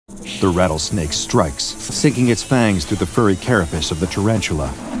The rattlesnake strikes, sinking its fangs through the furry carapace of the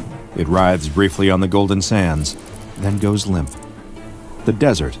tarantula. It writhes briefly on the golden sands, then goes limp. The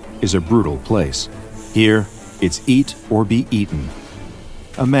desert is a brutal place. Here, it's eat or be eaten.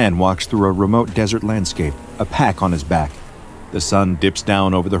 A man walks through a remote desert landscape, a pack on his back. The sun dips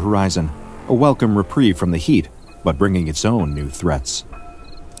down over the horizon, a welcome reprieve from the heat, but bringing its own new threats.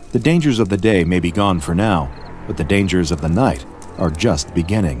 The dangers of the day may be gone for now, but the dangers of the night are just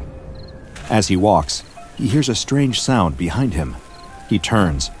beginning. As he walks, he hears a strange sound behind him. He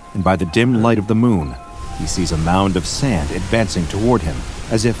turns, and by the dim light of the moon, he sees a mound of sand advancing toward him,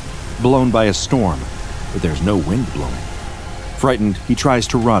 as if blown by a storm, but there's no wind blowing. Frightened, he tries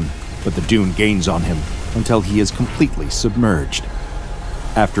to run, but the dune gains on him until he is completely submerged.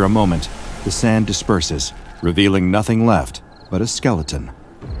 After a moment, the sand disperses, revealing nothing left but a skeleton.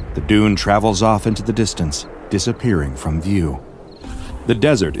 The dune travels off into the distance, disappearing from view. The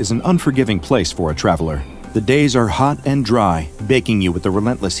desert is an unforgiving place for a traveler. The days are hot and dry, baking you with the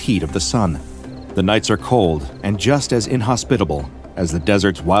relentless heat of the sun. The nights are cold and just as inhospitable as the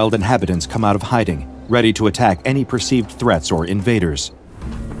desert's wild inhabitants come out of hiding, ready to attack any perceived threats or invaders.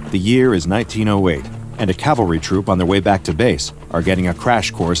 The year is 1908, and a cavalry troop on their way back to base are getting a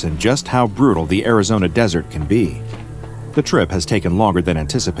crash course in just how brutal the Arizona desert can be. The trip has taken longer than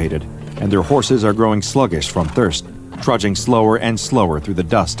anticipated, and their horses are growing sluggish from thirst, trudging slower and slower through the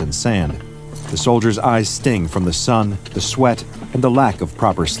dust and sand. The soldiers' eyes sting from the sun, the sweat, and the lack of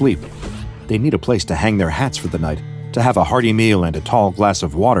proper sleep. They need a place to hang their hats for the night, to have a hearty meal and a tall glass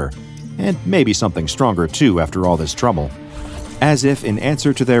of water, and maybe something stronger too after all this trouble. As if in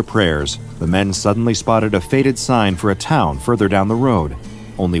answer to their prayers, the men suddenly spotted a faded sign for a town further down the road.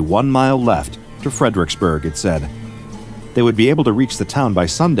 Only 1 mile left to Fredericksburg, it said. They would be able to reach the town by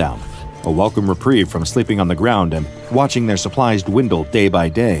sundown, a welcome reprieve from sleeping on the ground and watching their supplies dwindle day by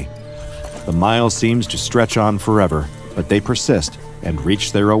day. The mile seems to stretch on forever, but they persist and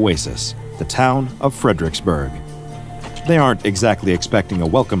reach their oasis, the town of Fredericksburg. They aren't exactly expecting a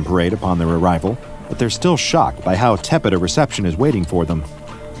welcome parade upon their arrival, but they're still shocked by how tepid a reception is waiting for them.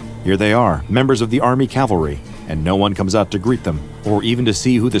 Here they are, members of the Army Cavalry, and no one comes out to greet them, or even to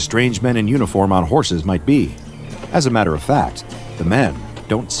see who the strange men in uniform on horses might be. As a matter of fact, the men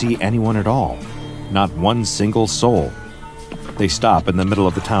don't see anyone at all. Not one single soul. They stop in the middle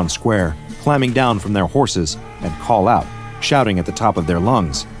of the town square, climbing down from their horses, and call out, shouting at the top of their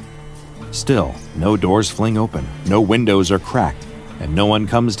lungs. Still, no doors fling open, no windows are cracked, and no one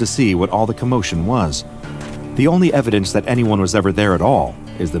comes to see what all the commotion was. The only evidence that anyone was ever there at all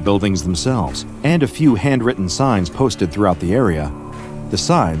is the buildings themselves, and a few handwritten signs posted throughout the area. The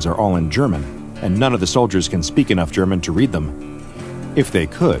signs are all in German, and none of the soldiers can speak enough German to read them. If they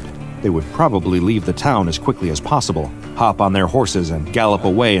could, they would probably leave the town as quickly as possible, hop on their horses and gallop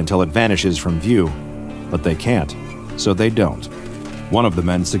away until it vanishes from view. But they can't, so they don't. One of the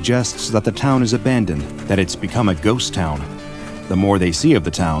men suggests that the town is abandoned, that it's become a ghost town. The more they see of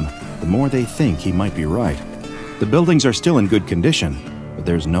the town, the more they think he might be right. The buildings are still in good condition, but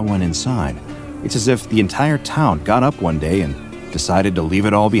there's no one inside. It's as if the entire town got up one day and decided to leave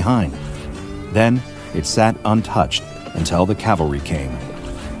it all behind. Then, it sat untouched until the cavalry came.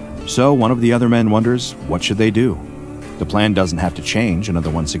 So one of the other men wonders, what should they do? The plan doesn't have to change, another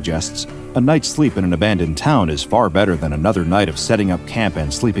one suggests. A night's sleep in an abandoned town is far better than another night of setting up camp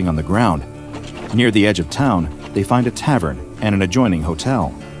and sleeping on the ground. Near the edge of town, they find a tavern and an adjoining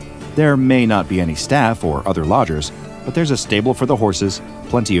hotel. There may not be any staff or other lodgers, but there's a stable for the horses,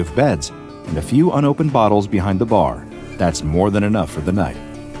 plenty of beds, and a few unopened bottles behind the bar. That's more than enough for the night.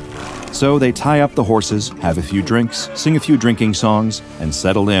 So they tie up the horses, have a few drinks, sing a few drinking songs, and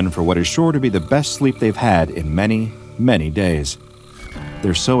settle in for what is sure to be the best sleep they've had in many, many days.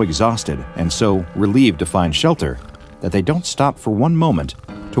 They're so exhausted and so relieved to find shelter that they don't stop for one moment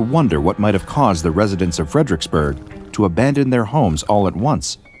to wonder what might have caused the residents of Fredericksburg to abandon their homes all at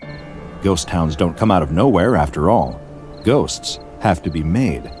once. Ghost towns don't come out of nowhere, after all. Ghosts have to be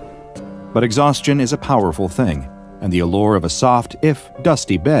made. But exhaustion is a powerful thing, and the allure of a soft, if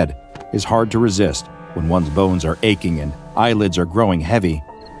dusty bed is hard to resist when one's bones are aching and eyelids are growing heavy.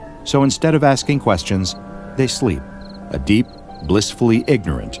 So instead of asking questions, they sleep. A deep, blissfully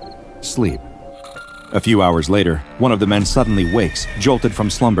ignorant sleep. A few hours later, one of the men suddenly wakes, jolted from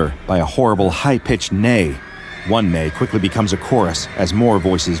slumber by a horrible high-pitched neigh. One neigh quickly becomes a chorus as more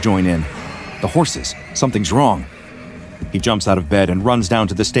voices join in. The horses, something's wrong. He jumps out of bed and runs down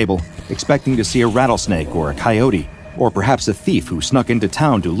to the stable, expecting to see a rattlesnake or a coyote, or perhaps a thief who snuck into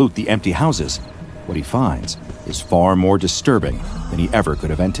town to loot the empty houses. What he finds is far more disturbing than he ever could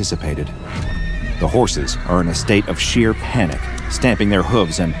have anticipated. The horses are in a state of sheer panic, stamping their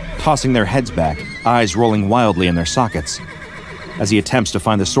hooves and tossing their heads back, eyes rolling wildly in their sockets. As he attempts to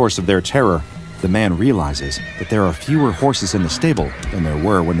find the source of their terror, the man realizes that there are fewer horses in the stable than there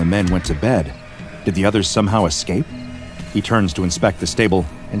were when the men went to bed. Did the others somehow escape? He turns to inspect the stable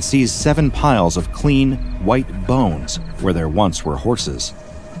and sees 7 piles of clean, white bones where there once were horses.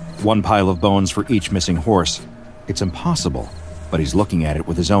 1 pile of bones for each missing horse. It's impossible, but he's looking at it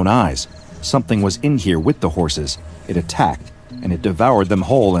with his own eyes. Something was in here with the horses. It attacked, and it devoured them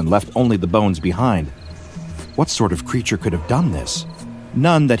whole and left only the bones behind. What sort of creature could have done this?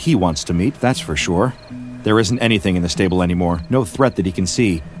 None that he wants to meet, that's for sure. There isn't anything in the stable anymore, no threat that he can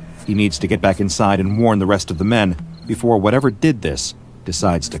see. He needs to get back inside and warn the rest of the men before whatever did this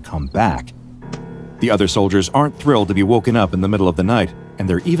decides to come back. The other soldiers aren't thrilled to be woken up in the middle of the night, and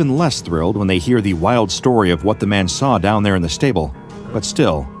they're even less thrilled when they hear the wild story of what the man saw down there in the stable. But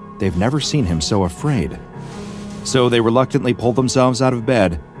still, they've never seen him so afraid. So they reluctantly pull themselves out of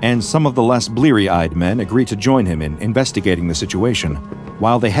bed, and some of the less bleary-eyed men agree to join him in investigating the situation.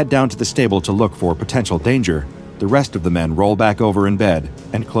 While they head down to the stable to look for potential danger, the rest of the men roll back over in bed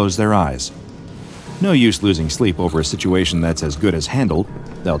and close their eyes. No use losing sleep over a situation that's as good as handled.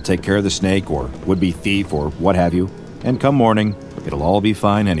 They'll take care of the snake or would-be thief or what have you, and come morning, it'll all be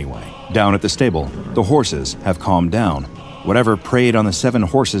fine anyway. Down at the stable, the horses have calmed down. Whatever preyed on the 7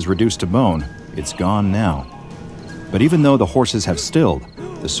 horses reduced to bone, it's gone now. But even though the horses have stilled,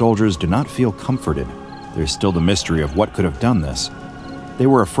 the soldiers do not feel comforted. There's still the mystery of what could have done this. They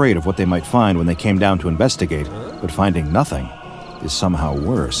were afraid of what they might find when they came down to investigate, but finding nothing is somehow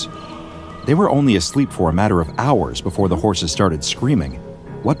worse. They were only asleep for a matter of hours before the horses started screaming.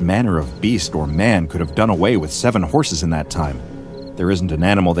 What manner of beast or man could have done away with 7 horses in that time? There isn't an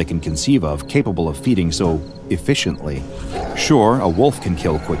animal they can conceive of capable of feeding so efficiently. Sure, a wolf can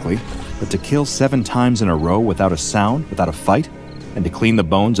kill quickly, but to kill 7 times in a row without a sound, without a fight, and to clean the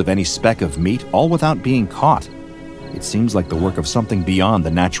bones of any speck of meat, all without being caught, it seems like the work of something beyond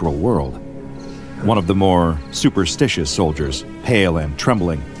the natural world. One of the more superstitious soldiers, pale and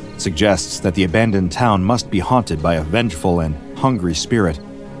trembling, suggests that the abandoned town must be haunted by a vengeful and hungry spirit.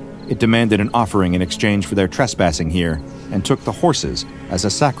 It demanded an offering in exchange for their trespassing here, and took the horses as a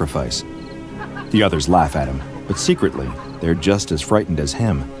sacrifice. The others laugh at him, but secretly, they're just as frightened as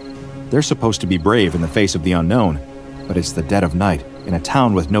him. They're supposed to be brave in the face of the unknown, but it's the dead of night in a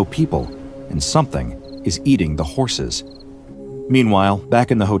town with no people, and something is eating the horses. Meanwhile,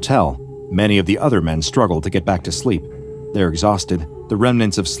 back in the hotel, many of the other men struggle to get back to sleep. They're exhausted, the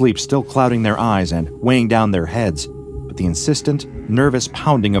remnants of sleep still clouding their eyes and weighing down their heads, but the insistent, nervous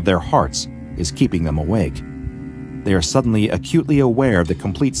pounding of their hearts is keeping them awake. They are suddenly acutely aware of the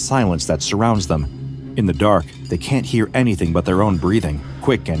complete silence that surrounds them. In the dark, they can't hear anything but their own breathing,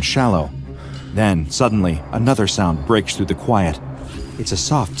 quick and shallow. Then, suddenly, another sound breaks through the quiet. It's a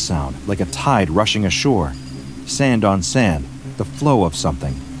soft sound, like a tide rushing ashore. Sand on sand, the flow of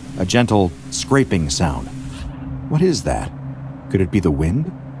something. A gentle, scraping sound. What is that? Could it be the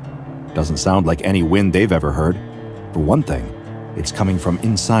wind? Doesn't sound like any wind they've ever heard. For one thing, it's coming from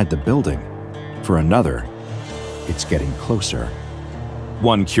inside the building. For another, it's getting closer.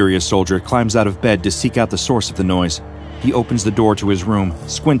 One curious soldier climbs out of bed to seek out the source of the noise. He opens the door to his room,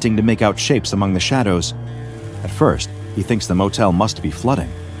 squinting to make out shapes among the shadows. At first, he thinks the motel must be flooding.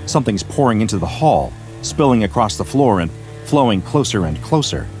 Something's pouring into the hall, spilling across the floor and flowing closer and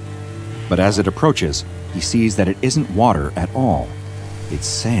closer. But as it approaches, he sees that it isn't water at all. It's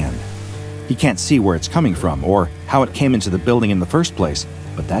sand. He can't see where it's coming from or how it came into the building in the first place,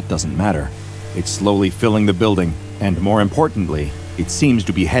 but that doesn't matter. It's slowly filling the building, and more importantly, it seems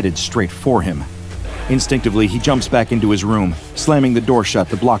to be headed straight for him. Instinctively, he jumps back into his room, slamming the door shut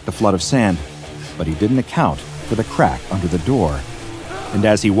to block the flood of sand. But he didn't account for the crack under the door. And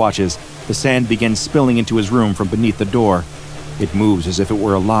as he watches, the sand begins spilling into his room from beneath the door. It moves as if it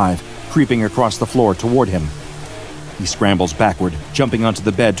were alive, creeping across the floor toward him. He scrambles backward, jumping onto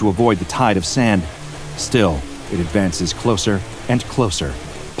the bed to avoid the tide of sand. Still, it advances closer and closer,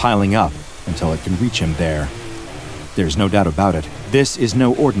 piling up until it can reach him there. There's no doubt about it. This is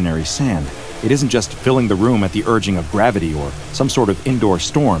no ordinary sand. It isn't just filling the room at the urging of gravity or some sort of indoor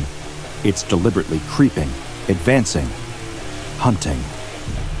storm. It's deliberately creeping, advancing, hunting.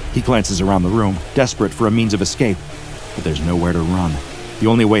 He glances around the room, desperate for a means of escape, but there's nowhere to run. The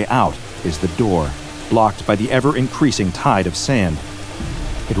only way out is the door, blocked by the ever-increasing tide of sand.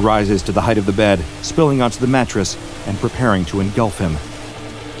 It rises to the height of the bed, spilling onto the mattress and preparing to engulf him.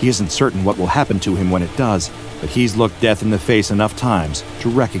 He isn't certain what will happen to him when it does, but he's looked death in the face enough times to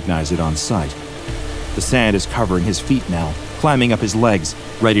recognize it on sight. The sand is covering his feet now, climbing up his legs,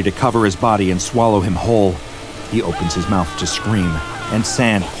 ready to cover his body and swallow him whole. He opens his mouth to scream, and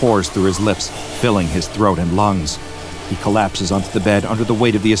sand pours through his lips, filling his throat and lungs. He collapses onto the bed under the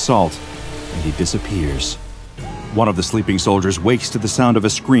weight of the assault, and he disappears. One of the sleeping soldiers wakes to the sound of a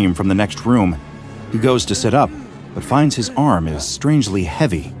scream from the next room. He goes to sit up, but finds his arm is strangely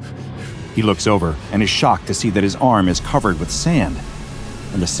heavy. He looks over and is shocked to see that his arm is covered with sand.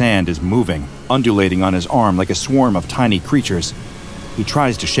 And the sand is moving, undulating on his arm like a swarm of tiny creatures. He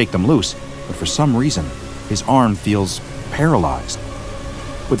tries to shake them loose, but for some reason, his arm feels paralyzed.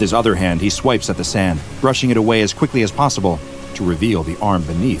 With his other hand, he swipes at the sand, brushing it away as quickly as possible to reveal the arm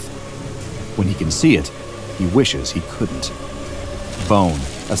beneath. When he can see it, he wishes he couldn't. Bone,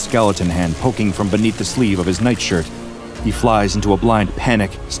 a skeleton hand poking from beneath the sleeve of his nightshirt. He flies into a blind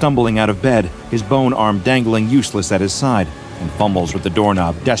panic, stumbling out of bed, his bone arm dangling useless at his side, and fumbles with the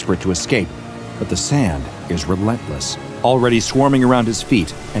doorknob, desperate to escape. But the sand is relentless, already swarming around his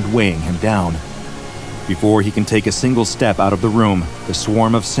feet and weighing him down. Before he can take a single step out of the room, the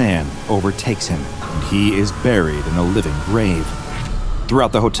swarm of sand overtakes him, and he is buried in a living grave.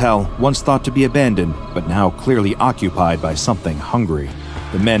 Throughout the hotel, once thought to be abandoned, but now clearly occupied by something hungry,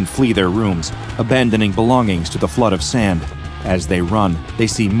 the men flee their rooms, abandoning belongings to the flood of sand. As they run, they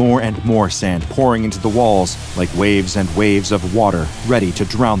see more and more sand pouring into the walls, like waves and waves of water, ready to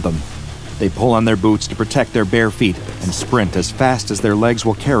drown them. They pull on their boots to protect their bare feet and sprint as fast as their legs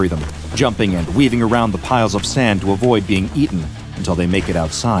will carry them, jumping and weaving around the piles of sand to avoid being eaten until they make it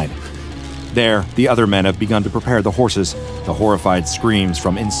outside. There, the other men have begun to prepare the horses, the horrified screams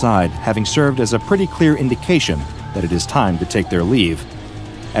from inside having served as a pretty clear indication that it is time to take their leave.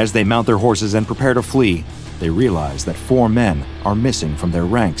 As they mount their horses and prepare to flee, they realize that 4 men are missing from their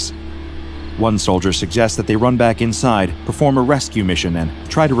ranks. One soldier suggests that they run back inside, perform a rescue mission, and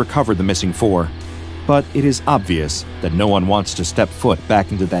try to recover the missing 4. But it is obvious that no one wants to step foot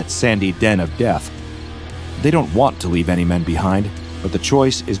back into that sandy den of death. They don't want to leave any men behind, but the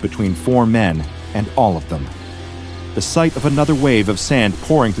choice is between 4 men and all of them. The sight of another wave of sand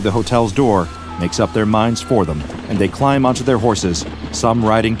pouring through the hotel's door makes up their minds for them, and they climb onto their horses, some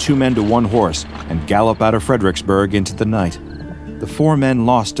riding 2 men to 1 horse, and gallop out of Fredericksburg into the night. The 4 men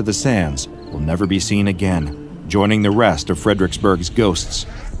lost to the sands will never be seen again, joining the rest of Fredericksburg's ghosts.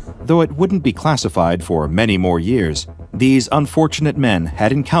 Though it wouldn't be classified for many more years, these unfortunate men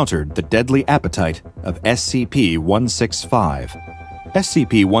had encountered the deadly appetite of SCP-165.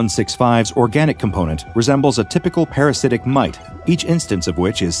 SCP-165's organic component resembles a typical parasitic mite, each instance of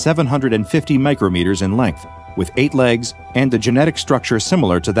which is 750 micrometers in length, with 8 legs and a genetic structure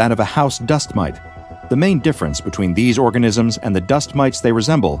similar to that of a house dust mite. The main difference between these organisms and the dust mites they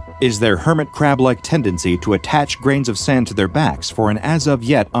resemble is their hermit crab-like tendency to attach grains of sand to their backs for an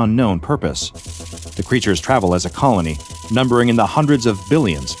as-of-yet unknown purpose. The creatures travel as a colony, numbering in the hundreds of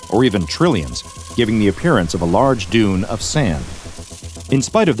billions or even trillions, giving the appearance of a large dune of sand. In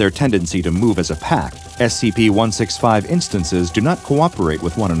spite of their tendency to move as a pack, SCP-165 instances do not cooperate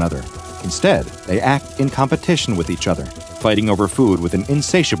with one another. Instead, they act in competition with each other, fighting over food with an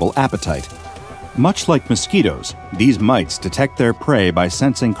insatiable appetite. Much like mosquitoes, these mites detect their prey by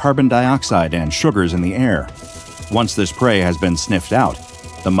sensing carbon dioxide and sugars in the air. Once this prey has been sniffed out,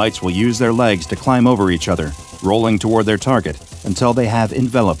 the mites will use their legs to climb over each other, rolling toward their target until they have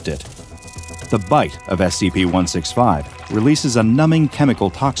enveloped it. The bite of SCP-165 releases a numbing chemical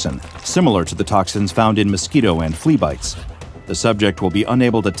toxin, similar to the toxins found in mosquito and flea bites. The subject will be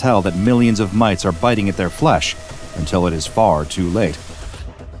unable to tell that millions of mites are biting at their flesh until it is far too late.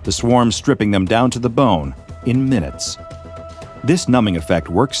 The swarm stripping them down to the bone in minutes. This numbing effect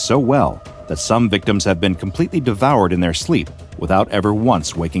works so well that some victims have been completely devoured in their sleep without ever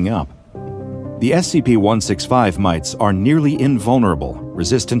once waking up. The SCP-165 mites are nearly invulnerable,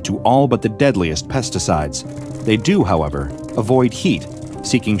 resistant to all but the deadliest pesticides. They do, however, avoid heat,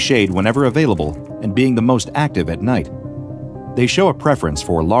 seeking shade whenever available and being the most active at night. They show a preference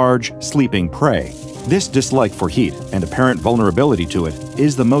for large, sleeping prey. This dislike for heat and apparent vulnerability to it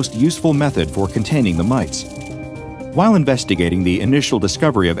is the most useful method for containing the mites. While investigating the initial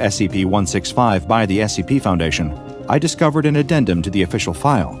discovery of SCP-165 by the SCP Foundation, I discovered an addendum to the official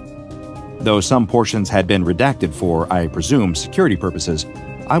file. Though some portions had been redacted for, I presume, security purposes,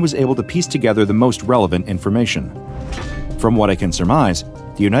 I was able to piece together the most relevant information. From what I can surmise,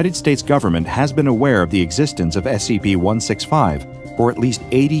 the United States government has been aware of the existence of SCP-165 for at least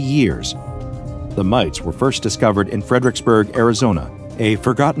 80 years. The mites were first discovered in Fredericksburg, Arizona, a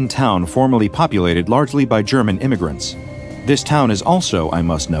forgotten town formerly populated largely by German immigrants. This town is also, I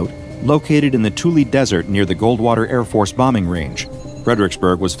must note, located in the Tule Desert near the Goldwater Air Force bombing range.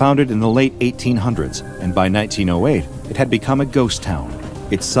 Fredericksburg was founded in the late 1800s, and by 1908, it had become a ghost town.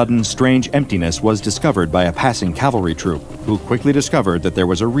 Its sudden, strange emptiness was discovered by a passing cavalry troop, who quickly discovered that there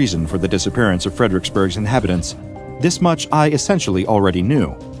was a reason for the disappearance of Fredericksburg's inhabitants. This much I essentially already knew.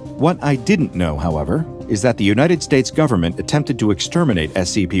 What I didn't know, however, is that the United States government attempted to exterminate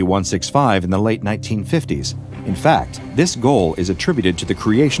SCP-165 in the late 1950s. In fact, this goal is attributed to the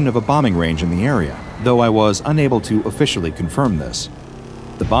creation of a bombing range in the area, though I was unable to officially confirm this.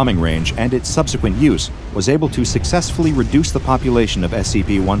 The bombing range and its subsequent use was able to successfully reduce the population of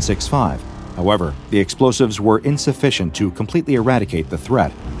SCP-165. However, the explosives were insufficient to completely eradicate the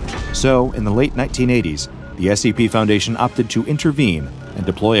threat. So, in the late 1980s, the SCP Foundation opted to intervene and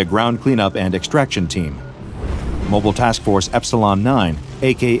deploy a ground cleanup and extraction team. Mobile Task Force Epsilon 9,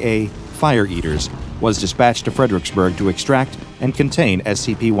 aka Fire Eaters, was dispatched to Fredericksburg to extract and contain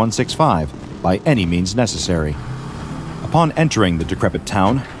SCP-165 by any means necessary. Upon entering the decrepit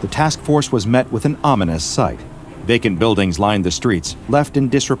town, the task force was met with an ominous sight. Vacant buildings lined the streets, left in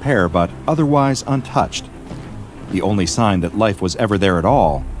disrepair but otherwise untouched. The only sign that life was ever there at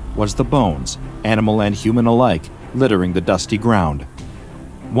all was the bones, animal and human alike, littering the dusty ground.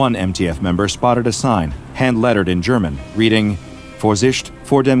 One MTF member spotted a sign, hand-lettered in German, reading, Vorsicht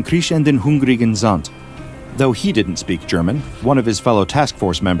vor dem kriechenden hungrigen Sand. Though he didn't speak German, one of his fellow task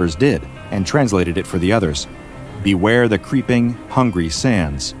force members did, and translated it for the others. Beware the creeping, hungry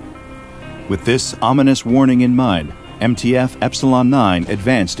sands. With this ominous warning in mind, MTF Epsilon 9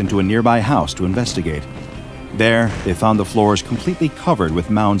 advanced into a nearby house to investigate. There, they found the floors completely covered with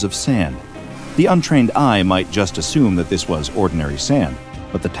mounds of sand. The untrained eye might just assume that this was ordinary sand,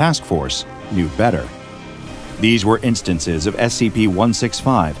 but the task force knew better. These were instances of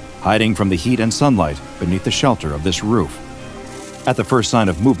SCP-165 hiding from the heat and sunlight beneath the shelter of this roof. At the first sign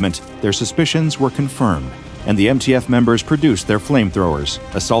of movement, their suspicions were confirmed, and the MTF members produced their flamethrowers,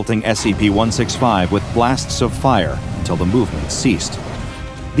 assaulting SCP-165 with blasts of fire until the movement ceased.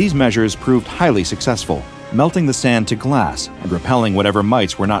 These measures proved highly successful, melting the sand to glass and repelling whatever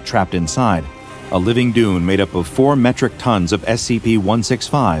mites were not trapped inside. A living dune made up of 4 metric tons of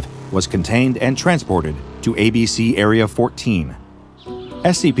SCP-165 was contained and transported to ABC Area 14.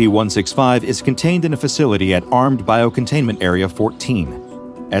 SCP-165 is contained in a facility at Armed Biocontainment Area 14.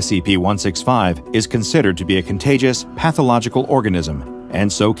 SCP-165 is considered to be a contagious, pathological organism,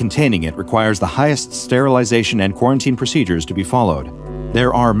 and so containing it requires the highest sterilization and quarantine procedures to be followed.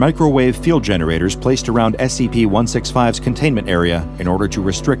 There are microwave field generators placed around SCP-165's containment area in order to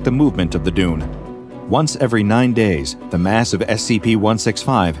restrict the movement of the dune. Once every 9 days, the mass of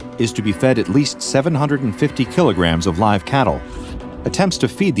SCP-165 is to be fed at least 750 kilograms of live cattle. Attempts to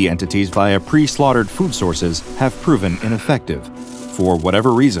feed the entities via pre-slaughtered food sources have proven ineffective. For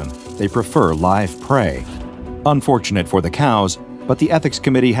whatever reason, they prefer live prey. Unfortunate for the cows, but the Ethics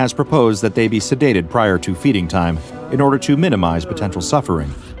Committee has proposed that they be sedated prior to feeding time in order to minimize potential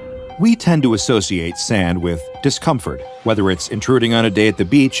suffering. We tend to associate sand with discomfort, whether it's intruding on a day at the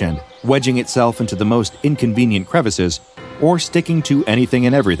beach and wedging itself into the most inconvenient crevices, or sticking to anything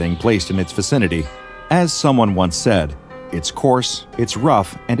and everything placed in its vicinity. As someone once said, it's coarse, it's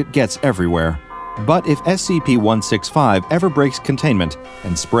rough, and it gets everywhere. But if SCP-165 ever breaks containment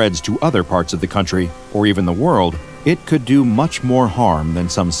and spreads to other parts of the country, or even the world, it could do much more harm than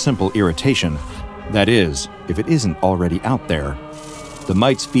some simple irritation. That is, if it isn't already out there. The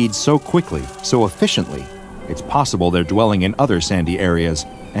mites feed so quickly, so efficiently, it's possible they're dwelling in other sandy areas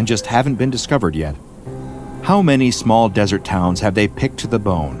and just haven't been discovered yet. How many small desert towns have they picked to the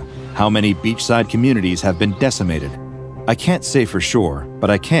bone? How many beachside communities have been decimated? I can't say for sure, but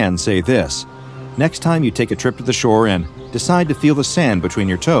I can say this. Next time you take a trip to the shore and decide to feel the sand between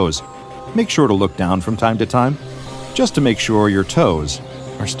your toes, make sure to look down from time to time, just to make sure your toes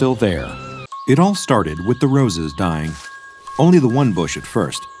are still there. It all started with the roses dying. Only the one bush at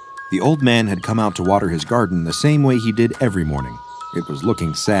first. The old man had come out to water his garden the same way he did every morning. It was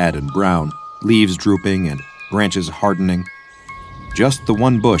looking sad and brown, leaves drooping and branches hardening. Just the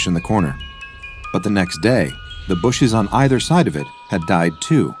one bush in the corner. But the next day, the bushes on either side of it had died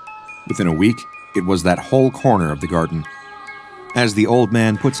too. Within a week, it was that whole corner of the garden. As the old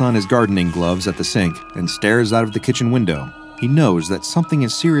man puts on his gardening gloves at the sink and stares out of the kitchen window, he knows that something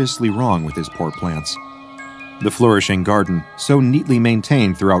is seriously wrong with his poor plants. The flourishing garden, so neatly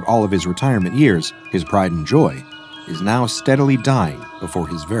maintained throughout all of his retirement years, his pride and joy, is now steadily dying before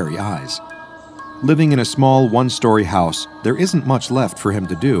his very eyes. Living in a small one-story house, there isn't much left for him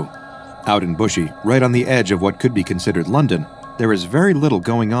to do. Out in Bushy, right on the edge of what could be considered London, there is very little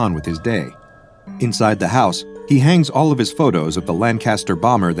going on with his day. Inside the house, he hangs all of his photos of the Lancaster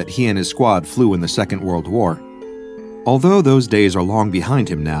bomber that he and his squad flew in the Second World War. Although those days are long behind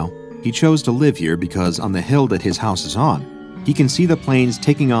him now, he chose to live here because on the hill that his house is on, he can see the planes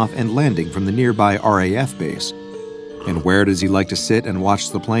taking off and landing from the nearby RAF base. And where does he like to sit and watch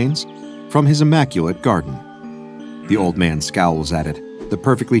the planes? From his immaculate garden. The old man scowls at it. The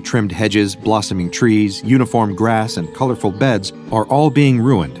perfectly trimmed hedges, blossoming trees, uniform grass, and colorful beds are all being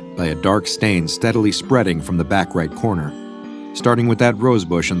ruined by a dark stain steadily spreading from the back right corner. Starting with that rose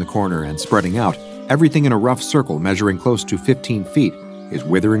bush in the corner and spreading out, everything in a rough circle measuring close to 15 feet is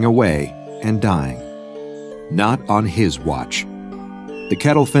withering away and dying. Not on his watch. The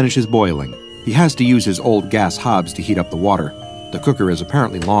kettle finishes boiling. He has to use his old gas hobs to heat up the water. The cooker is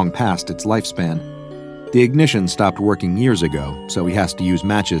apparently long past its lifespan. The ignition stopped working years ago, so he has to use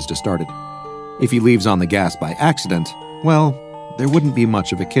matches to start it. If he leaves on the gas by accident, well, there wouldn't be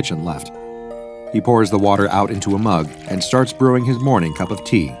much of a kitchen left. He pours the water out into a mug and starts brewing his morning cup of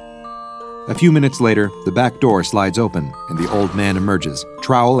tea. A few minutes later, the back door slides open and the old man emerges,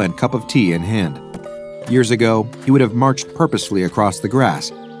 trowel and cup of tea in hand. Years ago, he would have marched purposefully across the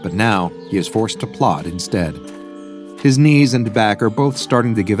grass, but now he is forced to plod instead. His knees and back are both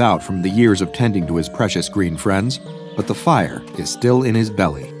starting to give out from the years of tending to his precious green friends, but the fire is still in his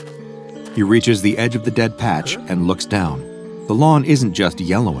belly. He reaches the edge of the dead patch and looks down. The lawn isn't just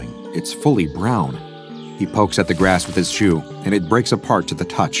yellowing, it's fully brown. He pokes at the grass with his shoe, and it breaks apart to the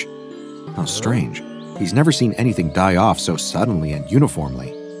touch. How strange. He's never seen anything die off so suddenly and uniformly.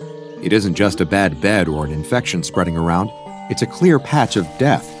 It isn't just a bad bed or an infection spreading around. It's a clear patch of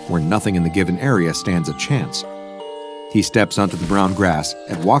death where nothing in the given area stands a chance. He steps onto the brown grass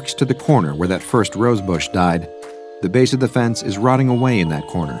and walks to the corner where that first rosebush died. The base of the fence is rotting away in that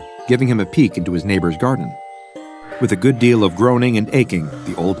corner, giving him a peek into his neighbor's garden. With a good deal of groaning and aching,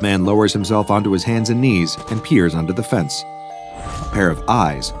 the old man lowers himself onto his hands and knees and peers under the fence. A pair of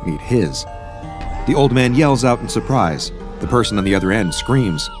eyes meet his. The old man yells out in surprise. The person on the other end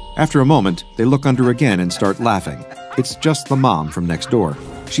screams. After a moment, they look under again and start laughing. It's just the mom from next door.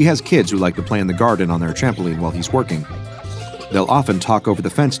 She has kids who like to play in the garden on their trampoline while he's working. They'll often talk over the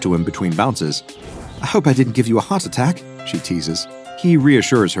fence to him between bounces. "I hope I didn't give you a heart attack," she teases. He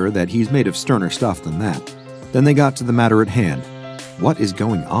reassures her that he's made of sterner stuff than that. Then they got to the matter at hand. What is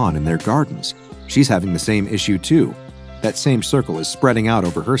going on in their gardens? She's having the same issue too. That same circle is spreading out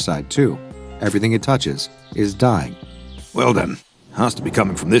over her side too. Everything it touches is dying. "Well then, has to be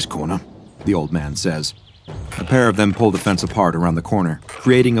coming from this corner," the old man says. A pair of them pull the fence apart around the corner,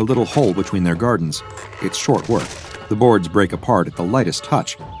 creating a little hole between their gardens. It's short work. The boards break apart at the lightest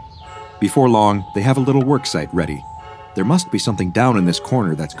touch. Before long, they have a little work site ready. There must be something down in this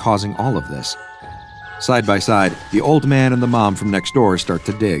corner that's causing all of this. Side by side, the old man and the mom from next door start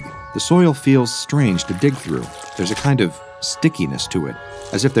to dig. The soil feels strange to dig through. There's a kind of stickiness to it,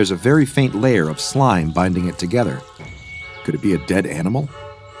 as if there's a very faint layer of slime binding it together. Could it be a dead animal?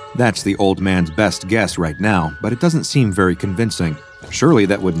 That's the old man's best guess right now, but it doesn't seem very convincing. Surely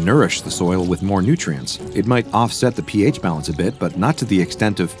that would nourish the soil with more nutrients. It might offset the pH balance a bit, but not to the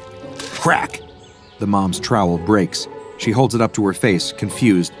extent of... Crack! The mom's trowel breaks. She holds it up to her face,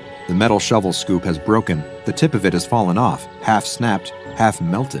 confused. The metal shovel scoop has broken. The tip of it has fallen off, half snapped, half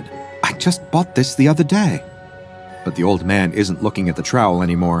melted. "I just bought this the other day." But the old man isn't looking at the trowel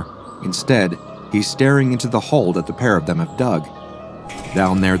anymore. Instead, he's staring into the hole that the pair of them have dug.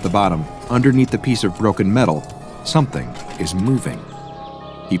 Down there at the bottom, underneath the piece of broken metal, something is moving.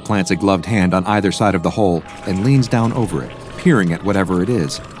 He plants a gloved hand on either side of the hole and leans down over it, peering at whatever it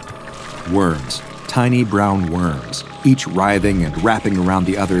is. Worms. Tiny brown worms, each writhing and wrapping around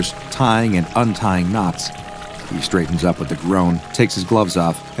the others, tying and untying knots. He straightens up with a groan, takes his gloves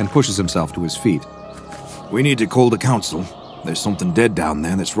off, and pushes himself to his feet. "We need to call the council. There's something dead down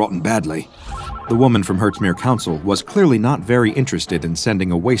there that's rotten badly." The woman from Hertzmere Council was clearly not very interested in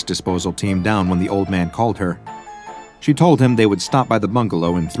sending a waste disposal team down when the old man called her. She told him they would stop by the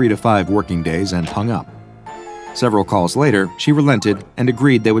bungalow in 3 to 5 working days and hung up. Several calls later, she relented and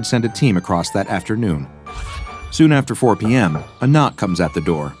agreed they would send a team across that afternoon. Soon after 4 p.m., a knock comes at the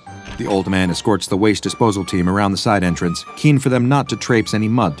door. The old man escorts the waste disposal team around the side entrance, keen for them not to traipse any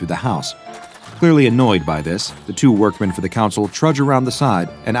mud through the house. Clearly annoyed by this, the 2 workmen for the council trudge around the side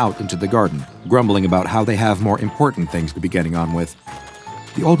and out into the garden, grumbling about how they have more important things to be getting on with.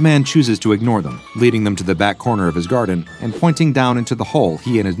 The old man chooses to ignore them, leading them to the back corner of his garden and pointing down into the hole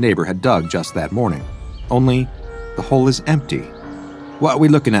he and his neighbor had dug just that morning. Only, the hole is empty. "What are we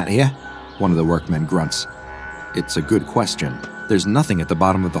looking at here?" one of the workmen grunts. It's a good question. There's nothing at the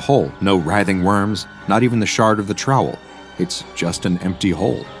bottom of the hole, no writhing worms, not even the shard of the trowel. It's just an empty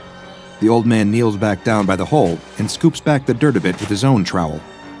hole. The old man kneels back down by the hole and scoops back the dirt a bit with his own trowel.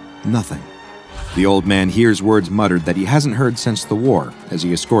 Nothing. The old man hears words muttered that he hasn't heard since the war as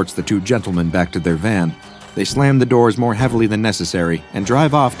he escorts the two gentlemen back to their van. They slam the doors more heavily than necessary and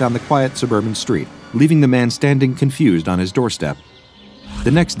drive off down the quiet suburban street, leaving the man standing confused on his doorstep.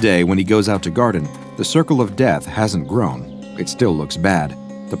 The next day, when he goes out to garden, the circle of death hasn't grown. It still looks bad.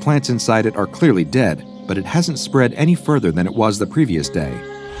 The plants inside it are clearly dead, but it hasn't spread any further than it was the previous day.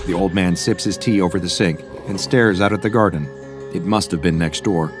 The old man sips his tea over the sink and stares out at the garden. It must have been next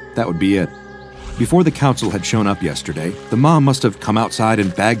door. That would be it. Before the council had shown up yesterday, the mom must have come outside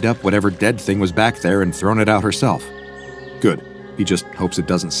and bagged up whatever dead thing was back there and thrown it out herself. Good. He just hopes it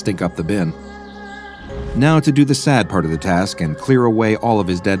doesn't stink up the bin. Now to do the sad part of the task and clear away all of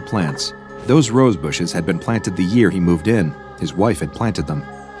his dead plants. Those rose bushes had been planted the year he moved in. His wife had planted them.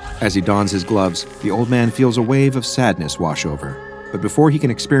 As he dons his gloves, the old man feels a wave of sadness wash over. But before he can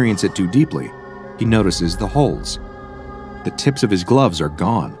experience it too deeply, he notices the holes. The tips of his gloves are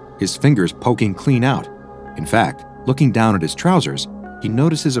gone, his fingers poking clean out. In fact, looking down at his trousers, he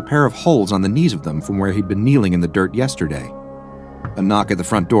notices a pair of holes on the knees of them from where he'd been kneeling in the dirt yesterday. A knock at the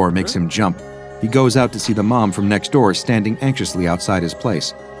front door makes him jump. He goes out to see the mom from next door standing anxiously outside his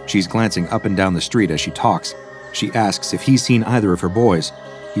place. She's glancing up and down the street as she talks. She asks if he's seen either of her boys.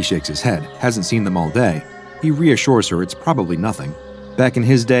 He shakes his head, hasn't seen them all day. He reassures her it's probably nothing. Back in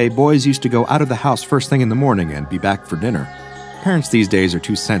his day, boys used to go out of the house first thing in the morning and be back for dinner. Parents these days are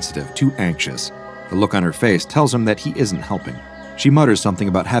too sensitive, too anxious. The look on her face tells him that he isn't helping. She mutters something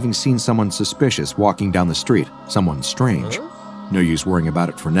about having seen someone suspicious walking down the street, someone strange. No use worrying about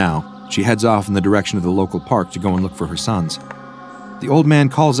it for now. She heads off in the direction of the local park to go and look for her sons. The old man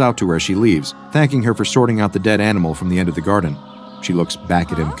calls out to her as she leaves, thanking her for sorting out the dead animal from the end of the garden. She looks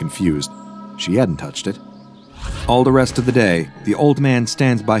back at him confused. She hadn't touched it. All the rest of the day, the old man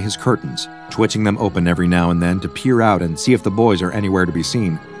stands by his curtains, twitching them open every now and then to peer out and see if the boys are anywhere to be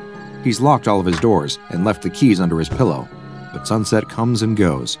seen. He's locked all of his doors and left the keys under his pillow, but sunset comes and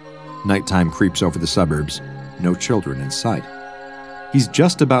goes. Nighttime creeps over the suburbs. No children in sight. He's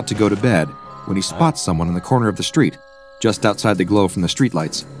just about to go to bed when he spots someone in the corner of the street. Just outside the glow from the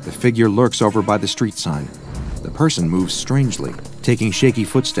streetlights, the figure lurks over by the street sign. The person moves strangely, taking shaky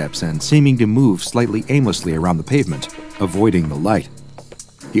footsteps and seeming to move slightly aimlessly around the pavement, avoiding the light.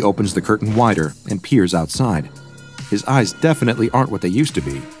 He opens the curtain wider and peers outside. His eyes definitely aren't what they used to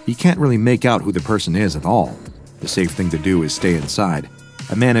be. He can't really make out who the person is at all. The safe thing to do is stay inside.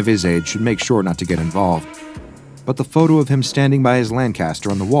 A man of his age should make sure not to get involved. But the photo of him standing by his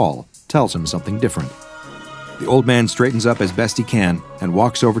Lancaster on the wall tells him something different. The old man straightens up as best he can and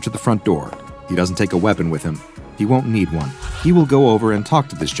walks over to the front door. He doesn't take a weapon with him. He won't need one. He will go over and talk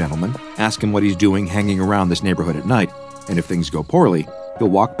to this gentleman, ask him what he's doing hanging around this neighborhood at night, and if things go poorly, he'll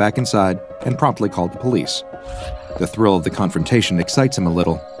walk back inside and promptly call the police. The thrill of the confrontation excites him a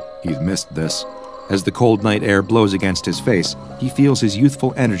little. He's missed this. As the cold night air blows against his face, he feels his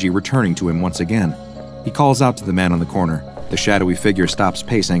youthful energy returning to him once again. He calls out to the man on the corner. The shadowy figure stops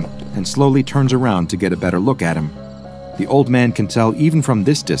pacing and slowly turns around to get a better look at him. The old man can tell even from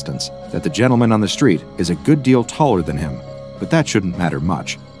this distance that the gentleman on the street is a good deal taller than him, but that shouldn't matter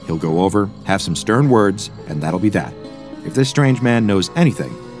much. He'll go over, have some stern words, and that'll be that. If this strange man knows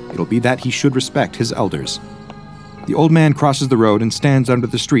anything, it'll be that he should respect his elders. The old man crosses the road and stands under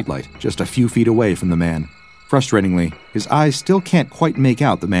the streetlight, just a few feet away from the man. Frustratingly, his eyes still can't quite make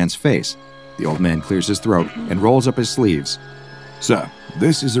out the man's face. The old man clears his throat and rolls up his sleeves. Sir,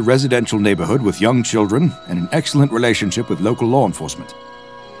 this is a residential neighborhood with young children and an excellent relationship with local law enforcement.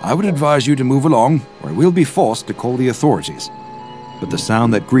 I would advise you to move along, or we'll be forced to call the authorities. But the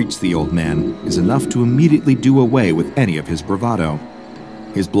sound that greets the old man is enough to immediately do away with any of his bravado.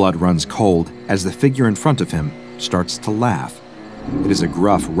 His blood runs cold as the figure in front of him starts to laugh. It is a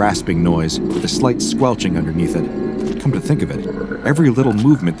gruff, rasping noise with a slight squelching underneath it. Come to think of it, every little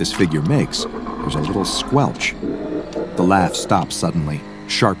movement this figure makes, there's a little squelch. The laugh stops suddenly,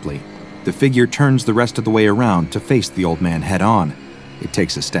 sharply. The figure turns the rest of the way around to face the old man head-on. It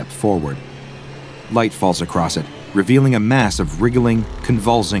takes a step forward. Light falls across it, revealing a mass of wriggling,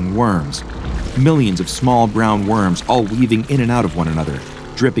 convulsing worms. Millions of small brown worms all weaving in and out of one another,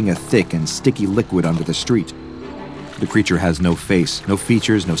 dripping a thick and sticky liquid onto the street. The creature has no face, no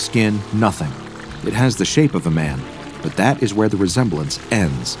features, no skin, nothing. It has the shape of a man, but that is where the resemblance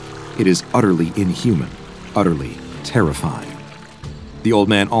ends. It is utterly inhuman, utterly terrifying. The old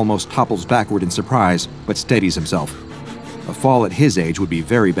man almost topples backward in surprise, but steadies himself. A fall at his age would be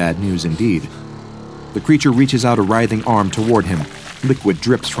very bad news indeed. The creature reaches out a writhing arm toward him. Liquid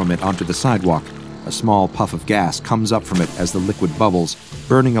drips from it onto the sidewalk. A small puff of gas comes up from it as the liquid bubbles,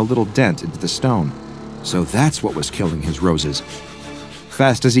 burning a little dent into the stone. So that's what was killing his roses.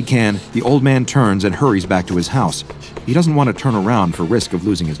 Fast as he can, the old man turns and hurries back to his house. He doesn't want to turn around for risk of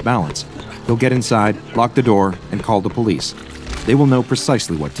losing his balance. He'll get inside, lock the door, and call the police. They will know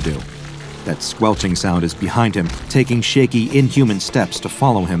precisely what to do. That squelching sound is behind him, taking shaky, inhuman steps to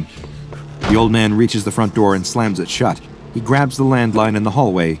follow him. The old man reaches the front door and slams it shut. He grabs the landline in the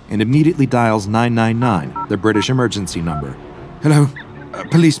hallway and immediately dials 999, the British emergency number. Hello?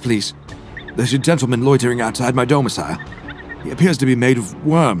 Police, please. There's a gentleman loitering outside my domicile. He appears to be made of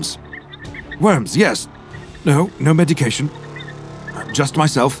worms. Worms, yes. No medication. Just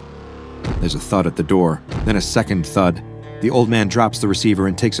myself. There's a thud at the door, then a second thud. The old man drops the receiver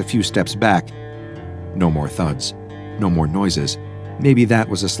and takes a few steps back. No more thuds. No more noises. Maybe that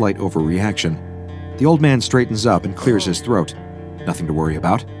was a slight overreaction. The old man straightens up and clears his throat. Nothing to worry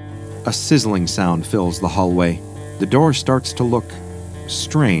about. A sizzling sound fills the hallway. The door starts to look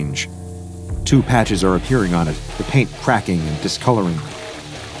strange. 2 patches are appearing on it, the paint cracking and discoloring.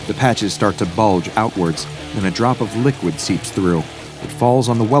 The patches start to bulge outwards, and a drop of liquid seeps through. It falls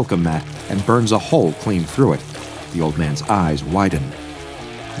on the welcome mat and burns a hole clean through it. The old man's eyes widen.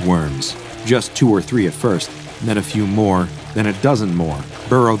 Worms. Just 2 or 3 at first, then a few more, then a dozen more,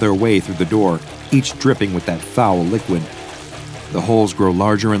 burrow their way through the door, each dripping with that foul liquid. The holes grow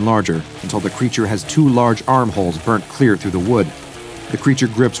larger and larger until the creature has 2 large armholes burnt clear through the wood. The creature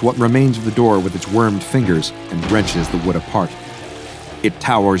grips what remains of the door with its wormed fingers and wrenches the wood apart. It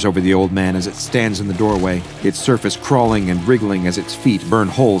towers over the old man as it stands in the doorway, its surface crawling and wriggling as its feet burn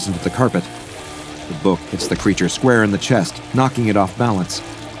holes into the carpet. The book hits the creature square in the chest, knocking it off balance.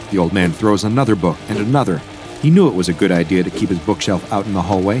 The old man throws another book and another. He knew it was a good idea to keep his bookshelf out in the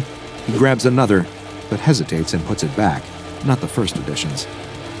hallway. He grabs another, but hesitates and puts it back, not the first editions.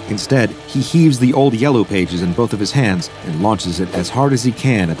 Instead, he heaves the old yellow pages in both of his hands and launches it as hard as he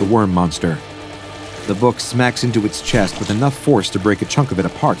can at the worm monster. The book smacks into its chest with enough force to break a chunk of it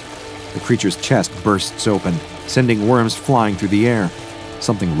apart. The creature's chest bursts open, sending worms flying through the air.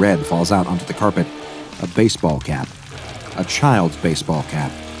 Something red falls out onto the carpet. A baseball cap. A child's baseball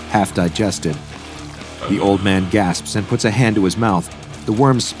cap, half digested. The old man gasps and puts a hand to his mouth. The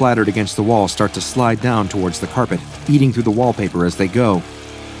worms splattered against the wall start to slide down towards the carpet, eating through the wallpaper as they go.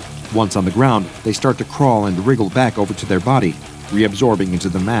 Once on the ground, they start to crawl and wriggle back over to their body, reabsorbing into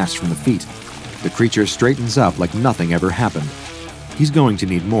the mass from the feet. The creature straightens up like nothing ever happened. He's going to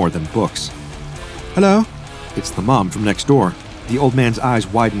need more than books. Hello? It's the mom from next door. The old man's eyes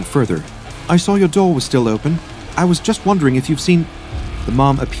widen further. I saw your door was still open. I was just wondering if you've seen... The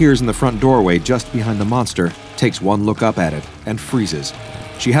mom appears in the front doorway just behind the monster, takes one look up at it, and freezes.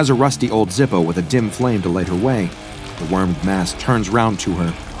 She has a rusty old Zippo with a dim flame to light her way. The wormed mass turns round to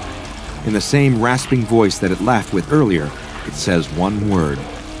her. In the same rasping voice that it laughed with earlier, it says one word.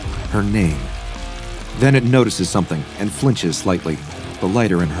 Her name. Then it notices something and flinches slightly, the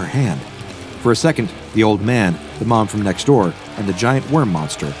lighter in her hand. For a second, the old man, the mom from next door, and the giant worm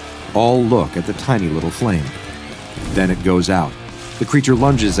monster all look at the tiny little flame. Then it goes out. The creature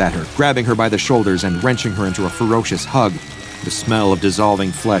lunges at her, grabbing her by the shoulders and wrenching her into a ferocious hug. The smell of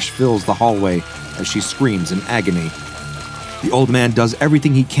dissolving flesh fills the hallway as she screams in agony. The old man does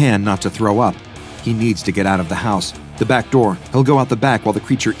everything he can not to throw up. He needs to get out of the house. The back door. He'll go out the back while the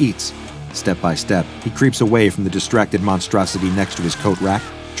creature eats. Step by step, he creeps away from the distracted monstrosity next to his coat rack,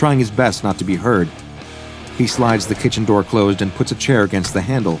 trying his best not to be heard. He slides the kitchen door closed and puts a chair against the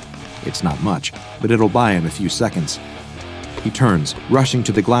handle. It's not much, but it'll buy him a few seconds. He turns, rushing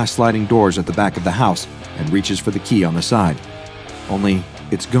to the glass sliding doors at the back of the house, and reaches for the key on the side. Only,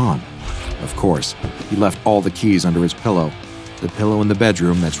 it's gone. Of course, he left all the keys under his pillow. The pillow in the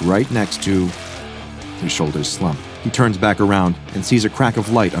bedroom that's right next to... His shoulders slump. He turns back around and sees a crack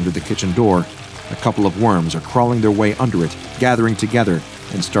of light under the kitchen door. A couple of worms are crawling their way under it, gathering together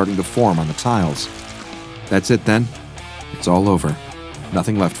and starting to form on the tiles. That's it then. It's all over.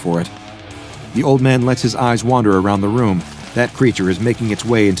 Nothing left for it. The old man lets his eyes wander around the room. That creature is making its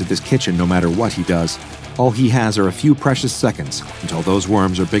way into this kitchen no matter what he does. All he has are a few precious seconds until those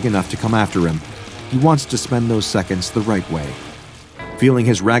worms are big enough to come after him. He wants to spend those seconds the right way. Feeling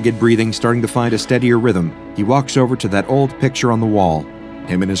his ragged breathing starting to find a steadier rhythm, he walks over to that old picture on the wall.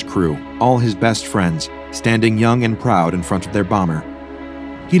 Him and his crew, all his best friends, standing young and proud in front of their bomber.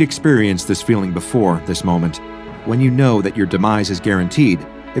 He'd experienced this feeling before this moment. When you know that your demise is guaranteed,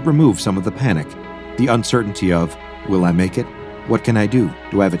 it removes some of the panic, the uncertainty of, will I make it? What can I do?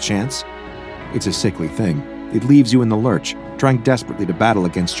 Do I have a chance? It's a sickly thing. It leaves you in the lurch, trying desperately to battle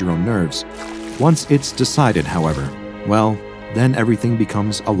against your own nerves. Once it's decided, however, well, then everything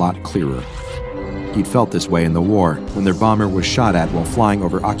becomes a lot clearer. He'd felt this way in the war, when their bomber was shot at while flying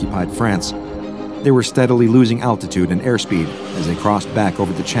over occupied France. They were steadily losing altitude and airspeed as they crossed back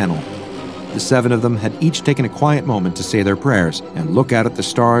over the channel. The 7 of them had each taken a quiet moment to say their prayers and look out at the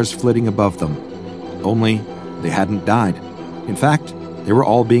stars flitting above them. Only, they hadn't died. In fact, they were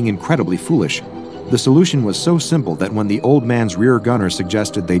all being incredibly foolish. The solution was so simple that when the old man's rear gunner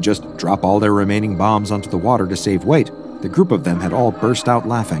suggested they just drop all their remaining bombs onto the water to save weight, the group of them had all burst out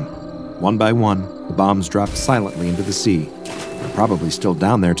laughing. One by one, the bombs dropped silently into the sea. They're probably still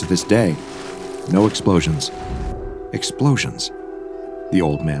down there to this day. No explosions. Explosions. The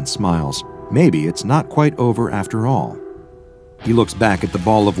old man smiles. Maybe it's not quite over after all. He looks back at the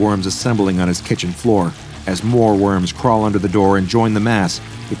ball of worms assembling on his kitchen floor. As more worms crawl under the door and join the mass,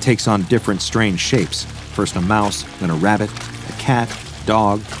 it takes on different strange shapes. First a mouse, then a rabbit, a cat,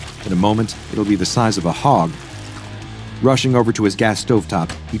 dog. In a moment, it'll be the size of a hog. Rushing over to his gas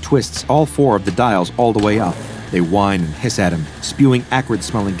stovetop, he twists all 4 of the dials all the way up. They whine and hiss at him, spewing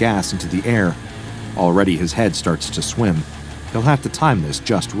acrid-smelling gas into the air. Already his head starts to swim. He'll have to time this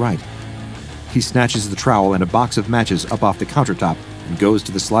just right. He snatches the trowel and a box of matches up off the countertop and goes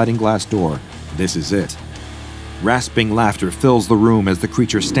to the sliding glass door. This is it. Rasping laughter fills the room as the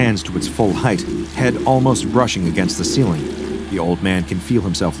creature stands to its full height, head almost brushing against the ceiling. The old man can feel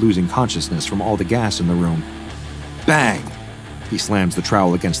himself losing consciousness from all the gas in the room. Bang! He slams the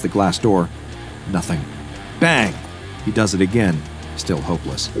trowel against the glass door. Nothing. Bang! He does it again, still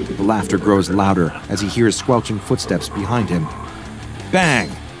hopeless. The laughter grows louder as he hears squelching footsteps behind him. Bang!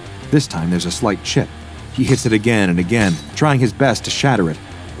 This time there's a slight chip. He hits it again and again, trying his best to shatter it,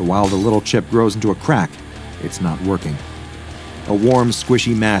 but while the little chip grows into a crack, it's not working. A warm,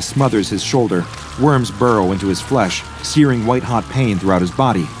 squishy mass smothers his shoulder. Worms burrow into his flesh, searing white-hot pain throughout his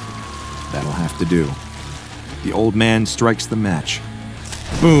body. That'll have to do. The old man strikes the match.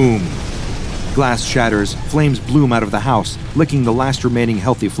 Boom! Glass shatters, flames bloom out of the house, licking the last remaining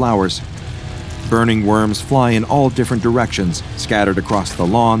healthy flowers. Burning worms fly in all different directions, scattered across the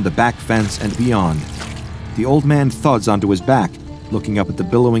lawn, the back fence, and beyond. The old man thuds onto his back, looking up at the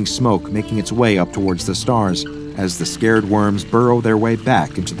billowing smoke making its way up towards the stars, as the scared worms burrow their way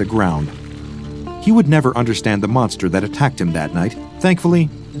back into the ground. He would never understand the monster that attacked him that night. Thankfully,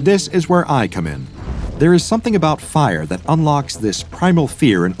 this is where I come in. There is something about fire that unlocks this primal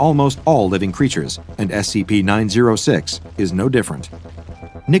fear in almost all living creatures, and SCP-906 is no different.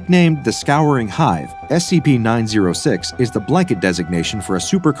 Nicknamed the SCOURING HIVE, SCP-906 is the blanket designation for a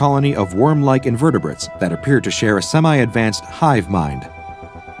super colony of worm-like invertebrates that appear to share a semi-advanced hive mind.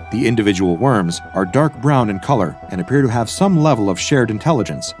 The individual worms are dark brown in color and appear to have some level of shared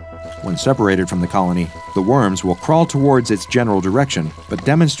intelligence. When separated from the colony, the worms will crawl towards its general direction but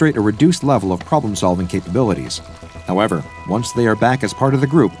demonstrate a reduced level of problem-solving capabilities. However, once they are back as part of the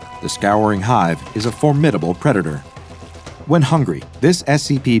group, the SCOURING HIVE is a formidable predator. When hungry, this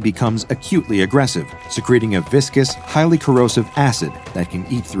SCP becomes acutely aggressive, secreting a viscous, highly corrosive acid that can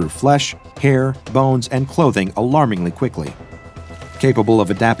eat through flesh, hair, bones, and clothing alarmingly quickly. Capable of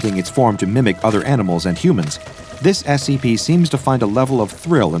adapting its form to mimic other animals and humans, this SCP seems to find a level of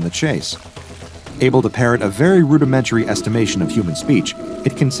thrill in the chase. Able to parrot a very rudimentary estimation of human speech,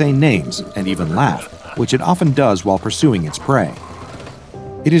 it can say names and even laugh, which it often does while pursuing its prey.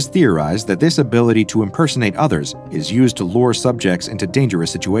 It is theorized that this ability to impersonate others is used to lure subjects into dangerous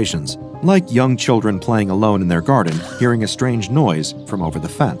situations, like young children playing alone in their garden, hearing a strange noise from over the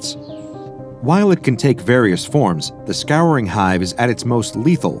fence. While it can take various forms, the SCOURING HIVE is at its most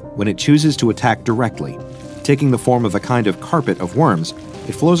lethal when it chooses to attack directly. Taking the form of a kind of carpet of worms,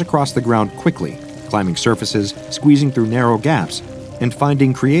 it flows across the ground quickly, climbing surfaces, squeezing through narrow gaps, and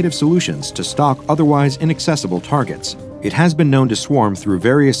finding creative solutions to stalk otherwise inaccessible targets. It has been known to swarm through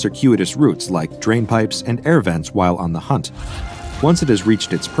various circuitous routes like drain pipes and air vents while on the hunt. Once it has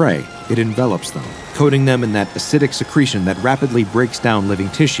reached its prey, it envelops them, coating them in that acidic secretion that rapidly breaks down living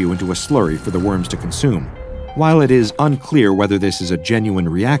tissue into a slurry for the worms to consume. While it is unclear whether this is a genuine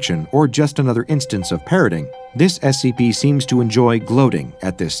reaction or just another instance of parroting, this SCP seems to enjoy gloating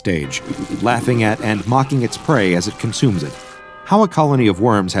at this stage, laughing at and mocking its prey as it consumes it. How a colony of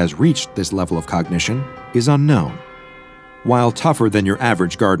worms has reached this level of cognition is unknown. While tougher than your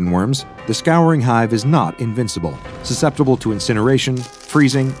average garden worms, the SCOURING HIVE is not invincible. Susceptible to incineration,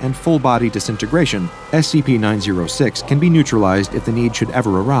 freezing, and full-body disintegration, SCP-906 can be neutralized if the need should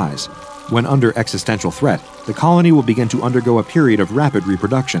ever arise. When under existential threat, the colony will begin to undergo a period of rapid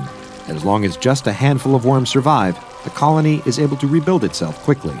reproduction. As long as just a handful of worms survive, the colony is able to rebuild itself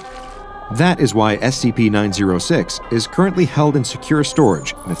quickly. That is why SCP-906 is currently held in secure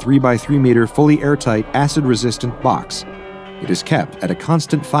storage in a 3x3 meter fully airtight, acid-resistant box. It is kept at a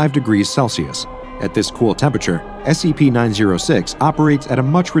constant 5 degrees Celsius. At this cool temperature, SCP-906 operates at a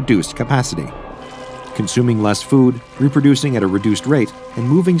much reduced capacity. consuming less food, reproducing at a reduced rate, and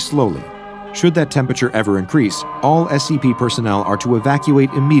moving slowly. Should that temperature ever increase, all SCP personnel are to evacuate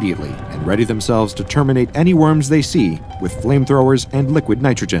immediately and ready themselves to terminate any worms they see with flamethrowers and liquid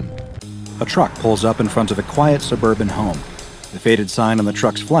nitrogen. A truck pulls up in front of a quiet suburban home. The faded sign on the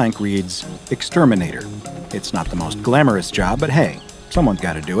truck's flank reads, Exterminator. It's not the most glamorous job, but hey, someone's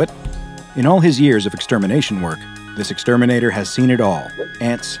got to do it. In all his years of extermination work, this exterminator has seen it all.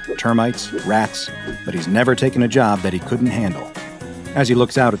 Ants, termites, rats, but he's never taken a job that he couldn't handle. As he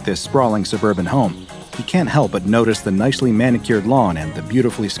looks out at this sprawling suburban home, he can't help but notice the nicely manicured lawn and the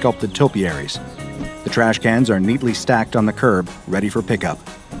beautifully sculpted topiaries. The trash cans are neatly stacked on the curb, ready for pickup.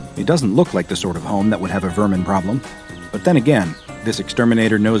 It doesn't look like the sort of home that would have a vermin problem. But then again, this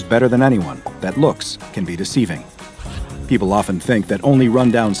exterminator knows better than anyone that looks can be deceiving. People often think that only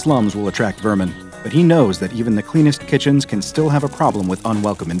run-down slums will attract vermin, but he knows that even the cleanest kitchens can still have a problem with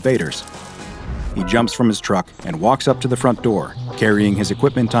unwelcome invaders. He jumps from his truck and walks up to the front door, carrying his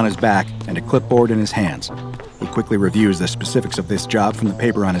equipment on his back and a clipboard in his hands. He quickly reviews the specifics of this job from the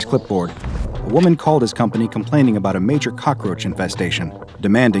paper on his clipboard. A woman called his company complaining about a major cockroach infestation,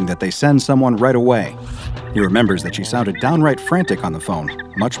 demanding that they send someone right away. He remembers that she sounded downright frantic on the phone,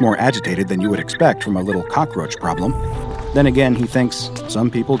 much more agitated than you would expect from a little cockroach problem. Then again, he thinks some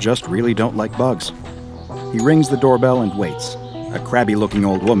people just really don't like bugs. He rings the doorbell and waits. A crabby-looking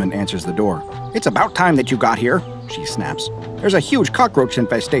old woman answers the door. "It's about time that you got here," she snaps. "There's a huge cockroach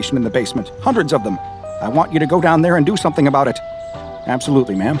infestation in the basement, hundreds of them. I want you to go down there and do something about it."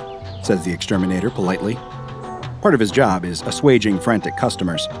 "Absolutely, ma'am," says the exterminator politely. Part of his job is assuaging frantic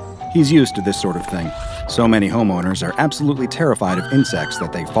customers. He's used to this sort of thing. So many homeowners are absolutely terrified of insects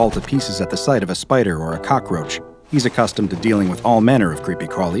that they fall to pieces at the sight of a spider or a cockroach. He's accustomed to dealing with all manner of creepy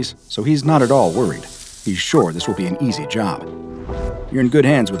crawlies, so he's not at all worried. He's sure this will be an easy job. "You're in good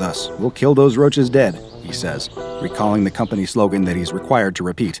hands with us. We'll kill those roaches dead," he says, recalling the company slogan that he's required to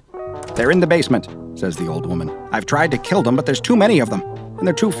repeat. "They're in the basement," says the old woman. "I've tried to kill them, but there's too many of them, and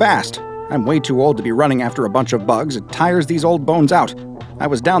they're too fast. I'm way too old to be running after a bunch of bugs. It tires these old bones out. I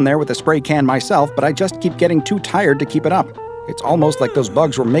was down there with a spray can myself, but I just keep getting too tired to keep it up. It's almost like those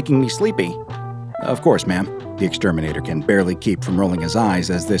bugs were making me sleepy." "Of course, ma'am." The exterminator can barely keep from rolling his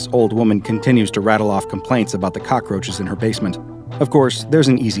eyes as this old woman continues to rattle off complaints about the cockroaches in her basement. Of course, there's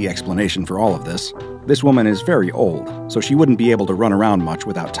an easy explanation for all of this. This woman is very old, so she wouldn't be able to run around much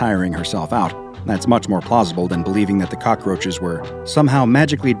without tiring herself out. That's much more plausible than believing that the cockroaches were somehow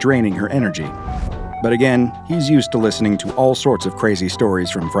magically draining her energy. But again, he's used to listening to all sorts of crazy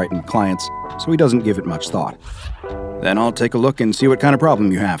stories from frightened clients, so he doesn't give it much thought. "Then I'll take a look and see what kind of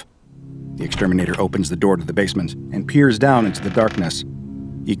problem you have." The exterminator opens the door to the basement and peers down into the darkness.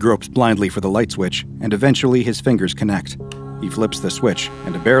 He gropes blindly for the light switch, and eventually his fingers connect. He flips the switch,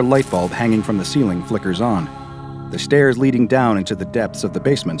 and a bare light bulb hanging from the ceiling flickers on. The stairs leading down into the depths of the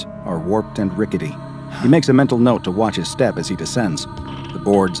basement are warped and rickety. He makes a mental note to watch his step as he descends. The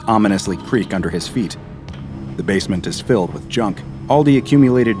boards ominously creak under his feet. The basement is filled with junk, all the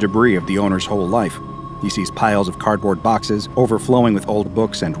accumulated debris of the owner's whole life. He sees piles of cardboard boxes overflowing with old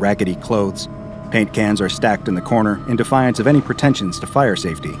books and raggedy clothes. Paint cans are stacked in the corner in defiance of any pretensions to fire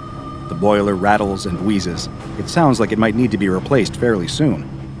safety. The boiler rattles and wheezes. It sounds like it might need to be replaced fairly soon.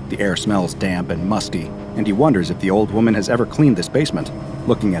 The air smells damp and musty, and he wonders if the old woman has ever cleaned this basement.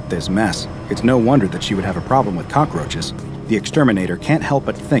 Looking at this mess, it's no wonder that she would have a problem with cockroaches. The exterminator can't help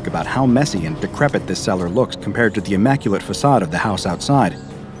but think about how messy and decrepit this cellar looks compared to the immaculate facade of the house outside.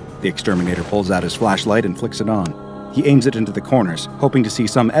 The exterminator pulls out his flashlight and flicks it on. He aims it into the corners, hoping to see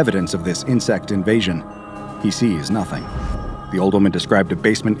some evidence of this insect invasion. He sees nothing. The old woman described a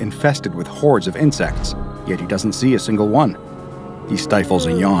basement infested with hordes of insects, yet he doesn't see a single one. He stifles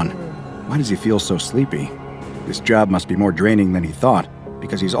a yawn. Why does he feel so sleepy? This job must be more draining than he thought,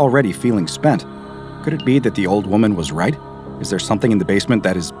 because he's already feeling spent. Could it be that the old woman was right? Is there something in the basement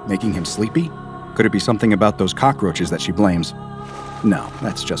that is making him sleepy? Could it be something about those cockroaches that she blames? No,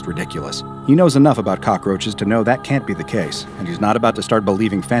 that's just ridiculous. He knows enough about cockroaches to know that can't be the case, and he's not about to start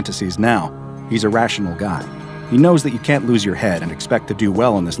believing fantasies now. He's a rational guy. He knows that you can't lose your head and expect to do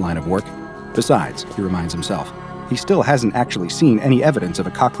well in this line of work. Besides, he reminds himself, he still hasn't actually seen any evidence of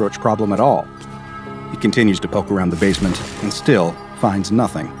a cockroach problem at all. He continues to poke around the basement and still finds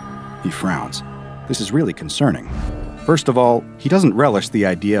nothing. He frowns. This is really concerning. First of all, he doesn't relish the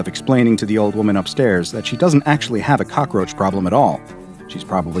idea of explaining to the old woman upstairs that she doesn't actually have a cockroach problem at all. She's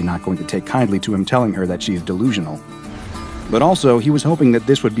probably not going to take kindly to him telling her that she's delusional. But also, he was hoping that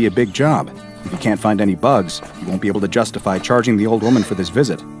this would be a big job. If he can't find any bugs, he won't be able to justify charging the old woman for this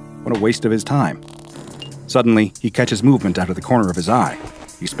visit. What a waste of his time. Suddenly, he catches movement out of the corner of his eye.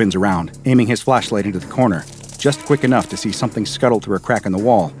 He spins around, aiming his flashlight into the corner, just quick enough to see something scuttle through a crack in the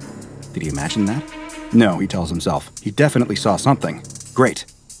wall. Did he imagine that? No, he tells himself. He definitely saw something. Great.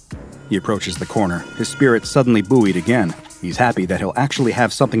 He approaches the corner, his spirit suddenly buoyed again. He's happy that he'll actually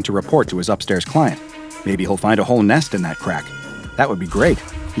have something to report to his upstairs client. Maybe he'll find a whole nest in that crack. That would be great.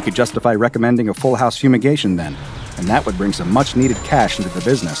 He could justify recommending a full house fumigation then, and that would bring some much-needed cash into the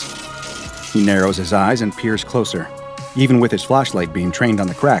business. He narrows his eyes and peers closer. Even with his flashlight being trained on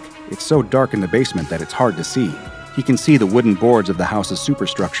the crack, it's so dark in the basement that it's hard to see. He can see the wooden boards of the house's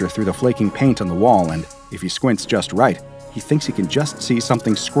superstructure through the flaking paint on the wall, and if he squints just right, he thinks he can just see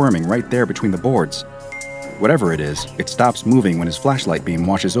something squirming right there between the boards. Whatever it is, it stops moving when his flashlight beam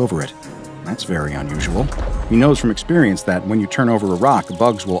washes over it. That's very unusual. He knows from experience that when you turn over a rock,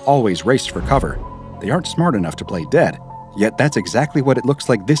 bugs will always race for cover. They aren't smart enough to play dead, yet that's exactly what it looks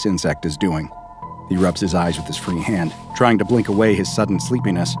like this insect is doing. He rubs his eyes with his free hand, trying to blink away his sudden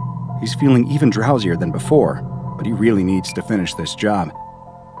sleepiness. He's feeling even drowsier than before, but he really needs to finish this job.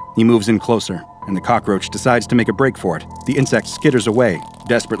 He moves in closer, and the cockroach decides to make a break for it. The insect skitters away,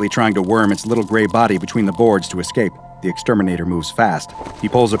 desperately trying to worm its little gray body between the boards to escape. The exterminator moves fast. He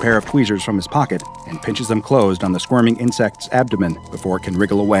pulls a pair of tweezers from his pocket and pinches them closed on the squirming insect's abdomen before it can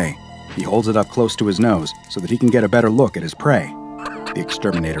wriggle away. He holds it up close to his nose so that he can get a better look at his prey. The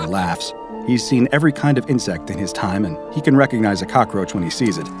exterminator laughs. He's seen every kind of insect in his time, and he can recognize a cockroach when he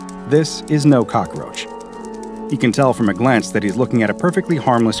sees it. This is no cockroach. He can tell from a glance that he's looking at a perfectly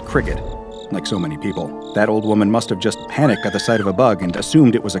harmless cricket. Like so many people, that old woman must have just panicked at the sight of a bug and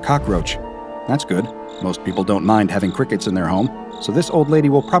assumed it was a cockroach. That's good. Most people don't mind having crickets in their home, so this old lady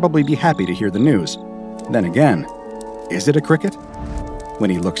will probably be happy to hear the news. Then again, is it a cricket?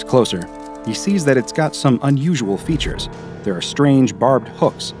 When he looks closer, he sees that it's got some unusual features. There are strange barbed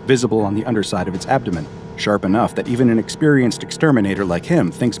hooks visible on the underside of its abdomen, sharp enough that even an experienced exterminator like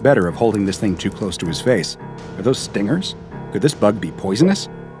him thinks better of holding this thing too close to his face. Are those stingers? Could this bug be poisonous?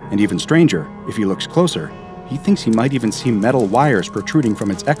 And even stranger, if he looks closer, he thinks he might even see metal wires protruding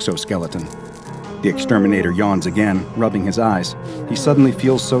from its exoskeleton. The exterminator yawns again, rubbing his eyes. He suddenly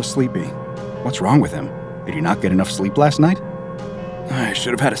feels so sleepy. What's wrong with him? Did he not get enough sleep last night? I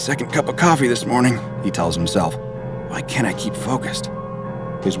should have had a second cup of coffee this morning, he tells himself. Why can't I keep focused?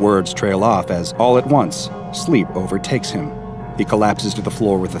 His words trail off as, all at once, sleep overtakes him. He collapses to the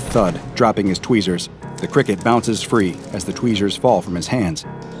floor with a thud, dropping his tweezers. The cricket bounces free as the tweezers fall from his hands.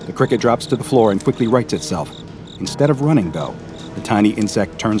 The cricket drops to the floor and quickly rights itself. Instead of running, though, the tiny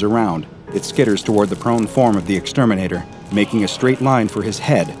insect turns around. It skitters toward the prone form of the exterminator, making a straight line for his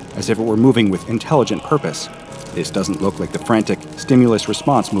head as if it were moving with intelligent purpose. This doesn't look like the frantic, stimulus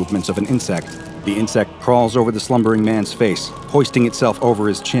response movements of an insect. The insect crawls over the slumbering man's face, hoisting itself over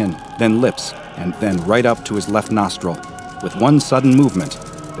his chin, then lips, and then right up to his left nostril. With one sudden movement,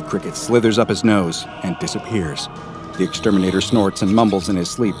 the cricket slithers up his nose and disappears. The exterminator snorts and mumbles in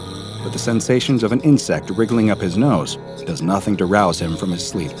his sleep, but the sensations of an insect wriggling up his nose does nothing to rouse him from his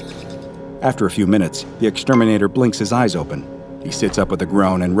sleep. After a few minutes, the exterminator blinks his eyes open. He sits up with a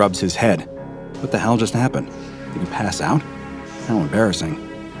groan and rubs his head. What the hell just happened? Did he pass out? How embarrassing.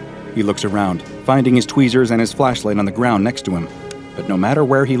 He looks around, finding his tweezers and his flashlight on the ground next to him. But no matter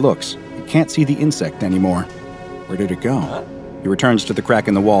where he looks, he can't see the insect anymore. Where did it go? He returns to the crack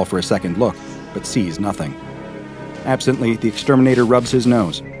in the wall for a second look, but sees nothing. Absently, the exterminator rubs his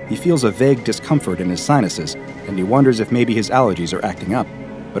nose. He feels a vague discomfort in his sinuses, and he wonders if maybe his allergies are acting up.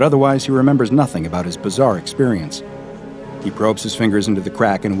 But otherwise, he remembers nothing about his bizarre experience. He probes his fingers into the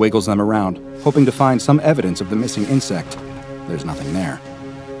crack and wiggles them around, hoping to find some evidence of the missing insect. There's nothing there.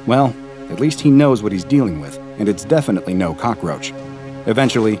 Well, at least he knows what he's dealing with, and it's definitely no cockroach.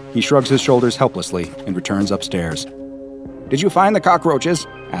 Eventually, he shrugs his shoulders helplessly and returns upstairs. "Did you find the cockroaches?"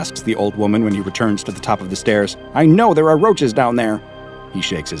 asks the old woman when he returns to the top of the stairs. "I know there are roaches down there." He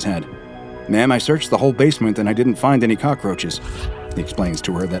shakes his head. "Ma'am, I searched the whole basement and I didn't find any cockroaches." He explains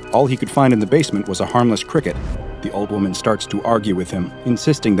to her that all he could find in the basement was a harmless cricket. The old woman starts to argue with him,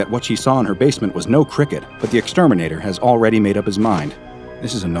 insisting that what she saw in her basement was no cricket, but the exterminator has already made up his mind.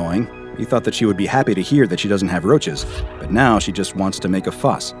 This is annoying. He thought that she would be happy to hear that she doesn't have roaches, but now she just wants to make a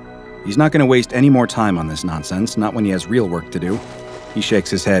fuss. He's not going to waste any more time on this nonsense, not when he has real work to do. He shakes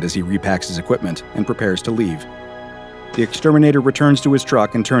his head as he repacks his equipment and prepares to leave. The exterminator returns to his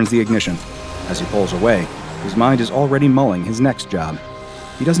truck and turns the ignition. As he pulls away, his mind is already mulling his next job.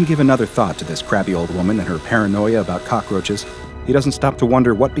 He doesn't give another thought to this crappy old woman and her paranoia about cockroaches. He doesn't stop to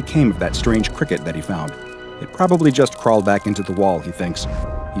wonder what became of that strange cricket that he found. It probably just crawled back into the wall, he thinks.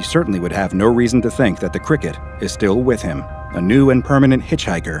 He certainly would have no reason to think that the cricket is still with him, a new and permanent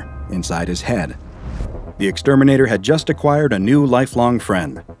hitchhiker inside his head. The exterminator had just acquired a new lifelong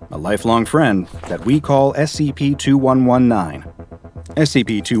friend. A lifelong friend that we call SCP-2119.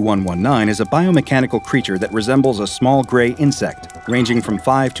 SCP-2119 is a biomechanical creature that resembles a small gray insect, ranging from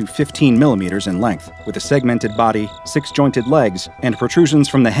 5 to 15 millimeters in length, with a segmented body, 6-jointed legs, and protrusions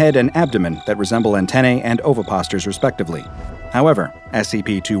from the head and abdomen that resemble antennae and oviposters respectively. However,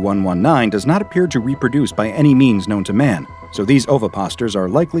 SCP-2119 does not appear to reproduce by any means known to man, so these oviposters are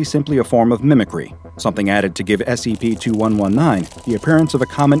likely simply a form of mimicry, something added to give SCP-2119 the appearance of a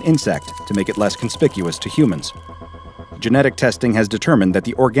common insect to make it less conspicuous to humans. Genetic testing has determined that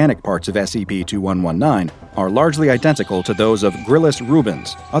the organic parts of SCP-2119 are largely identical to those of Gryllus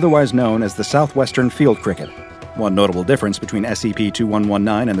rubens, otherwise known as the southwestern field cricket. One notable difference between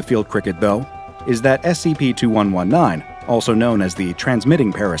SCP-2119 and the field cricket, though, is that SCP-2119, also known as the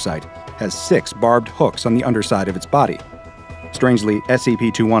transmitting parasite, has 6 barbed hooks on the underside of its body. Strangely,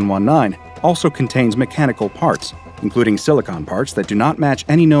 SCP-2119 also contains mechanical parts, including silicon parts that do not match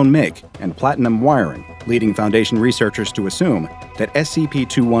any known make and platinum wiring, leading Foundation researchers to assume that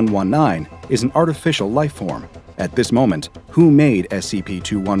SCP-2119 is an artificial life form. At this moment, who made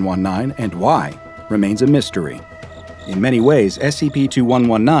SCP-2119 and why remains a mystery. In many ways,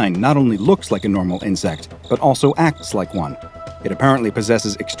 SCP-2119 not only looks like a normal insect, but also acts like one. It apparently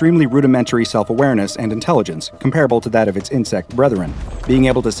possesses extremely rudimentary self-awareness and intelligence comparable to that of its insect brethren, being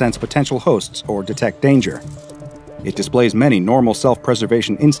able to sense potential hosts or detect danger. It displays many normal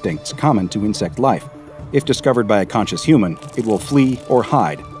self-preservation instincts common to insect life. If discovered by a conscious human, it will flee or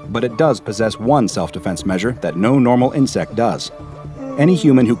hide, but it does possess one self-defense measure that no normal insect does. Any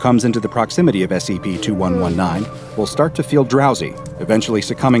human who comes into the proximity of SCP-2119 will start to feel drowsy, eventually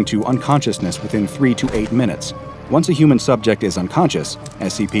succumbing to unconsciousness within 3 to 8 minutes. Once a human subject is unconscious,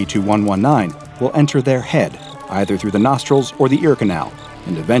 SCP-2119 will enter their head, either through the nostrils or the ear canal,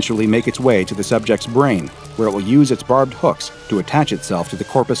 and eventually make its way to the subject's brain, where it will use its barbed hooks to attach itself to the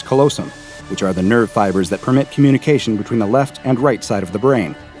corpus callosum, which are the nerve fibers that permit communication between the left and right side of the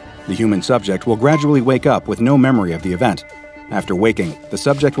brain. The human subject will gradually wake up with no memory of the event. After waking, the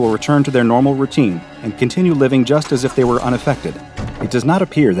subject will return to their normal routine and continue living just as if they were unaffected. It does not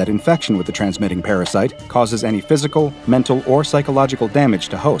appear that infection with the transmitting parasite causes any physical, mental, or psychological damage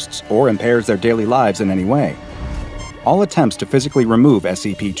to hosts or impairs their daily lives in any way. All attempts to physically remove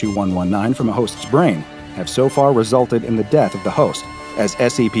SCP-2119 from a host's brain have so far resulted in the death of the host, as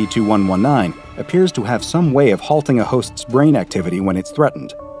SCP-2119 appears to have some way of halting a host's brain activity when it's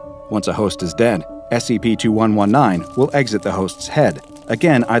threatened. Once a host is dead, SCP-2119 will exit the host's head,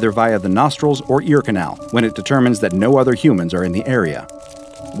 again either via the nostrils or ear canal, when it determines that no other humans are in the area.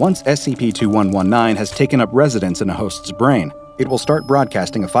 Once SCP-2119 has taken up residence in a host's brain, it will start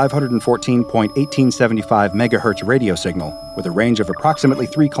broadcasting a 514.1875 MHz radio signal with a range of approximately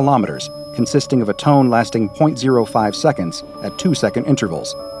 3 kilometers, consisting of a tone lasting 0.05 seconds at 2-second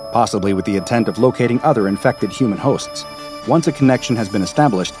intervals, possibly with the intent of locating other infected human hosts. Once a connection has been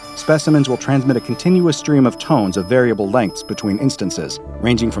established, specimens will transmit a continuous stream of tones of variable lengths between instances,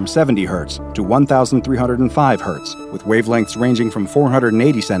 ranging from 70 Hz to 1,305 Hz, with wavelengths ranging from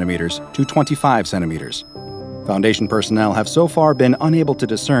 480 centimeters to 25 centimeters. Foundation personnel have so far been unable to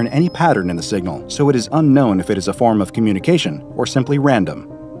discern any pattern in the signal, so it is unknown if it is a form of communication or simply random.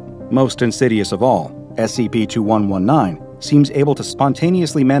 Most insidious of all, SCP-2119 seems able to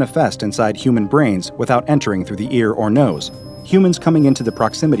spontaneously manifest inside human brains without entering through the ear or nose. Humans coming into the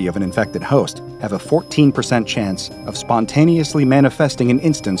proximity of an infected host have a 14% chance of spontaneously manifesting an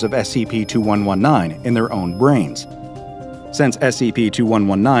instance of SCP-2119 in their own brains. Since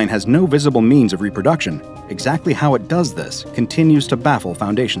SCP-2119 has no visible means of reproduction, exactly how it does this continues to baffle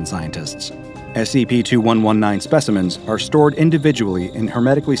Foundation scientists. SCP-2119 specimens are stored individually in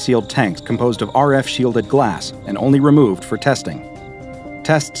hermetically sealed tanks composed of RF-shielded glass and only removed for testing.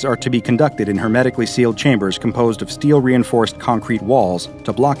 Tests are to be conducted in hermetically sealed chambers composed of steel-reinforced concrete walls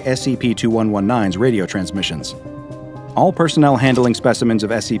to block SCP-2119's radio transmissions. All personnel handling specimens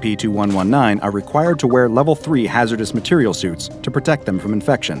of SCP-2119 are required to wear Level 3 hazardous material suits to protect them from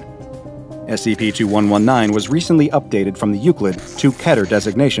infection. SCP-2119 was recently updated from the Euclid to Keter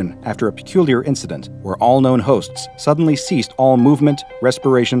designation after a peculiar incident where all known hosts suddenly ceased all movement,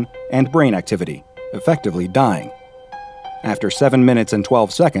 respiration, and brain activity, effectively dying. After 7 minutes and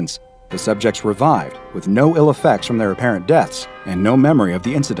 12 seconds, the subjects revived with no ill effects from their apparent deaths and no memory of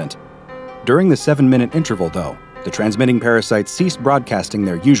the incident. During the 7-minute interval, though, the transmitting parasites ceased broadcasting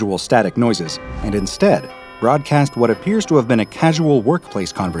their usual static noises and instead broadcast what appears to have been a casual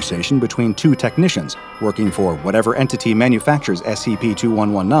workplace conversation between 2 technicians working for whatever entity manufactures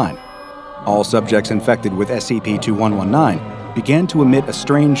SCP-2119. All subjects infected with SCP-2119 began to emit a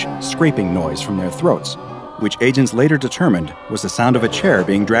strange scraping noise from their throats, which agents later determined was the sound of a chair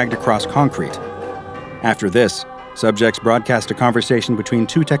being dragged across concrete. After this, subjects broadcast a conversation between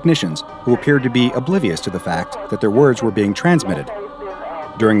two technicians who appeared to be oblivious to the fact that their words were being transmitted.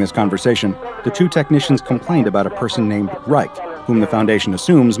 During this conversation, the two technicians complained about a person named Reich, whom the Foundation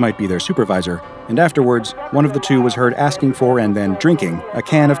assumes might be their supervisor, and afterwards, one of the two was heard asking for and then drinking a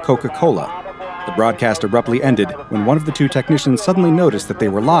can of Coca-Cola. The broadcast abruptly ended when one of the two technicians suddenly noticed that they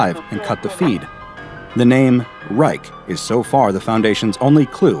were live and cut the feed. The name Reich is so far the Foundation's only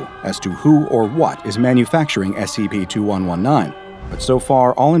clue as to who or what is manufacturing SCP-2119, but so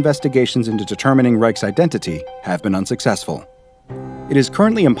far all investigations into determining Reich's identity have been unsuccessful. It is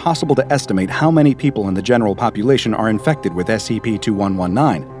currently impossible to estimate how many people in the general population are infected with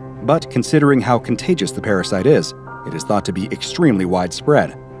SCP-2119, but considering how contagious the parasite is, it is thought to be extremely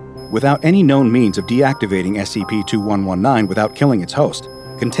widespread. Without any known means of deactivating SCP-2119 without killing its host,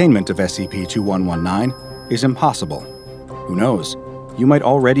 containment of SCP-2119 is impossible. Who knows? You might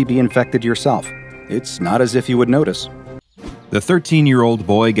already be infected yourself. It's not as if you would notice. The 13-year-old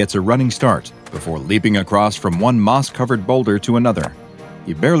boy gets a running start before leaping across from one moss-covered boulder to another.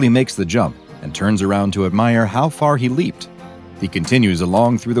 He barely makes the jump and turns around to admire how far he leaped. He continues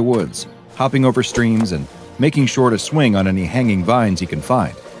along through the woods, hopping over streams and making sure to swing on any hanging vines he can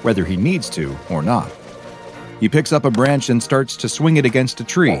find, whether he needs to or not. He picks up a branch and starts to swing it against a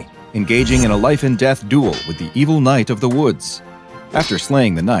tree, engaging in a life-and-death duel with the evil knight of the woods. After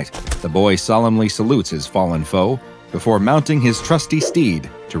slaying the knight, the boy solemnly salutes his fallen foe before mounting his trusty steed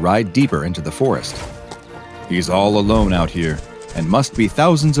to ride deeper into the forest. He's all alone out here and must be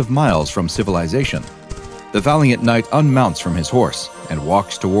thousands of miles from civilization. The valiant knight unmounts from his horse and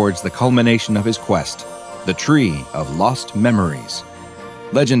walks towards the culmination of his quest, the Tree of Lost Memories.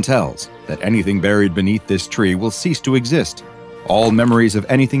 Legend tells that anything buried beneath this tree will cease to exist. All memories of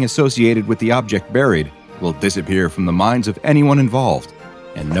anything associated with the object buried will disappear from the minds of anyone involved,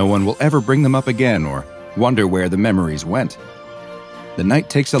 and no one will ever bring them up again or wonder where the memories went. The knight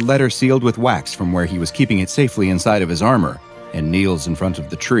takes a letter sealed with wax from where he was keeping it safely inside of his armor and kneels in front of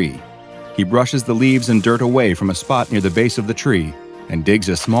the tree. He brushes the leaves and dirt away from a spot near the base of the tree and digs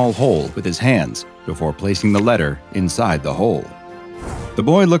a small hole with his hands before placing the letter inside the hole. The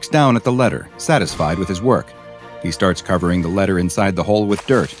boy looks down at the letter, satisfied with his work. He starts covering the letter inside the hole with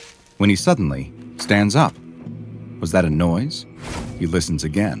dirt when he suddenly stands up. Was that a noise? He listens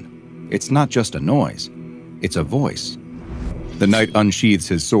again. It's not just a noise, it's a voice. The knight unsheathes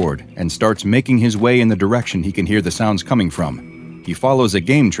his sword and starts making his way in the direction he can hear the sounds coming from. He follows a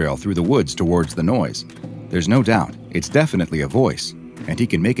game trail through the woods towards the noise. There's no doubt, it's definitely a voice, and he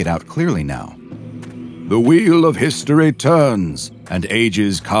can make it out clearly now. The wheel of history turns, and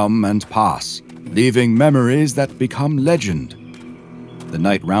ages come and pass, leaving memories that become legend. The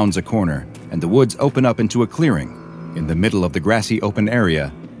knight rounds a corner, and the woods open up into a clearing. In the middle of the grassy open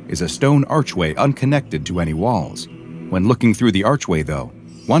area is a stone archway unconnected to any walls. When looking through the archway, though,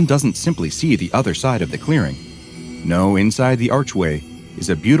 one doesn't simply see the other side of the clearing. No, inside the archway is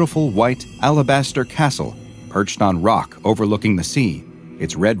a beautiful white alabaster castle perched on rock overlooking the sea,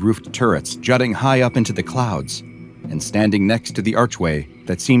 its red-roofed turrets jutting high up into the clouds. And standing next to the archway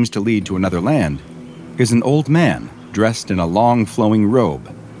that seems to lead to another land is an old man dressed in a long flowing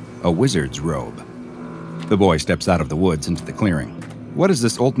robe, a wizard's robe. The boy steps out of the woods into the clearing. What is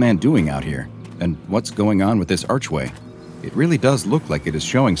this old man doing out here? And what's going on with this archway? It really does look like it is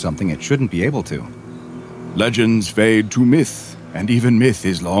showing something it shouldn't be able to. Legends fade to myth, and even myth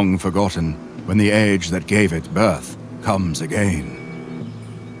is long forgotten when the age that gave it birth comes again.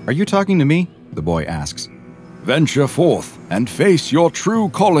 Are you talking to me? The boy asks. Venture forth and face your true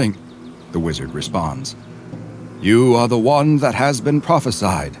calling, the wizard responds. You are the one that has been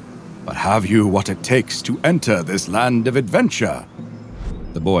prophesied, but have you what it takes to enter this land of adventure?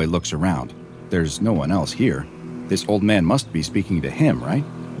 The boy looks around. There's no one else here. This old man must be speaking to him, right?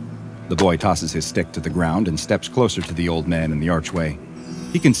 The boy tosses his stick to the ground and steps closer to the old man in the archway.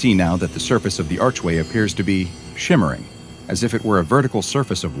 He can see now that the surface of the archway appears to be shimmering, as if it were a vertical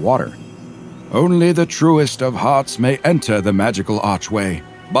surface of water. Only the truest of hearts may enter the magical archway,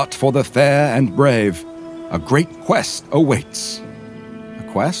 but for the fair and brave, a great quest awaits. A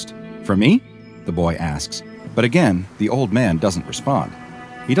quest? For me? The boy asks, but again, the old man doesn't respond.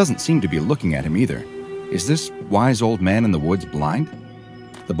 He doesn't seem to be looking at him either. Is this wise old man in the woods blind?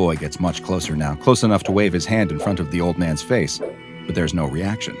 The boy gets much closer now, close enough to wave his hand in front of the old man's face, but there's no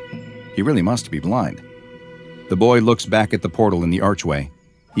reaction. He really must be blind. The boy looks back at the portal in the archway.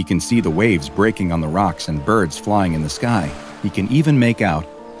 He can see the waves breaking on the rocks and birds flying in the sky. He can even make out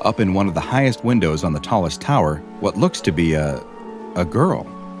Up in one of the highest windows on the tallest tower, what looks to be a girl.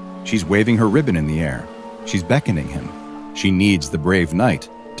 She's waving her ribbon in the air. She's beckoning him. She needs the brave knight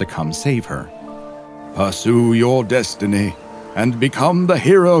to come save her. Pursue your destiny and become the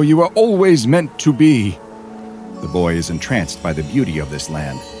hero you were always meant to be. The boy is entranced by the beauty of this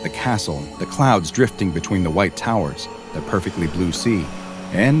land, the castle, the clouds drifting between the white towers, the perfectly blue sea,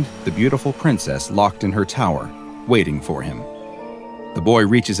 and the beautiful princess locked in her tower, waiting for him. The boy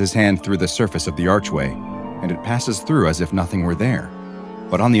reaches his hand through the surface of the archway, and it passes through as if nothing were there.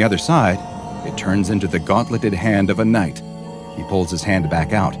 But on the other side, it turns into the gauntleted hand of a knight. He pulls his hand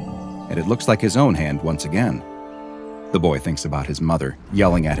back out, and it looks like his own hand once again. The boy thinks about his mother,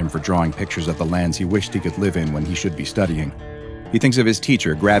 yelling at him for drawing pictures of the lands he wished he could live in when he should be studying. He thinks of his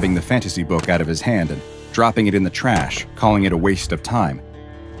teacher grabbing the fantasy book out of his hand and dropping it in the trash, calling it a waste of time.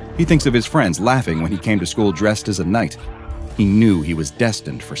 He thinks of his friends laughing when he came to school dressed as a knight. He knew he was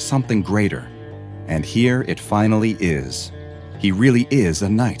destined for something greater. And here it finally is. He really is a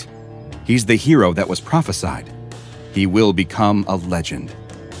knight. He's the hero that was prophesied. He will become a legend.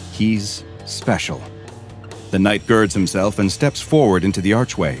 He's special. The knight girds himself and steps forward into the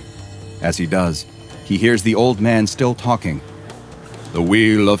archway. As he does, he hears the old man still talking. The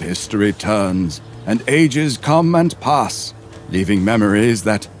wheel of history turns, and ages come and pass, leaving memories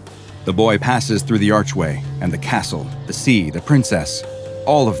that... The boy passes through the archway, and the castle, the sea, the princess,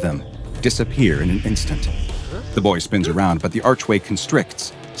 all of them disappear in an instant. The boy spins around, but the archway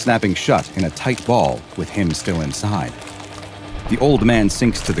constricts, snapping shut in a tight ball with him still inside. The old man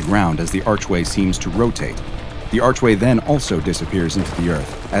sinks to the ground as the archway seems to rotate. The archway then also disappears into the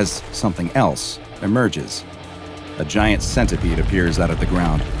earth as something else emerges. A giant centipede appears out of the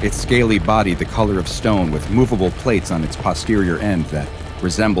ground, its scaly body the color of stone with movable plates on its posterior end that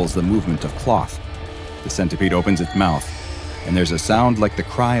resembles the movement of cloth. The centipede opens its mouth, and there's a sound like the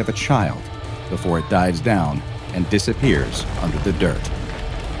cry of a child before it dives down and disappears under the dirt.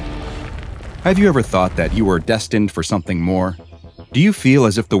 Have you ever thought that you were destined for something more? Do you feel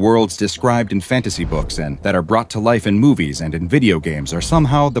as if the worlds described in fantasy books and that are brought to life in movies and in video games are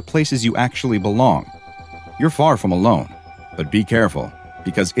somehow the places you actually belong? You're far from alone, but be careful,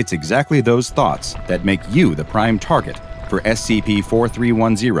 because it's exactly those thoughts that make you the prime target for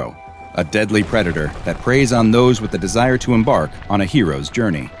SCP-4310, a deadly predator that preys on those with the desire to embark on a hero's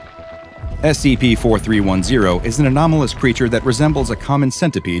journey. SCP-4310 is an anomalous creature that resembles a common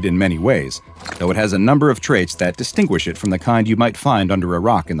centipede in many ways, though it has a number of traits that distinguish it from the kind you might find under a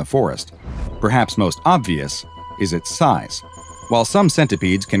rock in the forest. Perhaps most obvious is its size. While some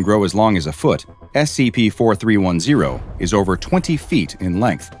centipedes can grow as long as a foot, SCP-4310 is over 20 feet in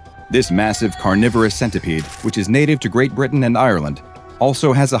length. This massive carnivorous centipede, which is native to Great Britain and Ireland,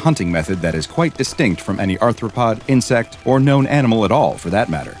 also has a hunting method that is quite distinct from any arthropod, insect, or known animal at all, for that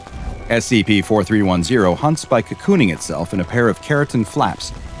matter. SCP-4310 hunts by cocooning itself in a pair of keratin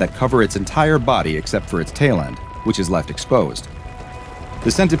flaps that cover its entire body except for its tail end, which is left exposed.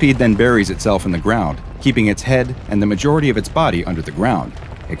 The centipede then buries itself in the ground, keeping its head and the majority of its body under the ground,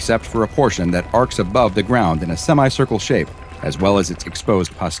 except for a portion that arcs above the ground in a semicircle shape, as well as its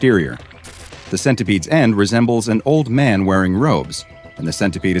exposed posterior. The centipede's end resembles an old man wearing robes, and the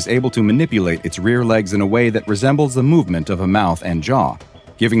centipede is able to manipulate its rear legs in a way that resembles the movement of a mouth and jaw,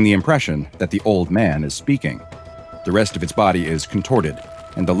 giving the impression that the old man is speaking. The rest of its body is contorted,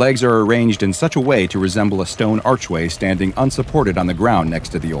 and the legs are arranged in such a way to resemble a stone archway standing unsupported on the ground next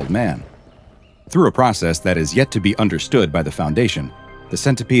to the old man. Through a process that is yet to be understood by the Foundation, the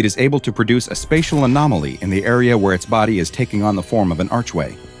centipede is able to produce a spatial anomaly in the area where its body is taking on the form of an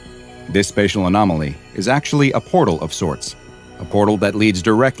archway. This spatial anomaly is actually a portal of sorts, a portal that leads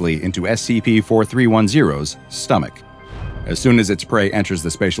directly into SCP-4310's stomach. As soon as its prey enters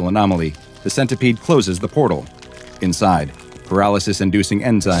the spatial anomaly, the centipede closes the portal. Inside, paralysis-inducing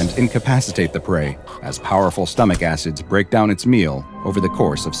enzymes incapacitate the prey as powerful stomach acids break down its meal over the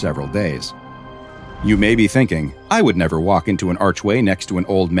course of several days. You may be thinking, I would never walk into an archway next to an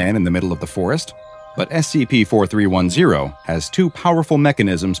old man in the middle of the forest. But SCP-4310 has two powerful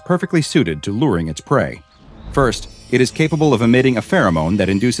mechanisms perfectly suited to luring its prey. First, it is capable of emitting a pheromone that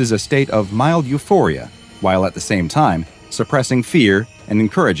induces a state of mild euphoria, while at the same time suppressing fear and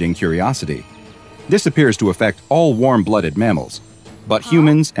encouraging curiosity. This appears to affect all warm-blooded mammals, but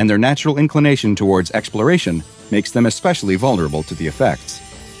humans and their natural inclination towards exploration makes them especially vulnerable to the effects.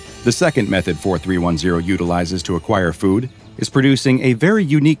 The second method 4310 utilizes to acquire food is producing a very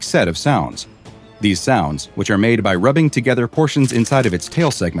unique set of sounds. These sounds, which are made by rubbing together portions inside of its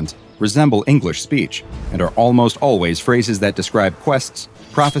tail segment, resemble English speech and are almost always phrases that describe quests,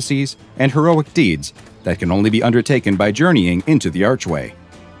 prophecies, and heroic deeds that can only be undertaken by journeying into the archway.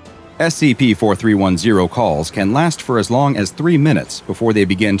 SCP-4310 calls can last for as long as 3 minutes before they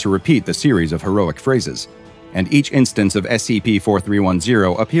begin to repeat the series of heroic phrases, and each instance of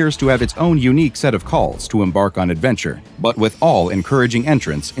SCP-4310 appears to have its own unique set of calls to embark on adventure, but with all encouraging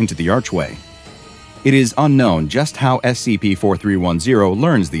entrance into the archway. It is unknown just how SCP-4310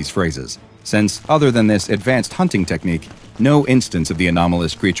 learns these phrases, since, other than this advanced hunting technique, no instance of the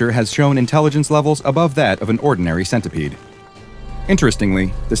anomalous creature has shown intelligence levels above that of an ordinary centipede.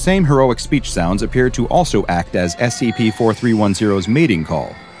 Interestingly, the same heroic speech sounds appear to also act as SCP-4310's mating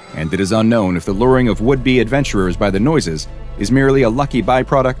call, and it is unknown if the luring of would-be adventurers by the noises is merely a lucky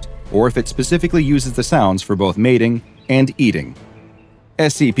byproduct or if it specifically uses the sounds for both mating and eating.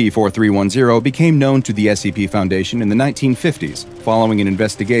 SCP-4310 became known to the SCP Foundation in the 1950s following an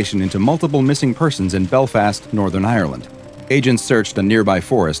investigation into multiple missing persons in Belfast, Northern Ireland. Agents searched a nearby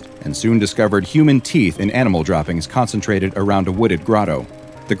forest and soon discovered human teeth in animal droppings concentrated around a wooded grotto.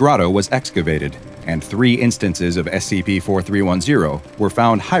 The grotto was excavated, and 3 instances of SCP-4310 were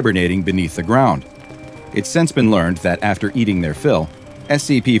found hibernating beneath the ground. It's since been learned that after eating their fill,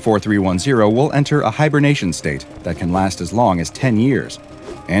 SCP-4310 will enter a hibernation state that can last as long as 10 years,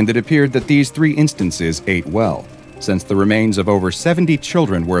 and it appeared that these 3 instances ate well, since the remains of over 70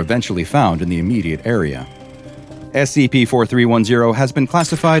 children were eventually found in the immediate area. SCP-4310 has been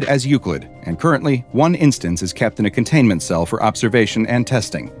classified as Euclid, and currently 1 instance is kept in a containment cell for observation and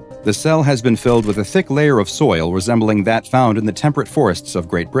testing. The cell has been filled with a thick layer of soil resembling that found in the temperate forests of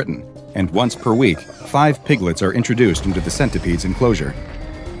Great Britain, and once per week, 5 piglets are introduced into the Centipede's enclosure.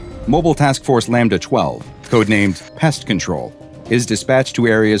 Mobile Task Force Lambda-12, codenamed Pest Control, is dispatched to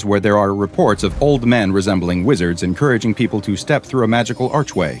areas where there are reports of old men resembling wizards encouraging people to step through a magical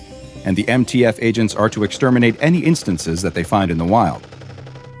archway, and the MTF agents are to exterminate any instances that they find in the wild.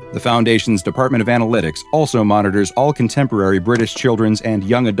 The Foundation's Department of Analytics also monitors all contemporary British children's and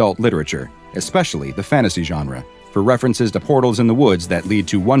young adult literature, especially the fantasy genre, for references to portals in the woods that lead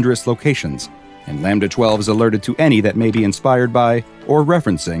to wondrous locations, and Lambda-12 is alerted to any that may be inspired by or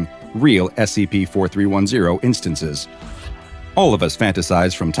referencing real SCP-4310 instances. All of us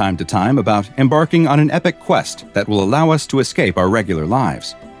fantasize from time to time about embarking on an epic quest that will allow us to escape our regular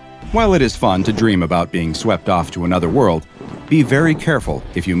lives. While it is fun to dream about being swept off to another world, be very careful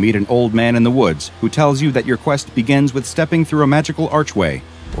if you meet an old man in the woods who tells you that your quest begins with stepping through a magical archway,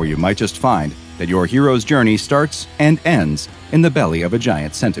 or you might just find that your hero's journey starts and ends in the belly of a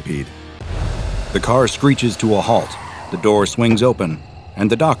giant centipede. The car screeches to a halt, the door swings open, and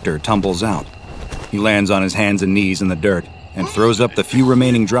the doctor tumbles out. He lands on his hands and knees in the dirt and throws up the few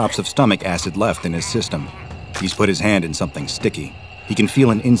remaining drops of stomach acid left in his system. He's put his hand in something sticky. He can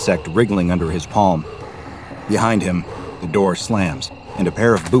feel an insect wriggling under his palm. Behind him, the door slams, and a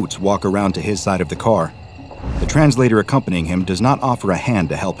pair of boots walk around to his side of the car. The translator accompanying him does not offer a hand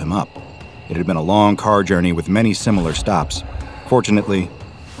to help him up. It had been a long car journey with many similar stops. Fortunately,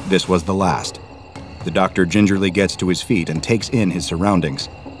 this was the last. The doctor gingerly gets to his feet and takes in his surroundings.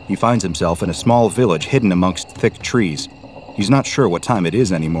 He finds himself in a small village hidden amongst thick trees. He's not sure what time it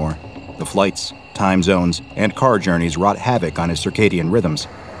is anymore. The flights, time zones, and car journeys wrought havoc on his circadian rhythms.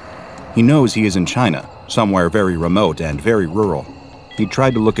 He knows he is in China, somewhere very remote and very rural. He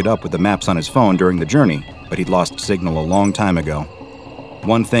tried to look it up with the maps on his phone during the journey, but he'd lost signal a long time ago.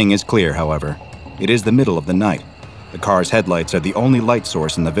 One thing is clear, however. It is the middle of the night. The car's headlights are the only light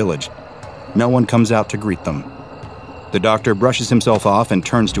source in the village. No one comes out to greet them. The doctor brushes himself off and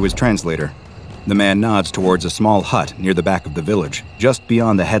turns to his translator. The man nods towards a small hut near the back of the village, just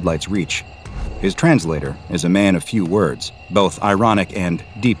beyond the headlight's reach. His translator is a man of few words, both ironic and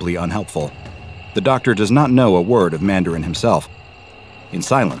deeply unhelpful. The doctor does not know a word of Mandarin himself. In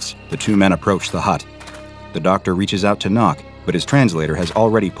silence, the 2 men approach the hut. The doctor reaches out to knock, but his translator has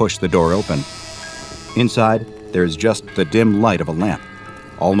already pushed the door open. Inside, there is just the dim light of a lamp.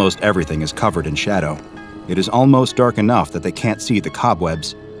 Almost everything is covered in shadow. It is almost dark enough that they can't see the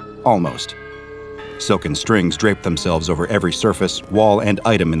cobwebs. Almost. Silken strings drape themselves over every surface, wall, and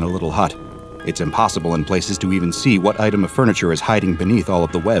item in the little hut. It's impossible in places to even see what item of furniture is hiding beneath all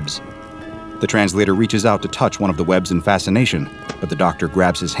of the webs. The translator reaches out to touch one of the webs in fascination, but the doctor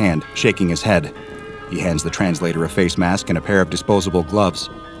grabs his hand, shaking his head. He hands the translator a face mask and a pair of disposable gloves.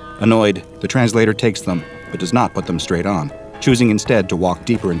 Annoyed, the translator takes them, but does not put them straight on, choosing instead to walk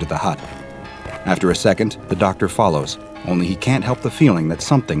deeper into the hut. After a second, the doctor follows, only he can't help the feeling that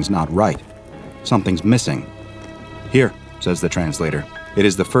something's not right. Something's missing. "Here," says the translator. It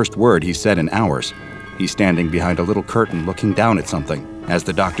is the first word he's said in hours. He's standing behind a little curtain looking down at something, as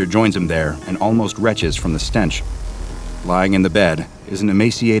the doctor joins him there and almost retches from the stench. Lying in the bed is an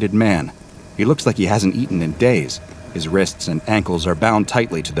emaciated man. He looks like he hasn't eaten in days. His wrists and ankles are bound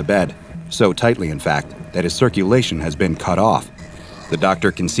tightly to the bed, so tightly, in fact, that his circulation has been cut off. The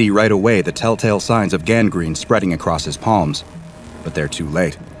doctor can see right away the telltale signs of gangrene spreading across his palms. But they're too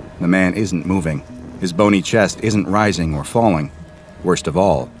late. The man isn't moving. His bony chest isn't rising or falling. Worst of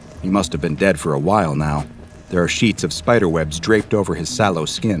all, he must have been dead for a while now. There are sheets of spiderwebs draped over his sallow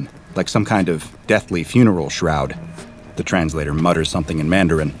skin, like some kind of deathly funeral shroud. The translator mutters something in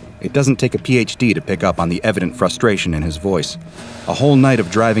Mandarin. It doesn't take a PhD to pick up on the evident frustration in his voice. A whole night of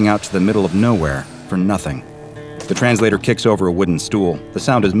driving out to the middle of nowhere for nothing. The translator kicks over a wooden stool. The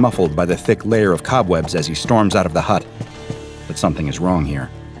sound is muffled by the thick layer of cobwebs as he storms out of the hut. But something is wrong here.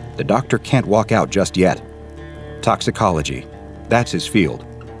 The doctor can't walk out just yet. Toxicology. That's his field.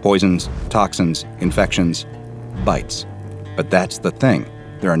 Poisons, toxins, infections, bites. But that's the thing.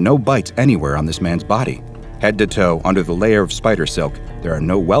 There are no bites anywhere on this man's body. Head to toe, under the layer of spider silk, there are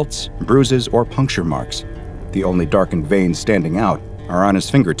no welts, bruises, or puncture marks. The only darkened veins standing out are on his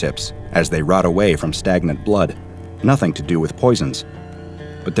fingertips as they rot away from stagnant blood. Nothing to do with poisons.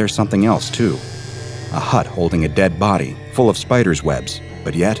 But there's something else, too. A hut holding a dead body, full of spiders' webs,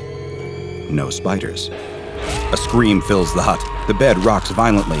 but yet, no spiders. A scream fills the hut. The bed rocks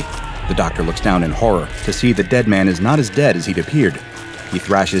violently. The doctor looks down in horror to see the dead man is not as dead as he'd appeared. He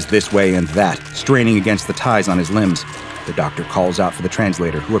thrashes this way and that, straining against the ties on his limbs. The doctor calls out for the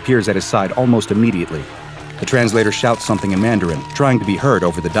translator, who appears at his side almost immediately. The translator shouts something in Mandarin, trying to be heard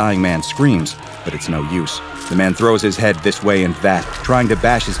over the dying man's screams, but it's no use. The man throws his head this way and that, trying to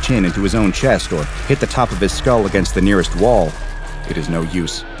bash his chin into his own chest or hit the top of his skull against the nearest wall. It is no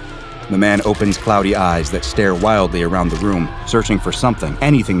use. The man opens cloudy eyes that stare wildly around the room, searching for something,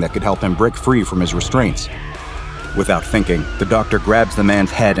 anything that could help him break free from his restraints. Without thinking, the doctor grabs the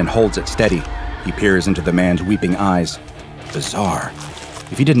man's head and holds it steady. He peers into the man's weeping eyes. Bizarre.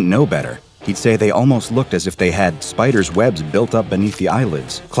 If he didn't know better, he'd say they almost looked as if they had spiders' webs built up beneath the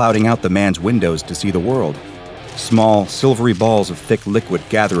eyelids, clouding out the man's windows to see the world. Small, silvery balls of thick liquid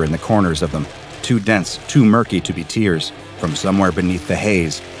gather in the corners of them, too dense, too murky to be tears. From somewhere beneath the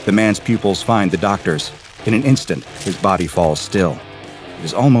haze, the man's pupils find the doctor's. In an instant, his body falls still. It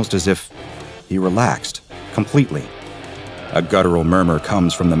is almost as if he relaxed, completely. A guttural murmur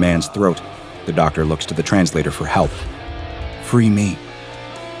comes from the man's throat. The doctor looks to the translator for help. Free me.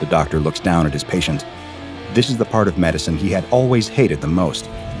 The doctor looks down at his patient. This is the part of medicine he had always hated the most.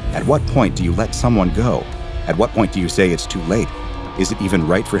 At what point do you let someone go? At what point do you say it's too late? Is it even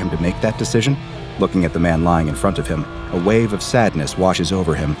right for him to make that decision? Looking at the man lying in front of him, a wave of sadness washes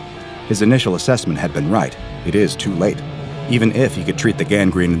over him. His initial assessment had been right. It is too late. Even if he could treat the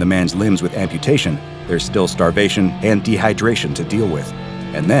gangrene in the man's limbs with amputation, there's still starvation and dehydration to deal with.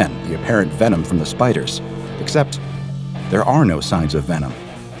 And then the apparent venom from the spiders. Except, there are no signs of venom.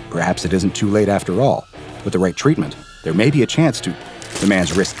 Perhaps it isn't too late after all. With the right treatment, there may be a chance to... The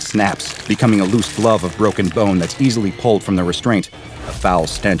man's wrist snaps, becoming a loose glove of broken bone that's easily pulled from the restraint. A foul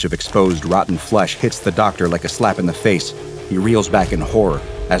stench of exposed, rotten flesh hits the doctor like a slap in the face. He reels back in horror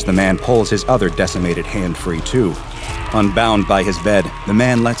as the man pulls his other decimated hand free too. Unbound by his bed, the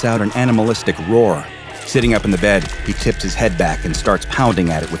man lets out an animalistic roar. Sitting up in the bed, he tips his head back and starts pounding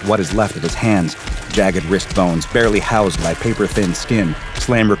at it with what is left of his hands. Jagged wrist bones, barely housed by paper-thin skin,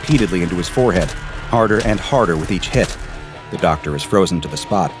 slam repeatedly into his forehead, harder and harder with each hit. The doctor is frozen to the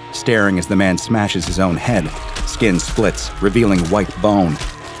spot, staring as the man smashes his own head. Skin splits, revealing white bone.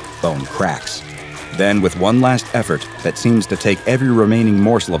 Bone cracks. Then, with one last effort that seems to take every remaining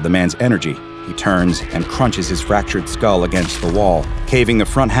morsel of the man's energy, he turns and crunches his fractured skull against the wall, caving the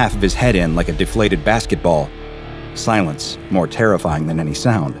front half of his head in like a deflated basketball. Silence, more terrifying than any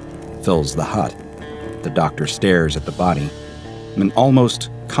sound, fills the hut. The doctor stares at the body. An almost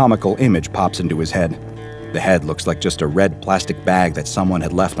comical image pops into his head. The head looks like just a red plastic bag that someone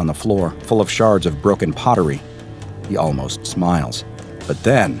had left on the floor, full of shards of broken pottery. He almost smiles. But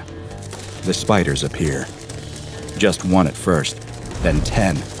then, the spiders appear. Just one at first, then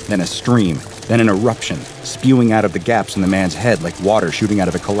 10, then a stream, then an eruption, spewing out of the gaps in the man's head like water shooting out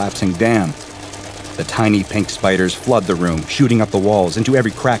of a collapsing dam. The tiny pink spiders flood the room, shooting up the walls into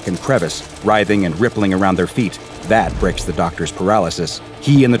every crack and crevice, writhing and rippling around their feet. That breaks the doctor's paralysis.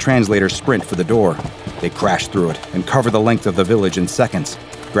 He and the translator sprint for the door. They crash through it and cover the length of the village in seconds.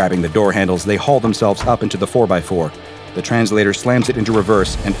 Grabbing the door handles, they haul themselves up into the 4x4. The translator slams it into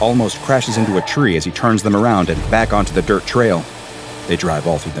reverse and almost crashes into a tree as he turns them around and back onto the dirt trail. They drive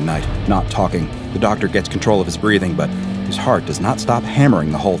all through the night, not talking. The doctor gets control of his breathing, but his heart does not stop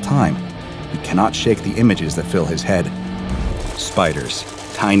hammering the whole time. He cannot shake the images that fill his head. Spiders.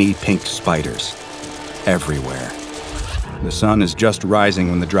 Tiny pink spiders. Everywhere. The sun is just rising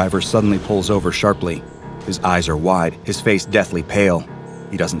when the driver suddenly pulls over sharply. His eyes are wide, his face deathly pale.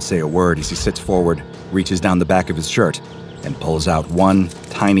 He doesn't say a word as he sits forward, reaches down the back of his shirt, and pulls out one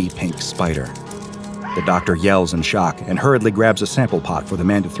tiny pink spider. The doctor yells in shock and hurriedly grabs a sample pot for the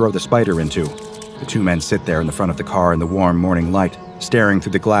man to throw the spider into. The two men sit there in the front of the car in the warm morning light, staring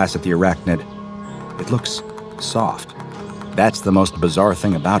through the glass at the arachnid. It looks soft. That's the most bizarre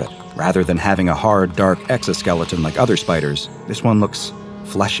thing about it. Rather than having a hard, dark exoskeleton like other spiders, this one looks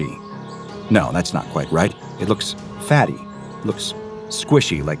fleshy. No, that's not quite right. It looks fatty. It looks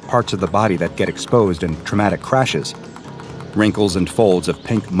squishy, like parts of the body that get exposed in traumatic crashes. Wrinkles and folds of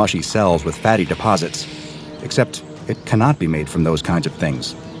pink, mushy cells with fatty deposits. Except it cannot be made from those kinds of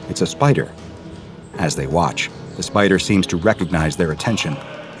things. It's a spider. As they watch, the spider seems to recognize their attention.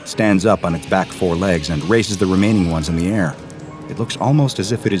 It stands up on its back four legs and raises the remaining ones in the air. It looks almost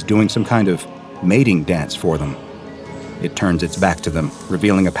as if it is doing some kind of mating dance for them. It turns its back to them,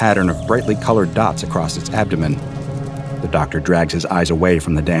 revealing a pattern of brightly colored dots across its abdomen. The doctor drags his eyes away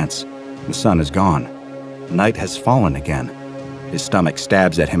from the dance. The sun is gone. Night has fallen again. His stomach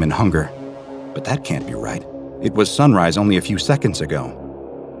stabs at him in hunger. But that can't be right. It was sunrise only a few seconds ago.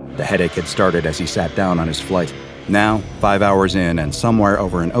 The headache had started as he sat down on his flight. Now, 5 hours in and somewhere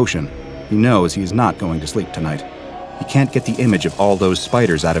over an ocean, he knows he is not going to sleep tonight. He can't get the image of all those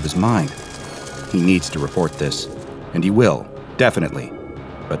spiders out of his mind. He needs to report this. And he will, definitely.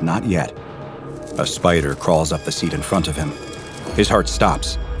 But not yet. A spider crawls up the seat in front of him. His heart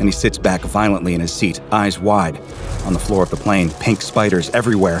stops, and he sits back violently in his seat, eyes wide. On the floor of the plane, pink spiders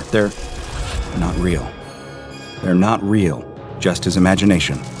everywhere. They're not real. They're not real, just his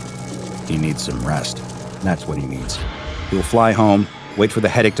imagination. He needs some rest. That's what he needs. He'll fly home, wait for the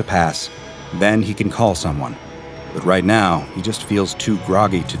headache to pass, then he can call someone. But right now, he just feels too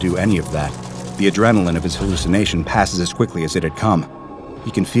groggy to do any of that. The adrenaline of his hallucination passes as quickly as it had come.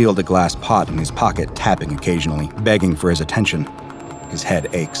 He can feel the glass pot in his pocket tapping occasionally, begging for his attention. His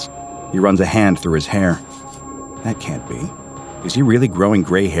head aches. He runs a hand through his hair. That can't be. Is he really growing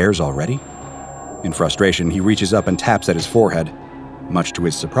gray hairs already? In frustration, he reaches up and taps at his forehead. Much to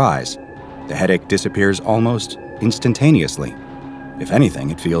his surprise, the headache disappears almost instantaneously. If anything,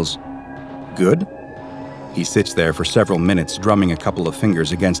 it feels good. He sits there for several minutes, drumming a couple of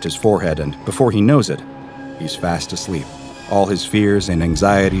fingers against his forehead, and before he knows it, he's fast asleep. All his fears and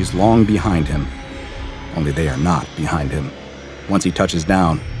anxieties long behind him. Only they are not behind him. Once he touches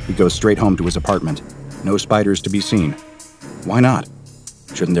down, he goes straight home to his apartment. No spiders to be seen. Why not?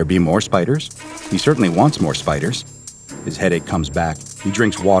 Shouldn't there be more spiders? He certainly wants more spiders. His headache comes back. He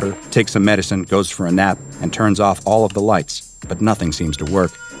drinks water, takes some medicine, goes for a nap, and turns off all of the lights. But nothing seems to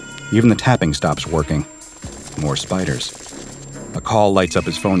work. Even the tapping stops working. More spiders. A call lights up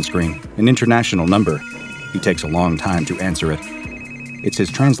his phone screen, an international number. He takes a long time to answer it. It's his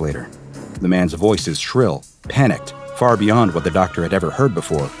translator. The man's voice is shrill, panicked, far beyond what the doctor had ever heard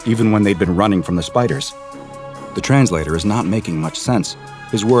before, even when they'd been running from the spiders. The translator is not making much sense.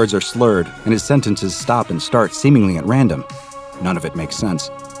 His words are slurred, and his sentences stop and start seemingly at random. None of it makes sense.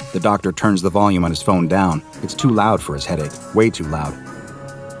 The doctor turns the volume on his phone down. It's too loud for his headache, way too loud.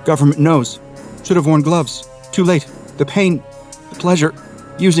 Government knows. Should have worn gloves. Too late. The pain. The pleasure.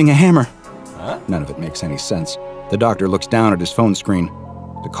 Using a hammer. Huh? None of it makes any sense. The doctor looks down at his phone screen.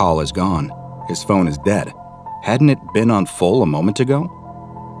 The call is gone. His phone is dead. Hadn't it been on full a moment ago?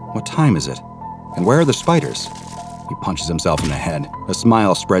 What time is it? And where are the spiders? He punches himself in the head. A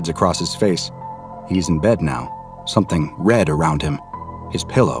smile spreads across his face. He's in bed now. Something red around him. His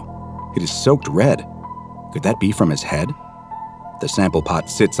pillow. It is soaked red. Could that be from his head? The sample pot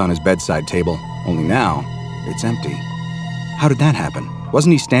sits on his bedside table, only now it's empty. How did that happen?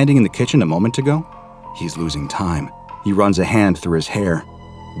 Wasn't he standing in the kitchen a moment ago? He's losing time. He runs a hand through his hair.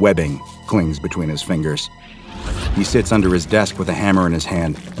 Webbing clings between his fingers. He sits under his desk with a hammer in his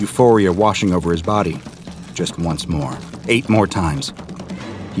hand, euphoria washing over his body. Just once more. 8 more times.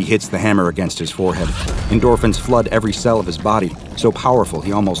 He hits the hammer against his forehead. Endorphins flood every cell of his body, so powerful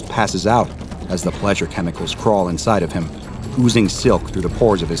he almost passes out as the pleasure chemicals crawl inside of him, oozing silk through the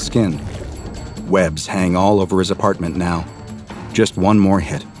pores of his skin. Webs hang all over his apartment now. Just one more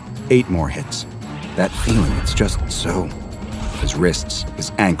hit. 8 more hits. That feeling, it's just so... His wrists,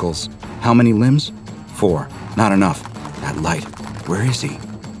 his ankles. How many limbs? 4. Not enough. That light. Where is he?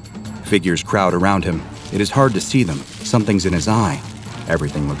 Figures crowd around him. It is hard to see them. Something's in his eye.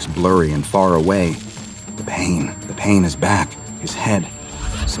 Everything looks blurry and far away. The pain is back. His head.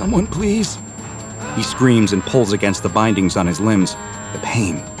 Someone, please. He screams and pulls against the bindings on his limbs. The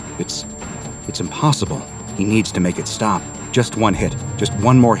pain. It's impossible. He needs to make it stop. Just one hit. Just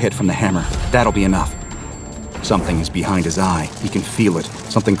one more hit from the hammer. That'll be enough. Something is behind his eye. He can feel it.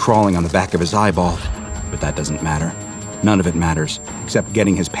 Something crawling on the back of his eyeball. But that doesn't matter. None of it matters, except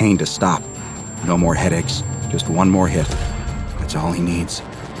getting his pain to stop. No more headaches, just one more hit. That's all he needs.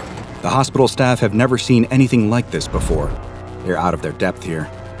 The hospital staff have never seen anything like this before. They're out of their depth here.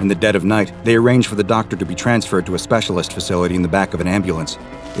 In the dead of night, they arrange for the doctor to be transferred to a specialist facility in the back of an ambulance.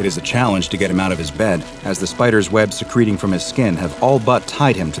 It is a challenge to get him out of his bed, as the spider's webs secreting from his skin have all but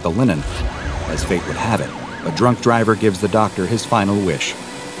tied him to the linen. As fate would have it, a drunk driver gives the doctor his final wish.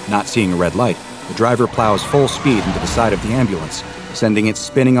 Not seeing a red light, the driver plows full speed into the side of the ambulance, sending it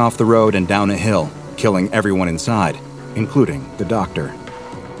spinning off the road and down a hill, killing everyone inside, including the doctor.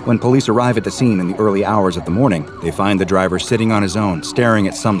 When police arrive at the scene in the early hours of the morning, they find the driver sitting on his own, staring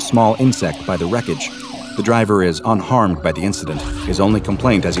at some small insect by the wreckage. The driver is unharmed by the incident. His only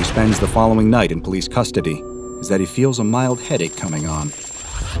complaint as he spends the following night in police custody is that he feels a mild headache coming on.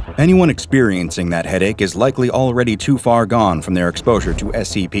 Anyone experiencing that headache is likely already too far gone from their exposure to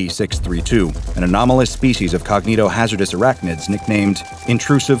SCP-632, an anomalous species of cognito-hazardous arachnids nicknamed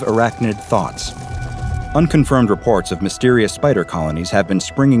Intrusive Arachnid Thoughts. Unconfirmed reports of mysterious spider colonies have been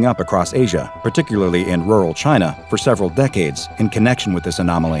springing up across Asia, particularly in rural China, for several decades in connection with this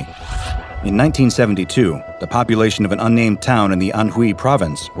anomaly. In 1972, the population of an unnamed town in the Anhui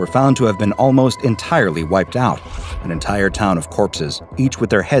province were found to have been almost entirely wiped out. An entire town of corpses, each with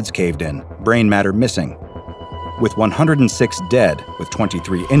their heads caved in, brain matter missing. With 106 dead, with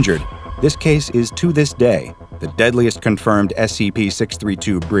 23 injured, this case is to this day the deadliest confirmed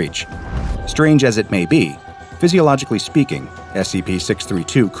SCP-632 breach. Strange as it may be, physiologically speaking,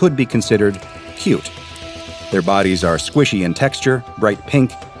 SCP-632 could be considered cute. Their bodies are squishy in texture, bright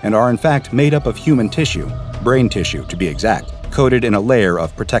pink, and are in fact made up of human tissue, brain tissue to be exact, coated in a layer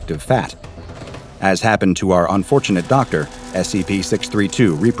of protective fat. As happened to our unfortunate doctor,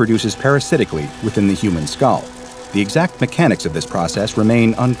 SCP-632 reproduces parasitically within the human skull. The exact mechanics of this process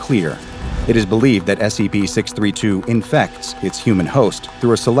remain unclear. It is believed that SCP-632 infects its human host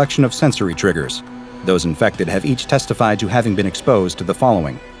through a selection of sensory triggers. Those infected have each testified to having been exposed to the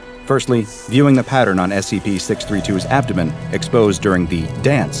following. Firstly, viewing the pattern on SCP-632's abdomen exposed during the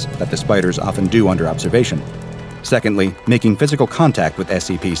dance that the spiders often do under observation. Secondly, making physical contact with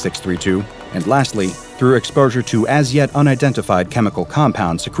SCP-632. And lastly, through exposure to as yet unidentified chemical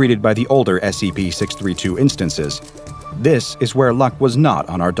compounds secreted by the older SCP-632 instances. This is where luck was not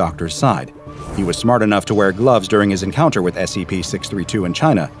on our doctor's side. He was smart enough to wear gloves during his encounter with SCP-632 in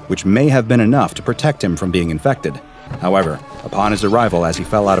China, which may have been enough to protect him from being infected. However, upon his arrival as he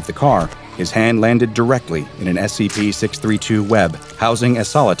fell out of the car, his hand landed directly in an SCP-632 web housing a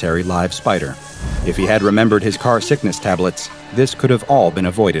solitary live spider. If he had remembered his car sickness tablets, this could have all been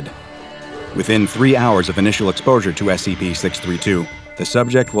avoided. Within 3 hours of initial exposure to SCP-632, the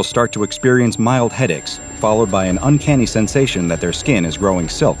subject will start to experience mild headaches, followed by an uncanny sensation that their skin is growing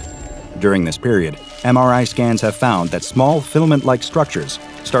silk. During this period, MRI scans have found that small filament-like structures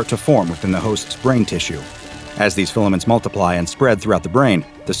start to form within the host's brain tissue. As these filaments multiply and spread throughout the brain,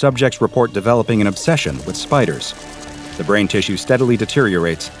 the subjects report developing an obsession with spiders. The brain tissue steadily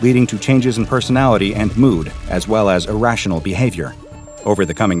deteriorates, leading to changes in personality and mood, as well as irrational behavior. Over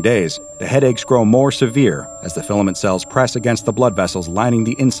the coming days, the headaches grow more severe as the filament cells press against the blood vessels lining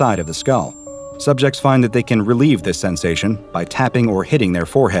the inside of the skull. Subjects find that they can relieve this sensation by tapping or hitting their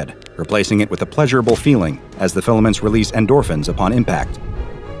forehead, replacing it with a pleasurable feeling as the filaments release endorphins upon impact.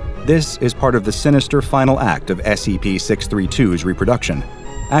 This is part of the sinister final act of SCP-632's reproduction.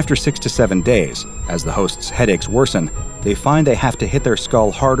 After 6 to 7 days, as the host's headaches worsen, they find they have to hit their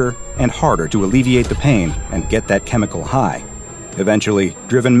skull harder and harder to alleviate the pain and get that chemical high. Eventually,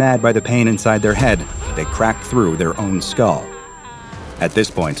 driven mad by the pain inside their head, they crack through their own skull. At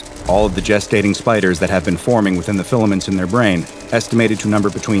this point, all of the gestating spiders that have been forming within the filaments in their brain, estimated to number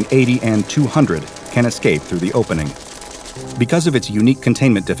between 80 and 200, can escape through the opening. Because of its unique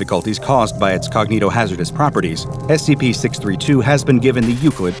containment difficulties caused by its cognito-hazardous properties, SCP-632 has been given the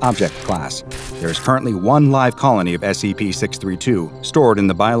Euclid object class. There is currently one live colony of SCP-632 stored in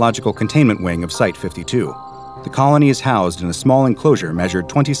the biological containment wing of Site-52. The colony is housed in a small enclosure measured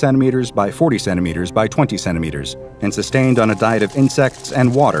 20 centimeters by 40 centimeters by 20 centimeters and sustained on a diet of insects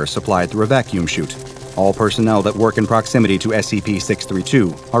and water supplied through a vacuum chute. All personnel that work in proximity to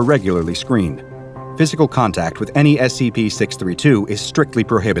SCP-632 are regularly screened. Physical contact with any SCP-632 is strictly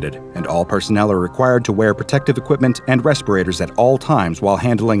prohibited, and all personnel are required to wear protective equipment and respirators at all times while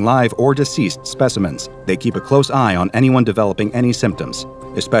handling live or deceased specimens. They keep a close eye on anyone developing any symptoms,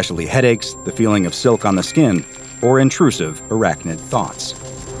 especially headaches, the feeling of silk on the skin, or intrusive arachnid thoughts.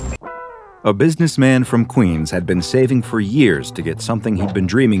 A businessman from Queens had been saving for years to get something he'd been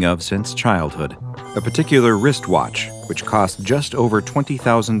dreaming of since childhood, a particular wristwatch, which cost just over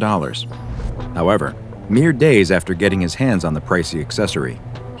 $20,000. However, Mere days after getting his hands on the pricey accessory,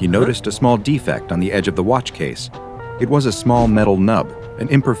 he noticed a small defect on the edge of the watch case. It was a small metal nub, an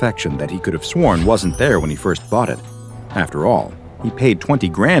imperfection that he could have sworn wasn't there when he first bought it. After all, he paid 20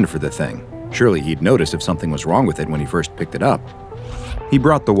 grand for the thing. Surely he'd notice if something was wrong with it when he first picked it up. He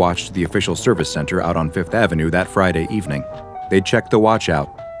brought the watch to the official service center out on 5th Avenue that Friday evening. They'd check the watch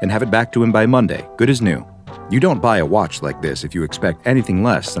out and have it back to him by Monday, good as new. You don't buy a watch like this if you expect anything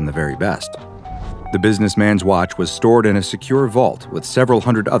less than the very best. The businessman's watch was stored in a secure vault with several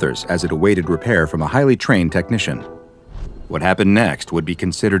hundred others as it awaited repair from a highly trained technician. What happened next would be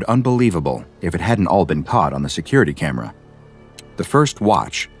considered unbelievable if it hadn't all been caught on the security camera. The first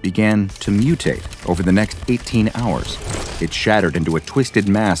watch began to mutate over the next 18 hours. It shattered into a twisted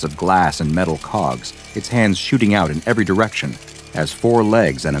mass of glass and metal cogs, its hands shooting out in every direction as 4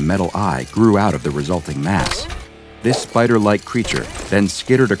 legs and a metal eye grew out of the resulting mass. This spider-like creature then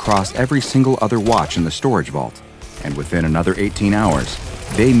skittered across every single other watch in the storage vault, and within another 18 hours,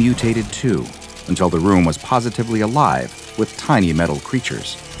 they mutated too, until the room was positively alive with tiny metal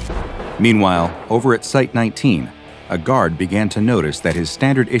creatures. Meanwhile, over at Site 19, a guard began to notice that his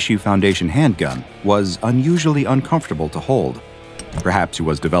standard-issue Foundation handgun was unusually uncomfortable to hold. Perhaps he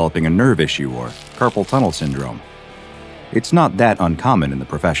was developing a nerve issue or carpal tunnel syndrome. It's not that uncommon in the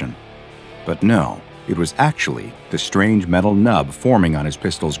profession. But no, it was actually the strange metal nub forming on his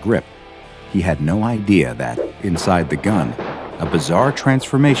pistol's grip. He had no idea that, inside the gun, a bizarre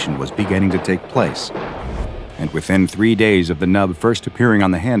transformation was beginning to take place. And within 3 days of the nub first appearing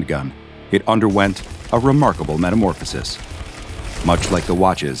on the handgun, it underwent a remarkable metamorphosis. Much like the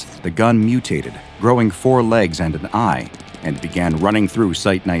watches, the gun mutated, growing 4 legs and an eye, and began running through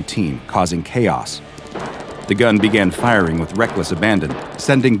Site 19, causing chaos. The gun began firing with reckless abandon,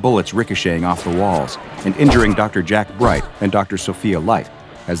 sending bullets ricocheting off the walls and injuring Dr. Jack Bright and Dr. Sophia Light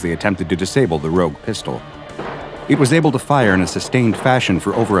as they attempted to disable the rogue pistol. It was able to fire in a sustained fashion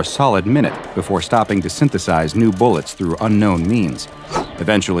for over a solid minute before stopping to synthesize new bullets through unknown means.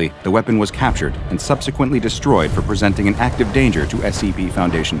 Eventually, the weapon was captured and subsequently destroyed for presenting an active danger to SCP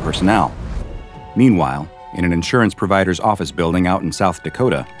Foundation personnel. Meanwhile, in an insurance provider's office building out in South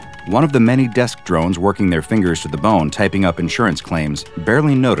Dakota, one of the many desk drones working their fingers to the bone typing up insurance claims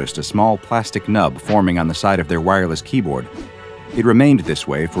barely noticed a small plastic nub forming on the side of their wireless keyboard. It remained this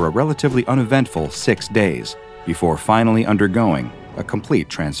way for a relatively uneventful 6 days, before finally undergoing a complete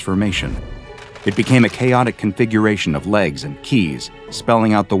transformation. It became a chaotic configuration of legs and keys,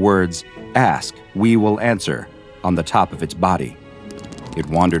 spelling out the words, "Ask, we will answer," on the top of its body. It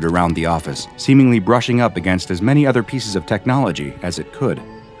wandered around the office, seemingly brushing up against as many other pieces of technology as it could.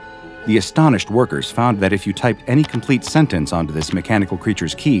 The astonished workers found that if you typed any complete sentence onto this mechanical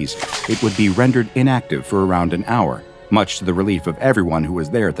creature's keys, it would be rendered inactive for around an hour, much to the relief of everyone who was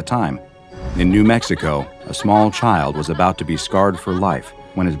there at the time. In New Mexico, a small child was about to be scarred for life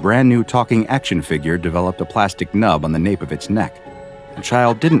when his brand new talking action figure developed a plastic nub on the nape of its neck. The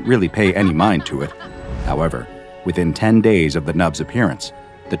child didn't really pay any mind to it. However, within 10 days of the nub's appearance,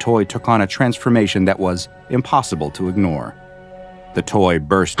 the toy took on a transformation that was impossible to ignore. The toy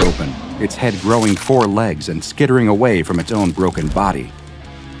burst open, its head growing 4 legs and skittering away from its own broken body.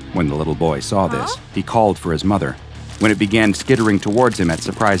 When the little boy saw this, he called for his mother. When it began skittering towards him at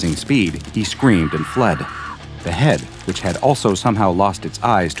surprising speed, he screamed and fled. The head, which had also somehow lost its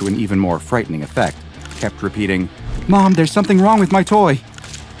eyes to an even more frightening effect, kept repeating, "Mom, there's something wrong with my toy,"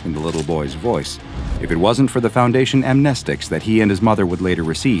 in the little boy's voice. If it wasn't for the Foundation amnestics that he and his mother would later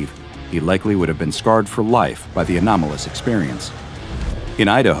receive, he likely would have been scarred for life by the anomalous experience. In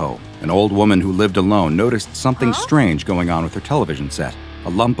Idaho, an old woman who lived alone noticed something strange going on with her television set. A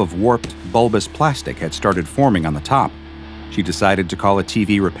lump of warped, bulbous plastic had started forming on the top. She decided to call a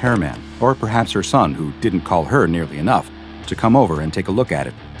TV repairman, or perhaps her son, who didn't call her nearly enough, to come over and take a look at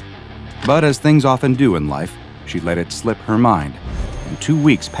it. But as things often do in life, she let it slip her mind, and 2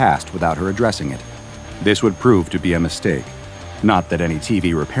 weeks passed without her addressing it. This would prove to be a mistake. Not that any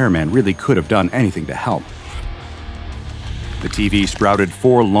TV repairman really could have done anything to help. The TV sprouted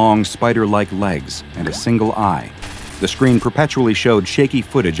 4 long, spider-like legs and a single eye. The screen perpetually showed shaky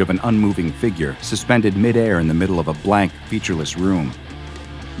footage of an unmoving figure suspended mid-air in the middle of a blank, featureless room.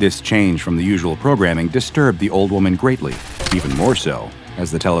 This change from the usual programming disturbed the old woman greatly, even more so as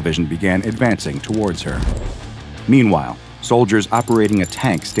the television began advancing towards her. Meanwhile, soldiers operating a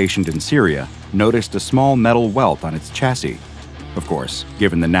tank stationed in Syria noticed a small metal welt on its chassis. Of course,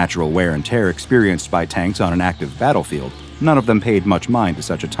 given the natural wear and tear experienced by tanks on an active battlefield, none of them paid much mind to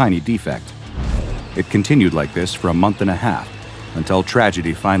such a tiny defect. It continued like this for a month and a half, until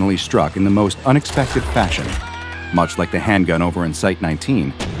tragedy finally struck in the most unexpected fashion. Much like the handgun over in Site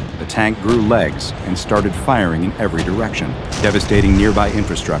 19, the tank grew legs and started firing in every direction, devastating nearby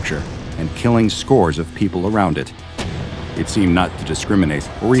infrastructure and killing scores of people around it. It seemed not to discriminate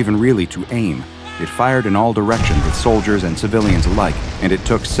or even really to aim. It fired in all directions with soldiers and civilians alike, and it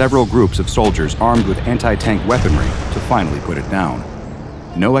took several groups of soldiers armed with anti-tank weaponry to finally put it down.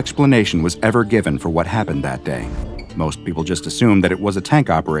 No explanation was ever given for what happened that day. Most people just assumed that it was a tank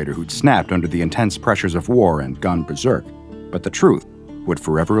operator who'd snapped under the intense pressures of war and gone berserk, but the truth would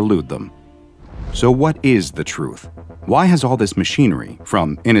forever elude them. So what is the truth? Why has all this machinery,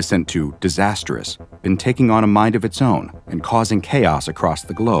 from innocent to disastrous, been taking on a mind of its own and causing chaos across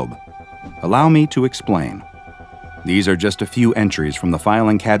the globe? Allow me to explain. These are just a few entries from the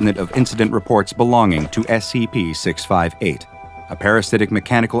filing cabinet of incident reports belonging to SCP-658, a parasitic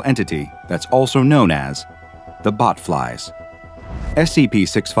mechanical entity that's also known as the Botflies.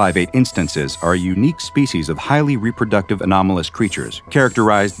 SCP-658 instances are a unique species of highly reproductive anomalous creatures,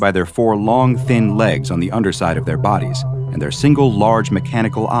 characterized by their 4 long, thin legs on the underside of their bodies and their single large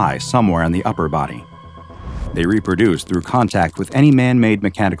mechanical eye somewhere on the upper body. They reproduce through contact with any man-made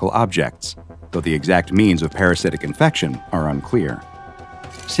mechanical objects, though the exact means of parasitic infection are unclear.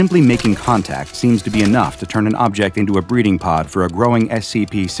 Simply making contact seems to be enough to turn an object into a breeding pod for a growing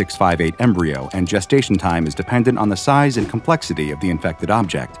SCP-658 embryo, and gestation time is dependent on the size and complexity of the infected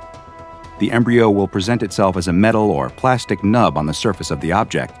object. The embryo will present itself as a metal or plastic nub on the surface of the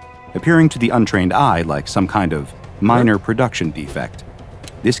object, appearing to the untrained eye like some kind of minor production defect.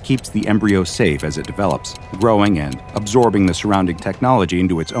 This keeps the embryo safe as it develops, growing and absorbing the surrounding technology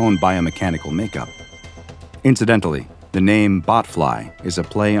into its own biomechanical makeup. Incidentally, the name Botfly is a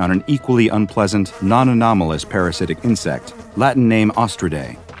play on an equally unpleasant, non-anomalous parasitic insect, Latin name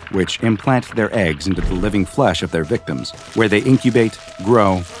Ostridae, which implant their eggs into the living flesh of their victims, where they incubate,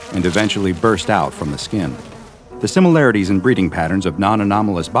 grow, and eventually burst out from the skin. The similarities in breeding patterns of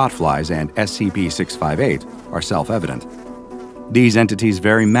non-anomalous botflies and SCP-658 are self-evident. These entities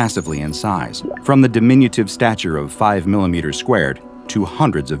vary massively in size, from the diminutive stature of 5 mm squared to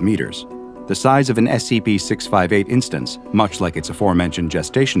hundreds of meters. The size of an SCP-658 instance, much like its aforementioned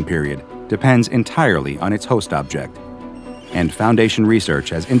gestation period, depends entirely on its host object. And Foundation research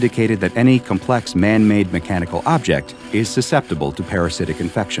has indicated that any complex man-made mechanical object is susceptible to parasitic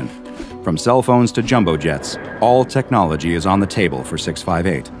infection. From cell phones to jumbo jets, all technology is on the table for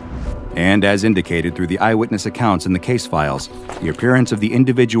 658. And as indicated through the eyewitness accounts in the case files, the appearance of the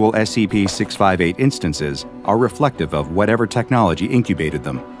individual SCP-658 instances are reflective of whatever technology incubated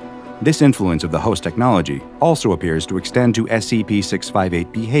them. This influence of the host technology also appears to extend to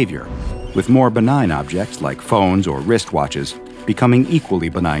SCP-658 behavior, with more benign objects like phones or wristwatches becoming equally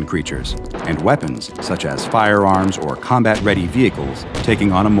benign creatures, and weapons such as firearms or combat-ready vehicles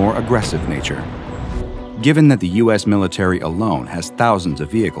taking on a more aggressive nature. Given that the U.S. military alone has thousands of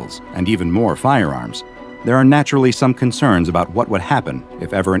vehicles and even more firearms, there are naturally some concerns about what would happen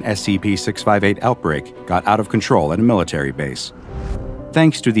if ever an SCP-658 outbreak got out of control at a military base.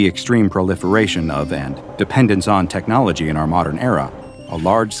 Thanks to the extreme proliferation of and dependence on technology in our modern era, a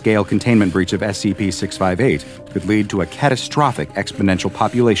large-scale containment breach of SCP-658 could lead to a catastrophic exponential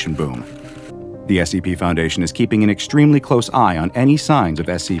population boom. The SCP Foundation is keeping an extremely close eye on any signs of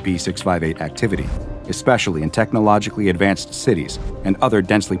SCP-658 activity, especially in technologically advanced cities and other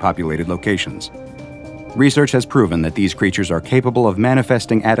densely populated locations. Research has proven that these creatures are capable of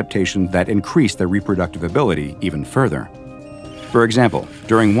manifesting adaptations that increase their reproductive ability even further. For example,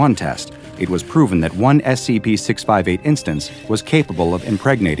 during one test, it was proven that one SCP-658 instance was capable of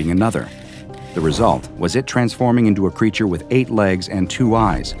impregnating another. The result was it transforming into a creature with 8 legs and 2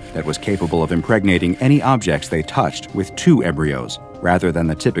 eyes that was capable of impregnating any objects they touched with 2 embryos, rather than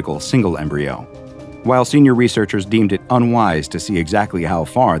the typical single embryo. While senior researchers deemed it unwise to see exactly how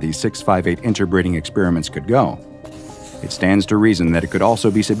far these 658 interbreeding experiments could go, it stands to reason that it could also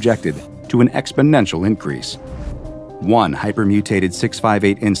be subjected to an exponential increase. One hypermutated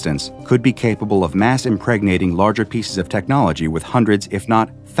 658 instance could be capable of mass impregnating larger pieces of technology with hundreds, if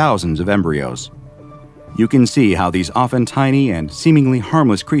not thousands, of embryos. You can see how these often tiny and seemingly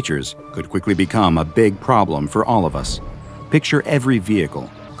harmless creatures could quickly become a big problem for all of us. Picture every vehicle: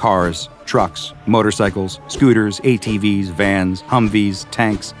 cars, trucks, motorcycles, scooters, ATVs, vans, Humvees,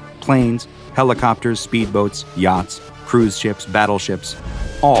 tanks, planes, helicopters, speedboats, yachts, cruise ships, battleships,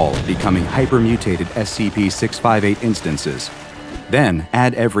 all becoming hypermutated SCP-658 instances. Then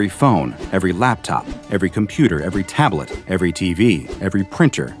add every phone, every laptop, every computer, every tablet, every TV, every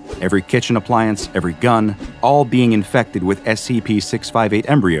printer, every kitchen appliance, every gun, all being infected with SCP-658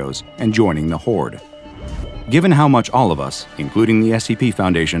 embryos and joining the horde. Given how much all of us, including the SCP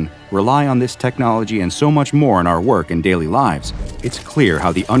Foundation, rely on this technology and so much more in our work and daily lives, it's clear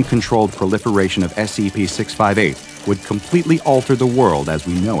how the uncontrolled proliferation of SCP-658 would completely alter the world as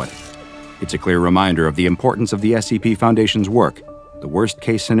we know it. It's a clear reminder of the importance of the SCP Foundation's work. The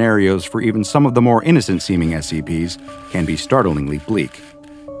worst-case scenarios for even some of the more innocent-seeming SCPs can be startlingly bleak.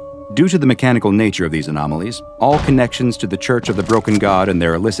 Due to the mechanical nature of these anomalies, all connections to the Church of the Broken God and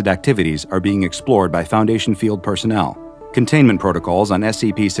their illicit activities are being explored by Foundation field personnel. Containment protocols on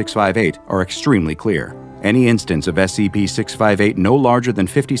SCP-658 are extremely clear. Any instance of SCP-658 no larger than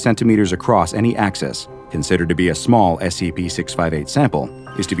 50 centimeters across any axis, considered to be a small SCP-658 sample,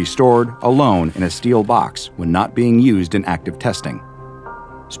 is to be stored alone in a steel box when not being used in active testing.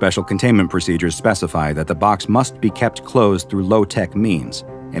 Special containment procedures specify that the box must be kept closed through low-tech means,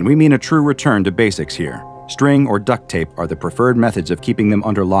 and we mean a true return to basics here. String or duct tape are the preferred methods of keeping them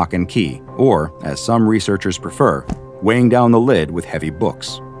under lock and key, or, as some researchers prefer, weighing down the lid with heavy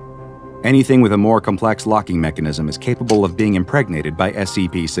books. Anything with a more complex locking mechanism is capable of being impregnated by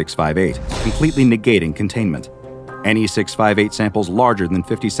SCP-658, completely negating containment. Any 658 samples larger than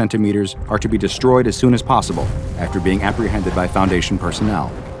 50 centimeters are to be destroyed as soon as possible after being apprehended by Foundation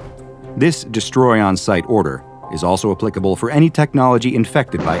personnel. This destroy on-site order is also applicable for any technology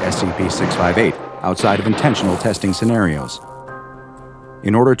infected by SCP-658 outside of intentional testing scenarios.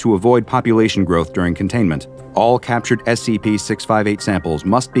 In order to avoid population growth during containment, all captured SCP-658 samples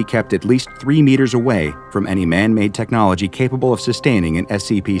must be kept at least 3 meters away from any man-made technology capable of sustaining an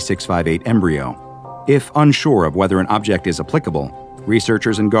SCP-658 embryo. If unsure of whether an object is applicable,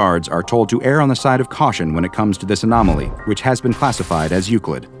 researchers and guards are told to err on the side of caution when it comes to this anomaly, which has been classified as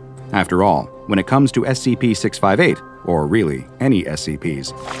Euclid. After all, when it comes to SCP-658, or really any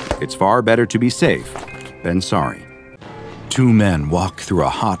SCPs, it's far better to be safe than sorry. 2 men walk through a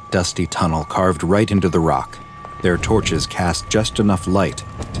hot, dusty tunnel carved right into the rock. Their torches cast just enough light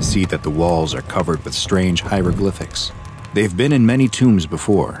to see that the walls are covered with strange hieroglyphics. They've been in many tombs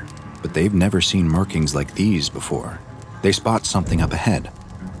before, but they've never seen markings like these before. They spot something up ahead,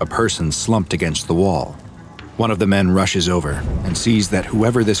 a person slumped against the wall. One of the men rushes over and sees that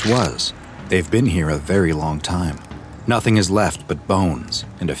whoever this was, they've been here a very long time. Nothing is left but bones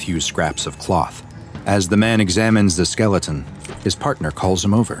and a few scraps of cloth. As the man examines the skeleton, his partner calls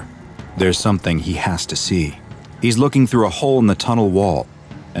him over. There's something he has to see. He's looking through a hole in the tunnel wall,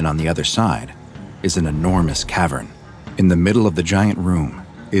 and on the other side is an enormous cavern. In the middle of the giant room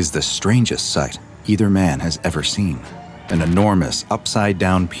is the strangest sight either man has ever seen. An enormous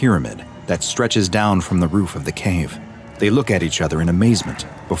upside-down pyramid that stretches down from the roof of the cave. They look at each other in amazement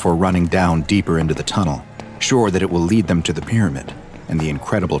before running down deeper into the tunnel, sure that it will lead them to the pyramid and the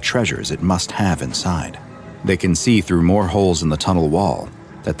incredible treasures it must have inside. They can see through more holes in the tunnel wall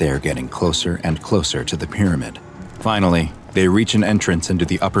that they are getting closer and closer to the pyramid. Finally, they reach an entrance into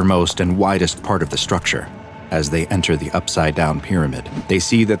the uppermost and widest part of the structure. As they enter the upside-down pyramid, they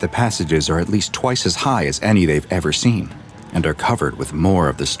see that the passages are at least twice as high as any they've ever seen, and are covered with more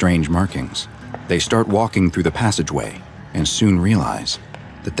of the strange markings. They start walking through the passageway and soon realize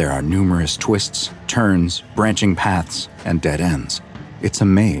that there are numerous twists, turns, branching paths, and dead ends. It's a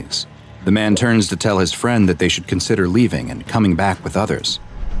maze. The man turns to tell his friend that they should consider leaving and coming back with others,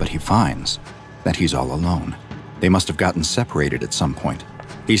 but he finds that he's all alone. They must have gotten separated at some point.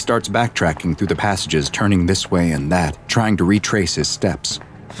 He starts backtracking through the passages, turning this way and that, trying to retrace his steps.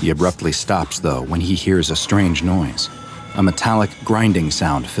 He abruptly stops, though, when he hears a strange noise. A metallic grinding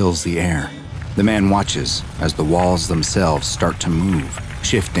sound fills the air. The man watches as the walls themselves start to move,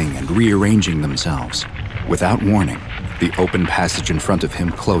 shifting and rearranging themselves. Without warning, the open passage in front of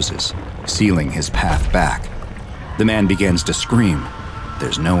him closes, sealing his path back. The man begins to scream.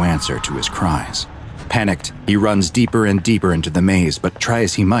 There's no answer to his cries. Panicked, he runs deeper and deeper into the maze, but try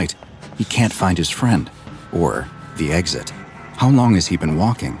as he might, he can't find his friend, or the exit. How long has he been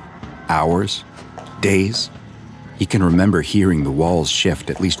walking? Hours? Days? He can remember hearing the walls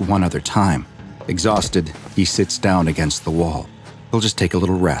shift at least one other time. Exhausted, he sits down against the wall. He'll just take a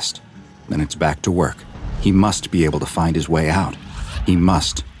little rest. Then it's back to work. He must be able to find his way out. He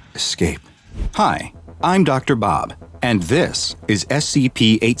must escape. Hi, I'm Dr. Bob, and this is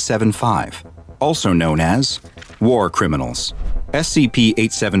SCP-875, also known as War Criminals.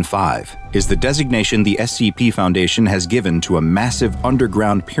 SCP-875 is the designation the SCP Foundation has given to a massive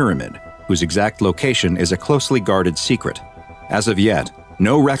underground pyramid whose exact location is a closely guarded secret. As of yet,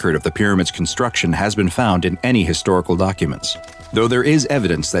 no record of the pyramid's construction has been found in any historical documents, though there is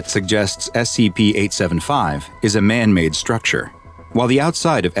evidence that suggests SCP-875 is a man-made structure. While the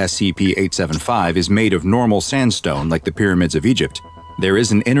outside of SCP-875 is made of normal sandstone like the pyramids of Egypt, There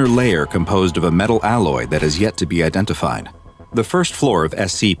is an inner layer composed of a metal alloy that is yet to be identified. The first floor of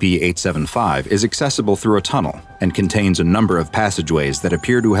SCP-875 is accessible through a tunnel and contains a number of passageways that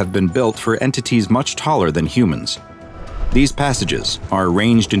appear to have been built for entities much taller than humans. These passages are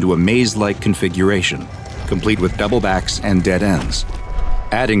arranged into a maze-like configuration, complete with double backs and dead ends.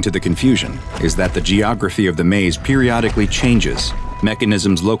 Adding to the confusion is that the geography of the maze periodically changes.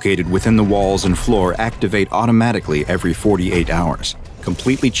 Mechanisms located within the walls and floor activate automatically every 48 hours,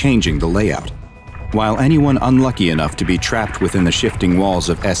 completely changing the layout. While anyone unlucky enough to be trapped within the shifting walls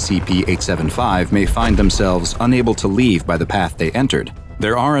of SCP-875 may find themselves unable to leave by the path they entered,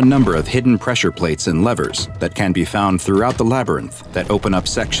 there are a number of hidden pressure plates and levers that can be found throughout the labyrinth that open up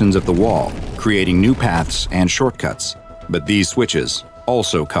sections of the wall, creating new paths and shortcuts. But these switches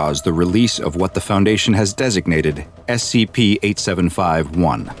also cause the release of what the Foundation has designated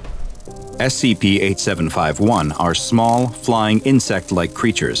SCP-875-1. SCP-875-1 are small, flying insect-like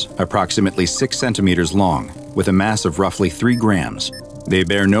creatures, approximately 6 centimeters long, with a mass of roughly 3 grams. They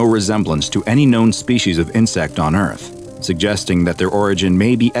bear no resemblance to any known species of insect on Earth, suggesting that their origin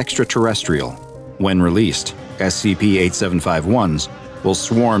may be extraterrestrial. When released, SCP-875-1s will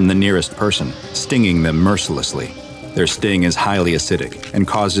swarm the nearest person, stinging them mercilessly. Their sting is highly acidic and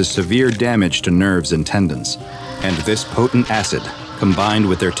causes severe damage to nerves and tendons, and this potent acid, combined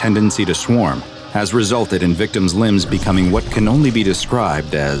with their tendency to swarm, has resulted in victims' limbs becoming what can only be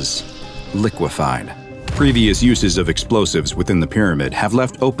described as liquefied. Previous uses of explosives within the pyramid have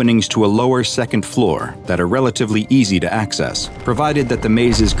left openings to a lower second floor that are relatively easy to access, provided that the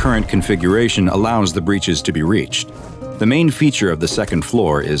maze's current configuration allows the breaches to be reached. The main feature of the second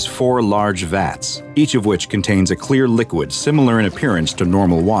floor is 4 large vats, each of which contains a clear liquid similar in appearance to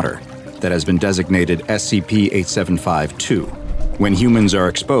normal water that has been designated SCP-875-2. When humans are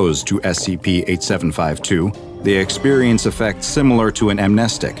exposed to SCP-875-2, they experience effects similar to an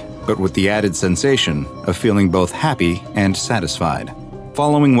amnestic, but with the added sensation of feeling both happy and satisfied.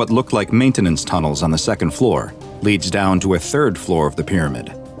 Following what look like maintenance tunnels on the second floor leads down to a third floor of the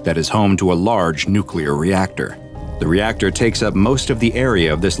pyramid that is home to a large nuclear reactor. The reactor takes up most of the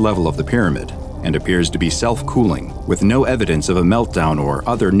area of this level of the pyramid and appears to be self-cooling, with no evidence of a meltdown or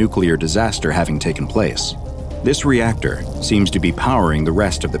other nuclear disaster having taken place. This reactor seems to be powering the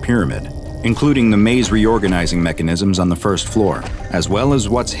rest of the pyramid, including the maze reorganizing mechanisms on the first floor, as well as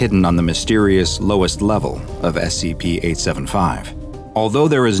what's hidden on the mysterious lowest level of SCP-875. Although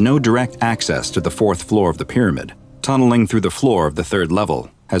there is no direct access to the 4th floor of the pyramid, tunneling through the floor of the 3rd level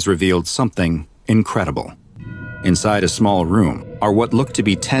has revealed something incredible. Inside a small room are what look to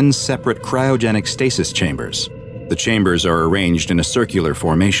be 10 separate cryogenic stasis chambers. The chambers are arranged in a circular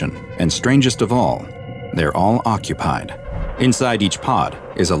formation, and strangest of all, they're all occupied. Inside each pod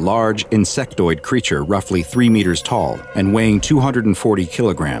is a large insectoid creature roughly 3 meters tall and weighing 240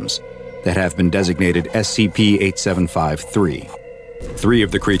 kilograms that have been designated SCP-875-3. 3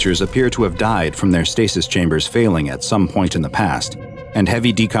 of the creatures appear to have died from their stasis chambers failing at some point in the past, and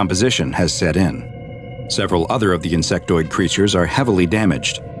heavy decomposition has set in. Several other of the insectoid creatures are heavily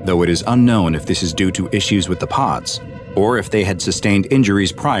damaged, though it is unknown if this is due to issues with the pods, or if they had sustained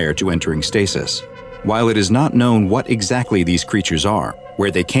injuries prior to entering stasis. While it is not known what exactly these creatures are,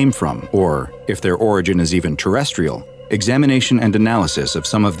 where they came from, or if their origin is even terrestrial, examination and analysis of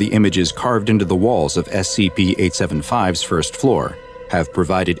some of the images carved into the walls of SCP-875's first floor have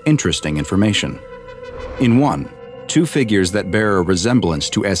provided interesting information. In one, 2 figures that bear a resemblance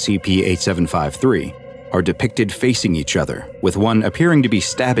to SCP-875-3 are depicted facing each other, with one appearing to be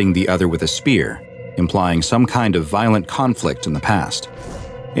stabbing the other with a spear, implying some kind of violent conflict in the past.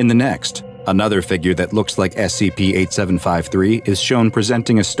 In the next, another figure that looks like SCP-875-3 is shown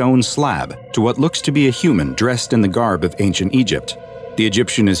presenting a stone slab to what looks to be a human dressed in the garb of ancient Egypt. The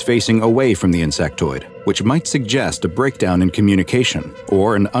Egyptian is facing away from the insectoid, which might suggest a breakdown in communication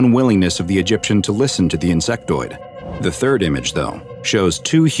or an unwillingness of the Egyptian to listen to the insectoid. The third image, though, shows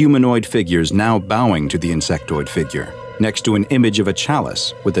 2 humanoid figures now bowing to the insectoid figure, next to an image of a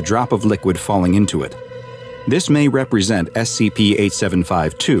chalice with a drop of liquid falling into it. This may represent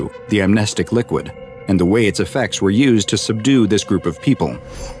SCP-875-2, the amnestic liquid, and the way its effects were used to subdue this group of people.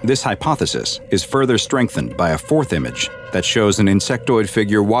 This hypothesis is further strengthened by a 4th image that shows an insectoid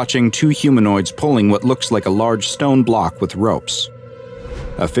figure watching 2 humanoids pulling what looks like a large stone block with ropes.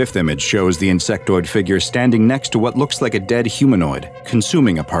 A 5th image shows the insectoid figure standing next to what looks like a dead humanoid,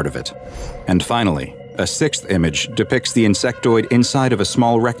 consuming a part of it. And finally, a 6th image depicts the insectoid inside of a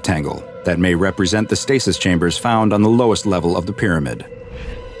small rectangle that may represent the stasis chambers found on the lowest level of the pyramid.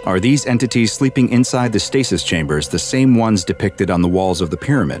 Are these entities sleeping inside the stasis chambers the same ones depicted on the walls of the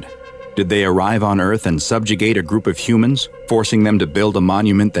pyramid? Did they arrive on Earth and subjugate a group of humans, forcing them to build a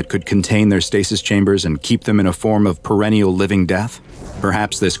monument that could contain their stasis chambers and keep them in a form of perennial living death?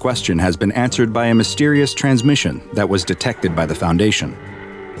 Perhaps this question has been answered by a mysterious transmission that was detected by the Foundation.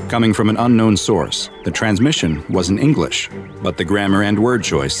 Coming from an unknown source, the transmission was in English, but the grammar and word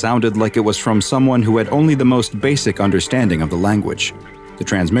choice sounded like it was from someone who had only the most basic understanding of the language. The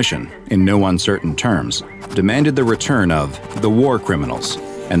transmission, in no uncertain terms, demanded the return of the war criminals,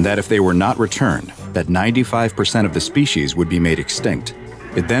 and that if they were not returned, that 95% of the species would be made extinct.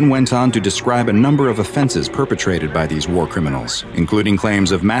 It then went on to describe a number of offenses perpetrated by these war criminals, including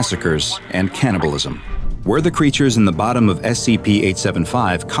claims of massacres and cannibalism. Were the creatures in the bottom of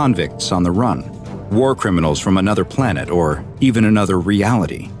SCP-875 convicts on the run, war criminals from another planet or even another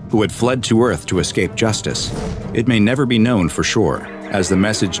reality, who had fled to Earth to escape justice? It may never be known for sure, as the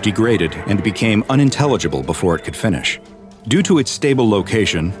message degraded and became unintelligible before it could finish. Due to its stable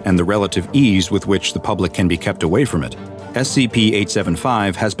location and the relative ease with which the public can be kept away from it,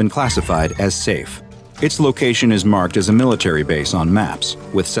 SCP-875 has been classified as safe. Its location is marked as a military base on maps,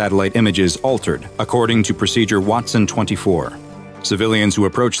 with satellite images altered according to Procedure Watson 24. Civilians who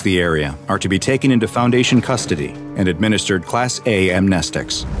approach the area are to be taken into Foundation custody and administered Class A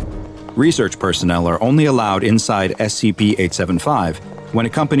amnestics. Research personnel are only allowed inside SCP-875 when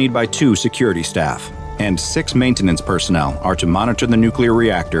accompanied by 2 security staff, and 6 maintenance personnel are to monitor the nuclear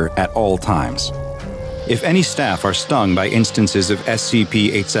reactor at all times. If any staff are stung by instances of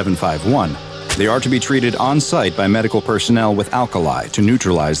SCP-8751, they are to be treated on-site by medical personnel with alkali to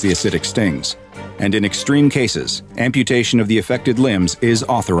neutralize the acidic stings, and in extreme cases, amputation of the affected limbs is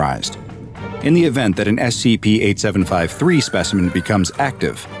authorized. In the event that an SCP-8753 specimen becomes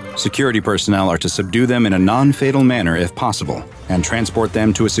active, security personnel are to subdue them in a non-fatal manner if possible, and transport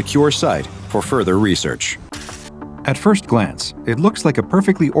them to a secure site for further research. At first glance, it looks like a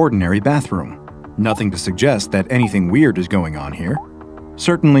perfectly ordinary bathroom. Nothing to suggest that anything weird is going on here.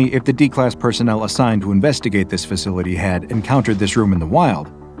 Certainly, if the D-Class personnel assigned to investigate this facility had encountered this room in the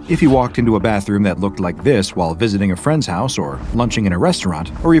wild, if he walked into a bathroom that looked like this while visiting a friend's house or lunching in a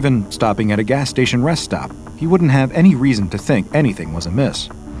restaurant, or even stopping at a gas station rest stop, he wouldn't have any reason to think anything was amiss.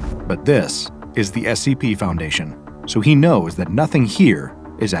 But this is the SCP Foundation, so he knows that nothing here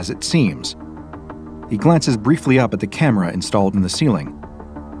is as it seems. He glances briefly up at the camera installed in the ceiling.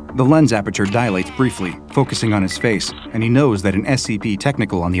 The lens aperture dilates briefly, focusing on his face, and he knows that an SCP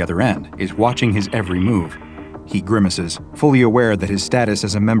technical on the other end is watching his every move. He grimaces, fully aware that his status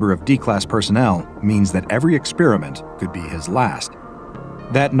as a member of D-Class personnel means that every experiment could be his last.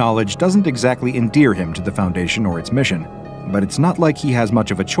 That knowledge doesn't exactly endear him to the Foundation or its mission, but it's not like he has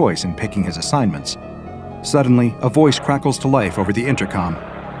much of a choice in picking his assignments. Suddenly, a voice crackles to life over the intercom.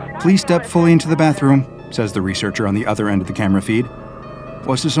 "Please step fully into the bathroom," says the researcher on the other end of the camera feed.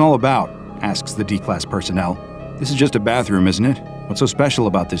 "What's this all about?" asks the D-Class personnel. "This is just a bathroom, isn't it? What's so special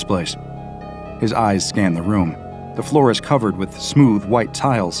about this place?" His eyes scan the room. The floor is covered with smooth white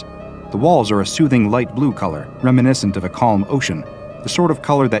tiles. The walls are a soothing light blue color, reminiscent of a calm ocean, the sort of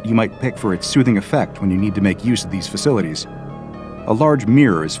color that you might pick for its soothing effect when you need to make use of these facilities. A large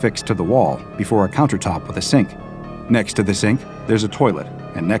mirror is fixed to the wall, before a countertop with a sink. Next to the sink, there's a toilet,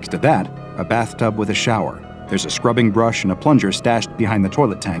 and next to that, a bathtub with a shower. There's a scrubbing brush and a plunger stashed behind the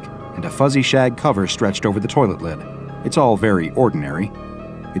toilet tank, and a fuzzy shag cover stretched over the toilet lid. It's all very ordinary.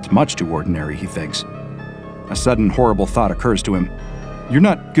 It's much too ordinary, he thinks. A sudden horrible thought occurs to him. "You're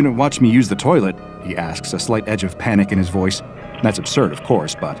not gonna watch me use the toilet?" he asks, a slight edge of panic in his voice. That's absurd, of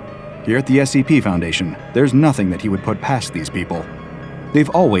course, but here at the SCP Foundation, there's nothing that he would put past these people. They've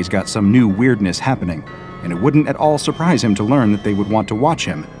always got some new weirdness happening, and it wouldn't at all surprise him to learn that they would want to watch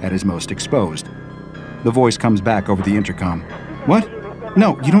him at his most exposed. The voice comes back over the intercom. "What?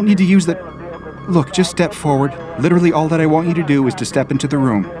 No, you don't need to use that. Look, just step forward. Literally all that I want you to do is to step into the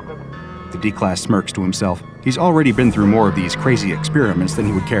room." The D-Class smirks to himself. He's already been through more of these crazy experiments than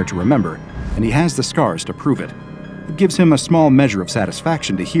he would care to remember, and he has the scars to prove it. It gives him a small measure of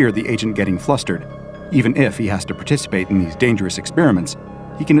satisfaction to hear the agent getting flustered. Even if he has to participate in these dangerous experiments,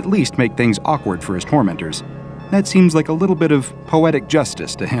 he can at least make things awkward for his tormentors. That seems like a little bit of poetic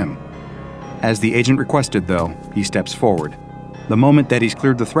justice to him. As the agent requested, though, he steps forward. The moment that he's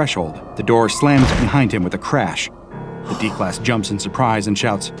cleared the threshold, the door slams behind him with a crash. The D-Class jumps in surprise and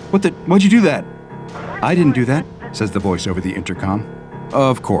shouts, Why'd you do that?" "I didn't do that," says the voice over the intercom.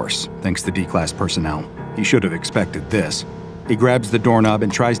 Of course, thinks the D-Class personnel. He should have expected this. He grabs the doorknob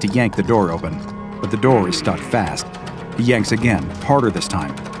and tries to yank the door open, but the door is stuck fast. He yanks again, harder this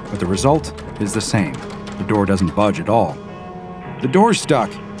time, but the result is the same. The door doesn't budge at all. "The door's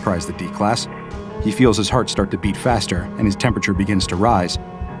stuck!" cries the D-Class. He feels his heart start to beat faster, and his temperature begins to rise.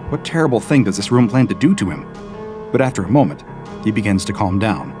 What terrible thing does this room plan to do to him? But after a moment, he begins to calm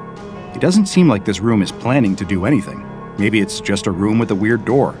down. It doesn't seem like this room is planning to do anything. Maybe it's just a room with a weird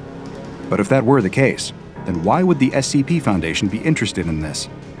door. But if that were the case, then why would the SCP Foundation be interested in this?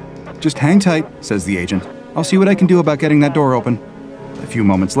 "Just hang tight," says the agent. "I'll see what I can do about getting that door open." A few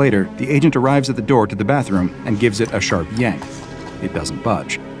moments later, the agent arrives at the door to the bathroom and gives it a sharp yank. It doesn't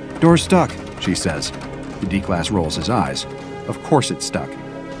budge. "Door's stuck," she says. The D-Class rolls his eyes. Of course it's stuck.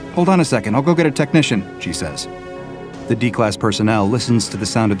 "Hold on a second, I'll go get a technician," she says. The D-Class personnel listens to the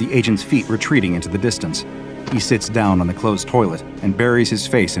sound of the agent's feet retreating into the distance. He sits down on the closed toilet and buries his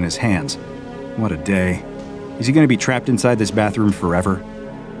face in his hands. What a day. Is he going to be trapped inside this bathroom forever?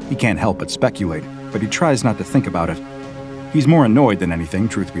 He can't help but speculate, but he tries not to think about it. He's more annoyed than anything,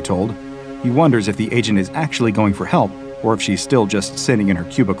 truth be told. He wonders if the agent is actually going for help, or if she's still just sitting in her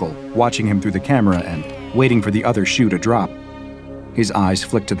cubicle, watching him through the camera and waiting for the other shoe to drop. His eyes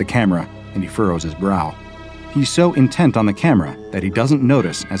flick to the camera, and he furrows his brow. He's so intent on the camera that he doesn't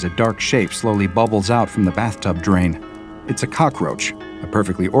notice as a dark shape slowly bubbles out from the bathtub drain. It's a cockroach, a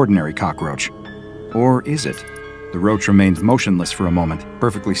perfectly ordinary cockroach. Or is it? The roach remains motionless for a moment,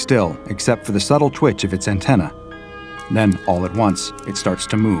 perfectly still, except for the subtle twitch of its antenna. Then, all at once, it starts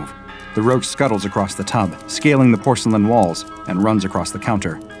to move. The roach scuttles across the tub, scaling the porcelain walls, and runs across the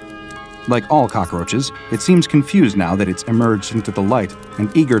counter. Like all cockroaches, it seems confused now that it's emerged into the light and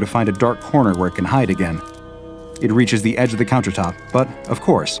eager to find a dark corner where it can hide again. It reaches the edge of the countertop, but, of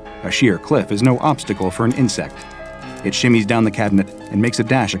course, a sheer cliff is no obstacle for an insect. It shimmies down the cabinet and makes a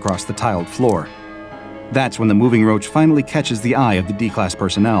dash across the tiled floor. That's when the moving roach finally catches the eye of the D-Class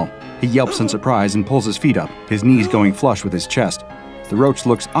personnel. He yelps in surprise and pulls his feet up, his knees going flush with his chest. The roach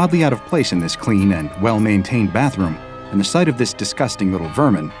looks oddly out of place in this clean and well-maintained bathroom, and the sight of this disgusting little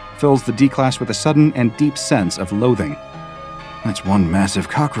vermin fills the D-Class with a sudden and deep sense of loathing. "That's one massive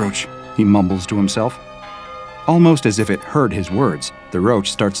cockroach," he mumbles to himself. Almost as if it heard his words, the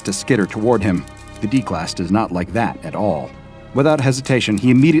roach starts to skitter toward him. The D-Class does not like that at all. Without hesitation, he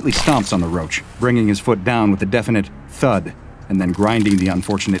immediately stomps on the roach, bringing his foot down with a definite thud, and then grinding the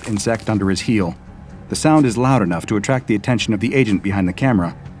unfortunate insect under his heel. The sound is loud enough to attract the attention of the agent behind the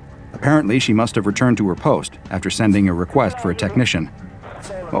camera. Apparently, she must have returned to her post after sending a request for a technician.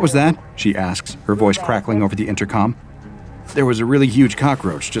 "What was that?" she asks, her voice crackling over the intercom. "There was a really huge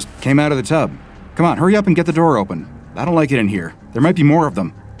cockroach, just came out of the tub. Come on, hurry up and get the door open. I don't like it in here. There might be more of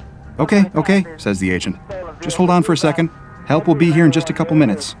them." Okay, says the agent. "Just hold on for a second. Help will be here in just a couple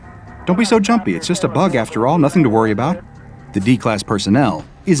minutes. Don't be so jumpy, it's just a bug after all, nothing to worry about." The D-Class personnel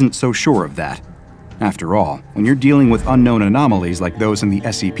isn't so sure of that. After all, when you're dealing with unknown anomalies like those in the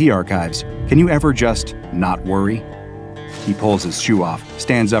SCP archives, can you ever just not worry? He pulls his shoe off,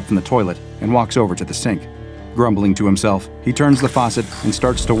 stands up from the toilet, and walks over to the sink. Grumbling to himself, he turns the faucet and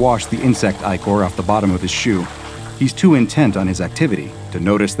starts to wash the insect ichor off the bottom of his shoe. He's too intent on his activity to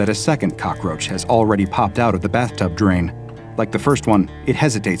notice that a second cockroach has already popped out of the bathtub drain. Like the first one, it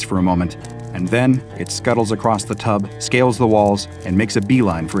hesitates for a moment, and then it scuttles across the tub, scales the walls, and makes a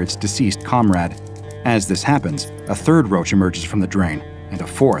beeline for its deceased comrade. As this happens, a third roach emerges from the drain, and a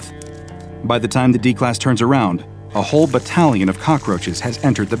fourth. By the time the D-Class turns around, a whole battalion of cockroaches has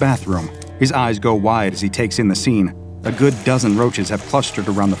entered the bathroom. His eyes go wide as he takes in the scene. A good dozen roaches have clustered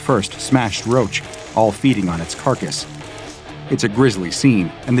around the first smashed roach, all feeding on its carcass. It's a grisly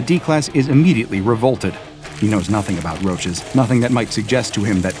scene, and the D-Class is immediately revolted. He knows nothing about roaches, nothing that might suggest to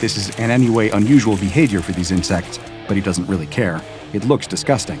him that this is in any way unusual behavior for these insects, but he doesn't really care. It looks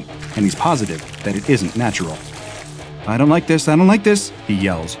disgusting, and he's positive that it isn't natural. I don't like this, he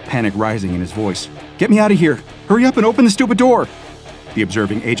yells, panic rising in his voice. "Get me out of here! Hurry up and open the stupid door!" The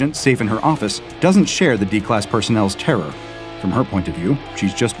observing agent, safe in her office, doesn't share the D-Class personnel's terror. From her point of view,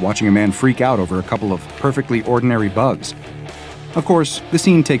 she's just watching a man freak out over a couple of perfectly ordinary bugs. Of course, the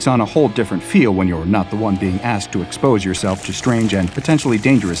scene takes on a whole different feel when you're not the one being asked to expose yourself to strange and potentially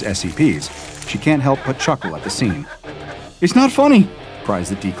dangerous SCPs. She can't help but chuckle at the scene. "It's not funny!" cries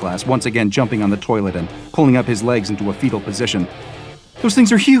the D-Class, once again jumping on the toilet and pulling up his legs into a fetal position. "Those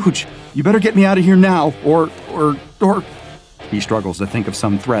things are huge! You better get me out of here now, or... He struggles to think of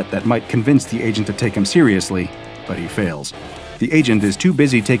some threat that might convince the agent to take him seriously, but he fails. The agent is too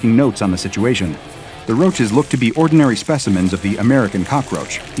busy taking notes on the situation. The roaches look to be ordinary specimens of the American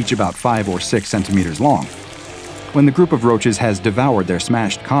cockroach, each about 5 or 6 centimeters long. When the group of roaches has devoured their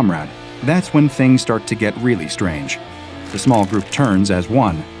smashed comrade, that's when things start to get really strange. The small group turns as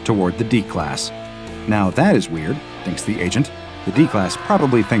one toward the D-Class. Now that is weird, thinks the agent. The D-Class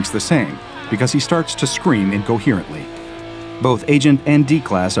probably thinks the same, because he starts to scream incoherently. Both Agent and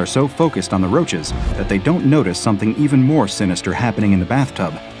D-Class are so focused on the roaches that they don't notice something even more sinister happening in the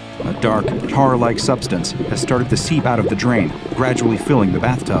bathtub. A dark, tar-like substance has started to seep out of the drain, gradually filling the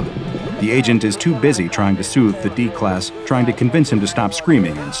bathtub. The agent is too busy trying to soothe the D-Class, trying to convince him to stop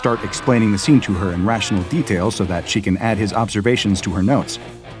screaming and start explaining the scene to her in rational detail so that she can add his observations to her notes.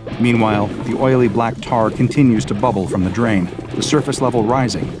 Meanwhile, the oily black tar continues to bubble from the drain, the surface level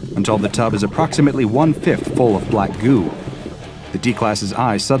rising, until the tub is approximately 1/5 full of black goo. The D-Class's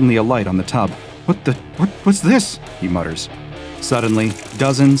eyes suddenly alight on the tub. What's this? He mutters. Suddenly,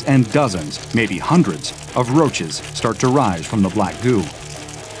 dozens and dozens, maybe hundreds, of roaches start to rise from the black goo.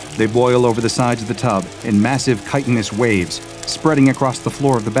 They boil over the sides of the tub in massive chitinous waves, spreading across the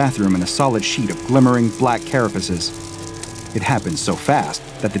floor of the bathroom in a solid sheet of glimmering black carapaces. It happens so fast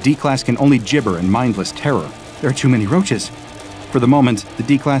that the D-Class can only gibber in mindless terror. There are too many roaches. For the moment, the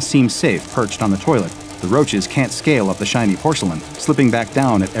D-Class seems safe perched on the toilet. The roaches can't scale up the shiny porcelain, slipping back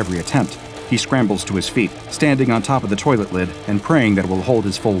down at every attempt. He scrambles to his feet, standing on top of the toilet lid and praying that it will hold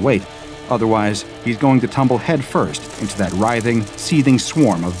his full weight. Otherwise, he's going to tumble headfirst into that writhing, seething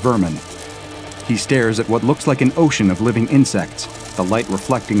swarm of vermin. He stares at what looks like an ocean of living insects, the light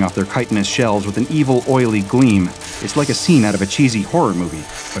reflecting off their chitinous shells with an evil, oily gleam. It's like a scene out of a cheesy horror movie,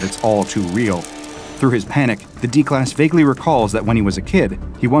 but it's all too real. Through his panic, the D-Class vaguely recalls that when he was a kid,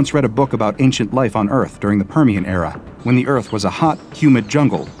 he once read a book about ancient life on Earth during the Permian era, when the Earth was a hot, humid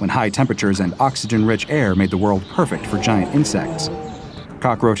jungle, when high temperatures and oxygen-rich air made the world perfect for giant insects.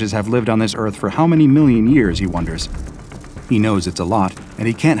 Cockroaches have lived on this Earth for how many million years, he wonders. He knows it's a lot, and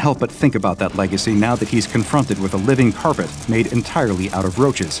he can't help but think about that legacy now that he's confronted with a living carpet made entirely out of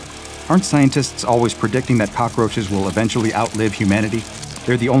roaches. Aren't scientists always predicting that cockroaches will eventually outlive humanity?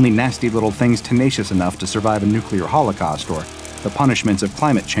 They're the only nasty little things tenacious enough to survive a nuclear holocaust or the punishments of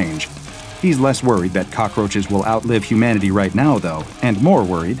climate change. He's less worried that cockroaches will outlive humanity right now, though, and more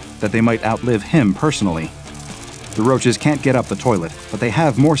worried that they might outlive him personally. The roaches can't get up the toilet, but they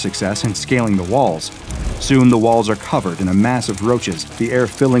have more success in scaling the walls. Soon the walls are covered in a mass of roaches, the air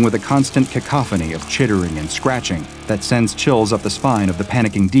filling with a constant cacophony of chittering and scratching that sends chills up the spine of the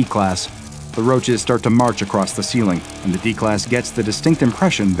panicking D-Class. The roaches start to march across the ceiling, and the D-Class gets the distinct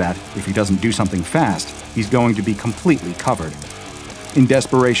impression that, if he doesn't do something fast, he's going to be completely covered. In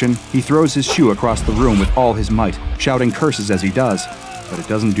desperation, he throws his shoe across the room with all his might, shouting curses as he does, but it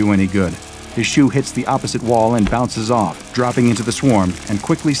doesn't do any good. His shoe hits the opposite wall and bounces off, dropping into the swarm and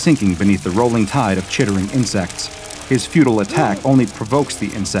quickly sinking beneath the rolling tide of chittering insects. His futile attack only provokes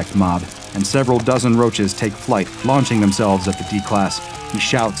the insect mob, and several dozen roaches take flight, launching themselves at the D-Class. He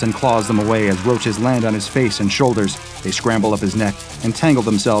shouts and claws them away as roaches land on his face and shoulders. They scramble up his neck and tangle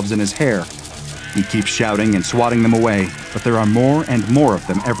themselves in his hair. He keeps shouting and swatting them away, but there are more and more of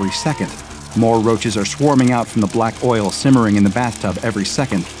them every second. More roaches are swarming out from the black oil simmering in the bathtub every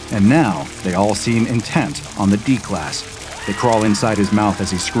second, and now they all seem intent on the D-Class. They crawl inside his mouth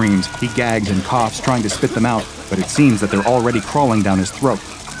as he screams. He gags and coughs, trying to spit them out, but it seems that they're already crawling down his throat.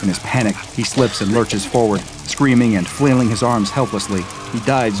 In his panic, he slips and lurches forward, screaming and flailing his arms helplessly. He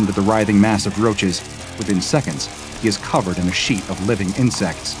dives into the writhing mass of roaches. Within seconds, he is covered in a sheet of living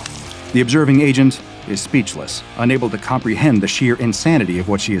insects. The observing agent is speechless, unable to comprehend the sheer insanity of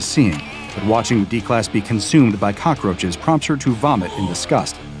what she is seeing, but watching the D-Class be consumed by cockroaches prompts her to vomit in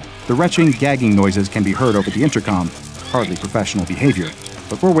disgust. The retching, gagging noises can be heard over the intercom, hardly professional behavior,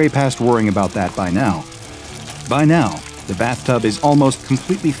 but we're way past worrying about that by now. By now, the bathtub is almost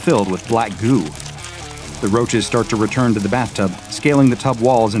completely filled with black goo. The roaches start to return to the bathtub, scaling the tub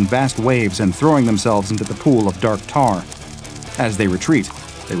walls in vast waves and throwing themselves into the pool of dark tar. As they retreat,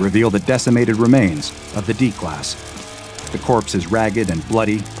 they reveal the decimated remains of the D-Class. The corpse is ragged and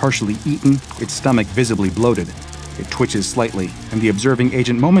bloody, partially eaten, its stomach visibly bloated. It twitches slightly, and the observing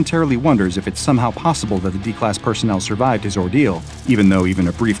agent momentarily wonders if it's somehow possible that the D-Class personnel survived his ordeal, even though even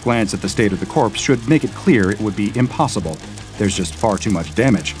a brief glance at the state of the corpse should make it clear it would be impossible. There's just far too much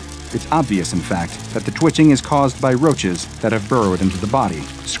damage. It's obvious, in fact, that the twitching is caused by roaches that have burrowed into the body,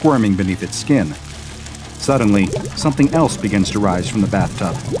 squirming beneath its skin. Suddenly, something else begins to rise from the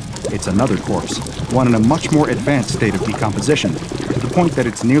bathtub. It's another corpse, one in a much more advanced state of decomposition, to the point that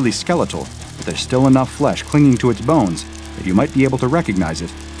it's nearly skeletal, but there's still enough flesh clinging to its bones that you might be able to recognize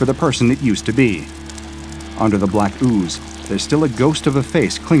it for the person it used to be. Under the black ooze, there's still a ghost of a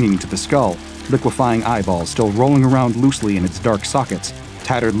face clinging to the skull, liquefying eyeballs still rolling around loosely in its dark sockets,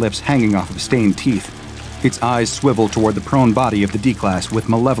 tattered lips hanging off of stained teeth. Its eyes swivel toward the prone body of the D-Class with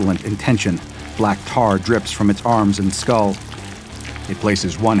malevolent intention. Black tar drips from its arms and skull. It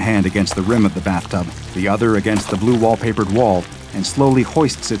places one hand against the rim of the bathtub, the other against the blue wallpapered wall, and slowly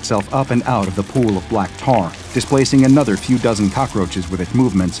hoists itself up and out of the pool of black tar, displacing another few dozen cockroaches with its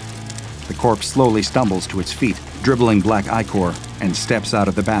movements. The corpse slowly stumbles to its feet, dribbling black ichor, and steps out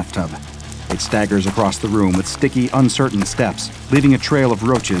of the bathtub. It staggers across the room with sticky, uncertain steps, leaving a trail of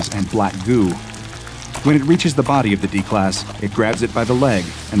roaches and black goo. When it reaches the body of the D-Class, it grabs it by the leg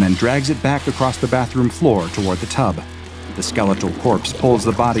and then drags it back across the bathroom floor toward the tub. The skeletal corpse pulls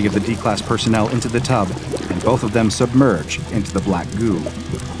the body of the D-Class personnel into the tub, and both of them submerge into the black goo.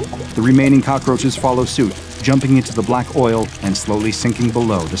 The remaining cockroaches follow suit, jumping into the black oil and slowly sinking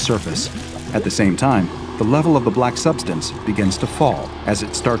below the surface. At the same time, the level of the black substance begins to fall as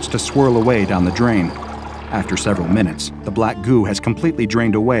it starts to swirl away down the drain. After several minutes, the black goo has completely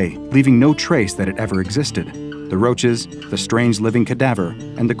drained away, leaving no trace that it ever existed. The roaches, the strange living cadaver,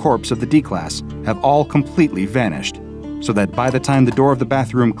 and the corpse of the D-Class have all completely vanished, so that by the time the door of the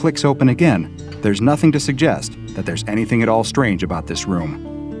bathroom clicks open again, there's nothing to suggest that there's anything at all strange about this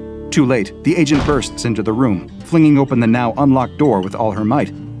room. Too late, the agent bursts into the room, flinging open the now unlocked door with all her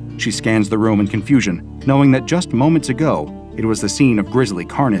might. She scans the room in confusion, knowing that just moments ago, it was the scene of grisly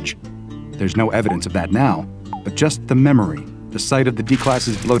carnage. There's no evidence of that now, but just the memory, the sight of the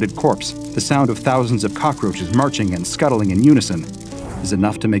D-Class's bloated corpse, the sound of thousands of cockroaches marching and scuttling in unison, is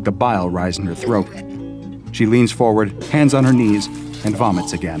enough to make the bile rise in her throat. She leans forward, hands on her knees, and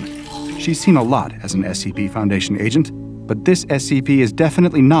vomits again. She's seen a lot as an SCP Foundation agent, but this SCP is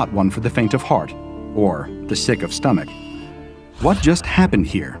definitely not one for the faint of heart, or the sick of stomach. What just happened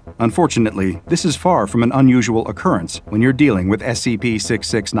here? Unfortunately, this is far from an unusual occurrence when you're dealing with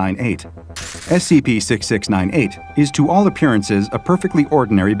SCP-6698. SCP-6698 is to all appearances a perfectly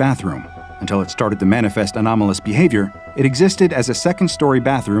ordinary bathroom. Until it started to manifest anomalous behavior, it existed as a second-story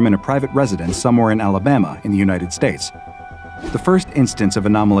bathroom in a private residence somewhere in Alabama in the United States. The first instance of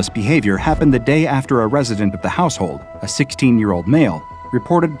anomalous behavior happened the day after a resident of the household, a 16-year-old male,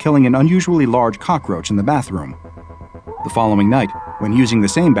 reported killing an unusually large cockroach in the bathroom. The following night, when using the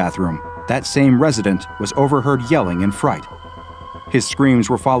same bathroom, that same resident was overheard yelling in fright. His screams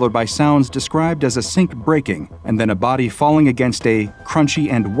were followed by sounds described as a sink breaking and then a body falling against a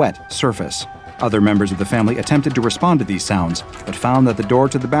crunchy and wet surface. Other members of the family attempted to respond to these sounds, but found that the door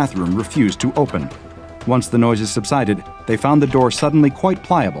to the bathroom refused to open. Once the noises subsided, they found the door suddenly quite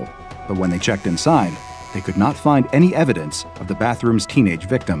pliable, but when they checked inside, they could not find any evidence of the bathroom's teenage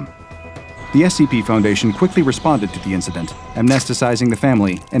victim. The SCP Foundation quickly responded to the incident, amnesticizing the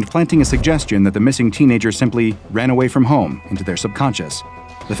family and planting a suggestion that the missing teenager simply ran away from home into their subconscious.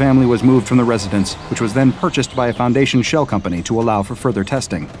 The family was moved from the residence, which was then purchased by a Foundation shell company to allow for further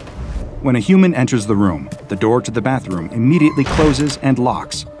testing. When a human enters the room, the door to the bathroom immediately closes and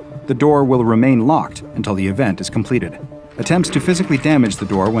locks. The door will remain locked until the event is completed. Attempts to physically damage the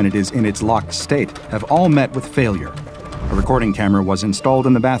door when it is in its locked state have all met with failure. A recording camera was installed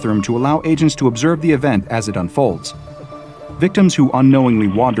in the bathroom to allow agents to observe the event as it unfolds. Victims who unknowingly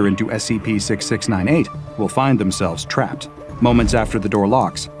wander into SCP-6698 will find themselves trapped. Moments after the door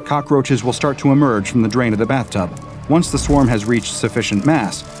locks, cockroaches will start to emerge from the drain of the bathtub. Once the swarm has reached sufficient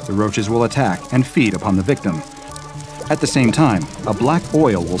mass, the roaches will attack and feed upon the victim. At the same time, a black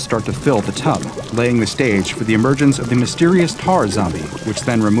oil will start to fill the tub, laying the stage for the emergence of the mysterious tar zombie, which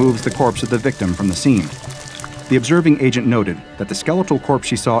then removes the corpse of the victim from the scene. The observing agent noted that the skeletal corpse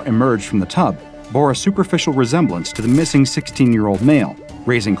she saw emerge from the tub bore a superficial resemblance to the missing 16-year-old male,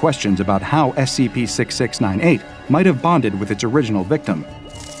 raising questions about how SCP-6698 might have bonded with its original victim.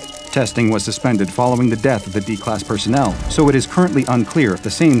 Testing was suspended following the death of the D-Class personnel, so it is currently unclear if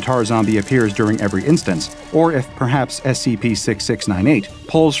the same tar zombie appears during every instance, or if perhaps SCP-6698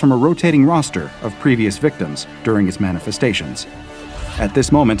 pulls from a rotating roster of previous victims during its manifestations. At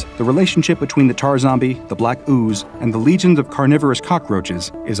this moment, the relationship between the tar zombie, the black ooze, and the legions of carnivorous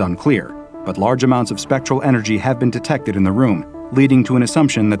cockroaches is unclear, but large amounts of spectral energy have been detected in the room, leading to an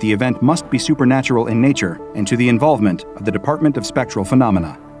assumption that the event must be supernatural in nature and to the involvement of the Department of Spectral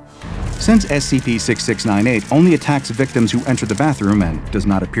Phenomena. Since SCP-6698 only attacks victims who enter the bathroom and does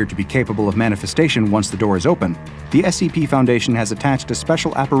not appear to be capable of manifestation once the door is open, the SCP Foundation has attached a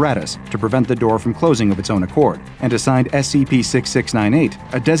special apparatus to prevent the door from closing of its own accord, and assigned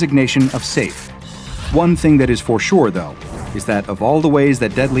SCP-6698 a designation of safe. One thing that is for sure, though, is that of all the ways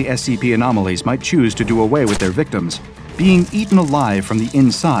that deadly SCP anomalies might choose to do away with their victims, being eaten alive from the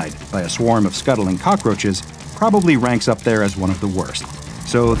inside by a swarm of scuttling cockroaches probably ranks up there as one of the worst.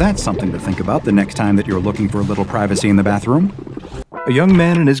 So that's something to think about the next time that you're looking for a little privacy in the bathroom. A young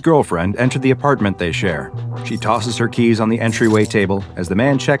man and his girlfriend enter the apartment they share. She tosses her keys on the entryway table as the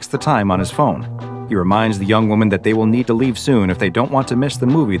man checks the time on his phone. He reminds the young woman that they will need to leave soon if they don't want to miss the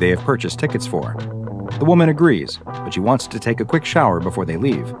movie they have purchased tickets for. The woman agrees, but she wants to take a quick shower before they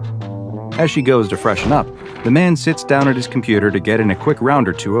leave. As she goes to freshen up, the man sits down at his computer to get in a quick round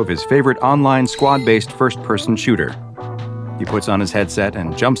or two of his favorite online squad-based first-person shooter. He puts on his headset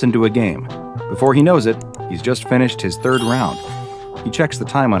and jumps into a game. Before he knows it, he's just finished his third round. He checks the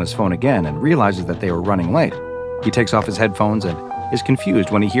time on his phone again and realizes that they were running late. He takes off his headphones and is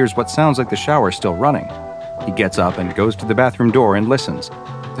confused when he hears what sounds like the shower still running. He gets up and goes to the bathroom door and listens.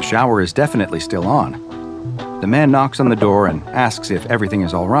 The shower is definitely still on. The man knocks on the door and asks if everything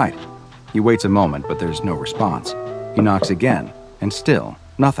is all right. He waits a moment, but there's no response. He knocks again, and still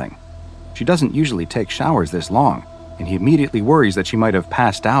nothing. She doesn't usually take showers this long, and he immediately worries that she might have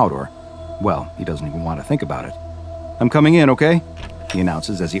passed out or, well, he doesn't even want to think about it. "I'm coming in, okay?" he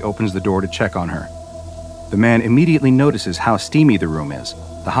announces as he opens the door to check on her. The man immediately notices how steamy the room is.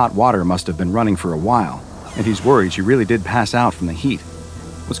 The hot water must have been running for a while, and he's worried she really did pass out from the heat.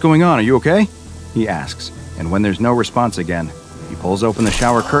 "What's going on? Are you okay?" he asks, and when there's no response again, he pulls open the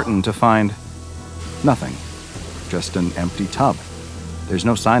shower curtain to find nothing. Just an empty tub. There's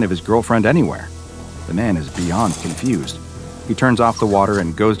no sign of his girlfriend anywhere. The man is beyond confused. He turns off the water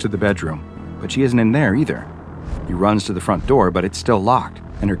and goes to the bedroom, but she isn't in there either. He runs to the front door, but it's still locked,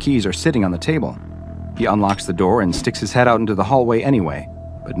 and her keys are sitting on the table. He unlocks the door and sticks his head out into the hallway anyway,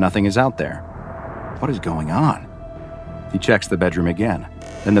 but nothing is out there. What is going on? He checks the bedroom again,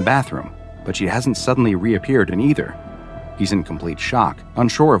 then the bathroom, but she hasn't suddenly reappeared in either. He's in complete shock,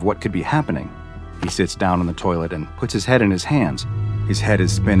 unsure of what could be happening. He sits down on the toilet and puts his head in his hands. His head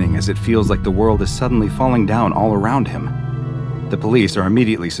is spinning as it feels like the world is suddenly falling down all around him. The police are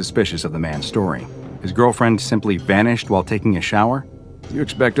immediately suspicious of the man's story. His girlfriend simply vanished while taking a shower? "You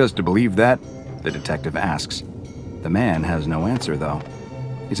expect us to believe that?" the detective asks. The man has no answer, though.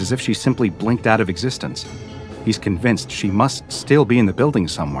 It's as if she simply blinked out of existence. He's convinced she must still be in the building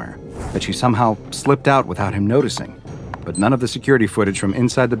somewhere, that she somehow slipped out without him noticing. But none of the security footage from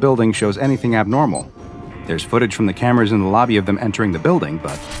inside the building shows anything abnormal. There's footage from the cameras in the lobby of them entering the building,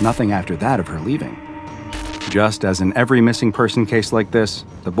 but nothing after that of her leaving. Just as in every missing person case like this,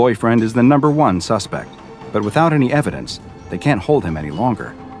 the boyfriend is the #1 suspect. But without any evidence, they can't hold him any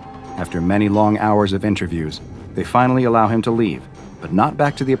longer. After many long hours of interviews, they finally allow him to leave, but not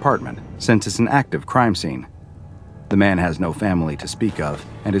back to the apartment, since it's an active crime scene. The man has no family to speak of,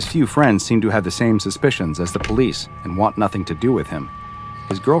 and his few friends seem to have the same suspicions as the police and want nothing to do with him.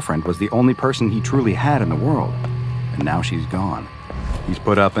 His girlfriend was the only person he truly had in the world, and now she's gone. He's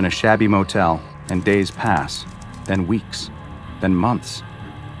put up in a shabby motel, and days pass, then weeks, then months,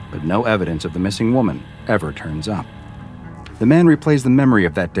 but no evidence of the missing woman ever turns up. The man replays the memory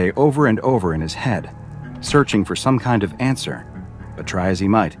of that day over and over in his head, searching for some kind of answer, but try as he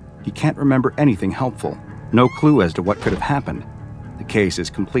might, he can't remember anything helpful. No clue as to what could have happened. The case is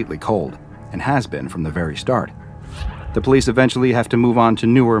completely cold, and has been from the very start. The police eventually have to move on to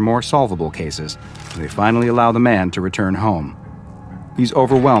newer, more solvable cases, and they finally allow the man to return home. He's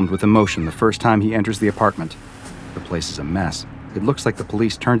overwhelmed with emotion the first time he enters the apartment. The place is a mess. It looks like the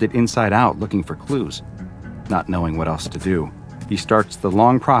police turned it inside out looking for clues. Not knowing what else to do, he starts the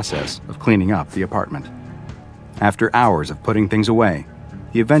long process of cleaning up the apartment. After hours of putting things away,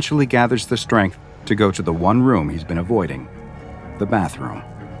 he eventually gathers the strength to go to the one room he's been avoiding, the bathroom.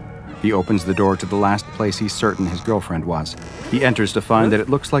 He opens the door to the last place he's certain his girlfriend was. He enters to find that it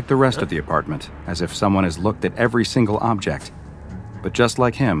looks like the rest of the apartment, as if someone has looked at every single object. But just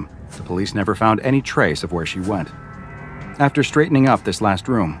like him, the police never found any trace of where she went. After straightening up this last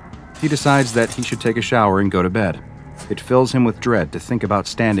room, he decides that he should take a shower and go to bed. It fills him with dread to think about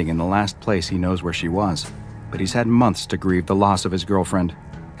standing in the last place he knows where she was. But he's had months to grieve the loss of his girlfriend,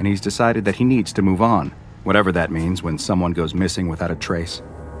 and he's decided that he needs to move on, whatever that means when someone goes missing without a trace.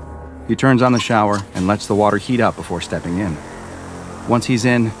 He turns on the shower and lets the water heat up before stepping in. Once he's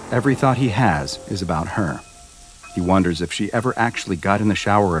in, every thought he has is about her. He wonders if she ever actually got in the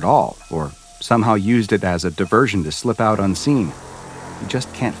shower at all, or somehow used it as a diversion to slip out unseen. He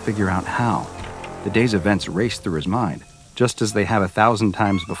just can't figure out how. The day's events race through his mind, just as they have 1,000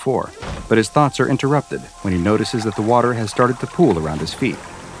 times before, but his thoughts are interrupted when he notices that the water has started to pool around his feet.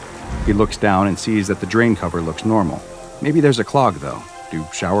 He looks down and sees that the drain cover looks normal. Maybe there's a clog, though. Do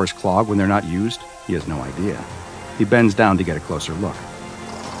showers clog when they're not used? He has no idea. He bends down to get a closer look.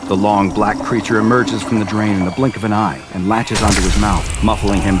 The long, black creature emerges from the drain in the blink of an eye and latches onto his mouth,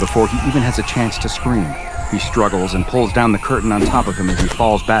 muffling him before he even has a chance to scream. He struggles and pulls down the curtain on top of him as he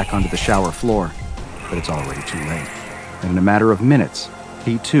falls back onto the shower floor. But it's already too late. And in a matter of minutes,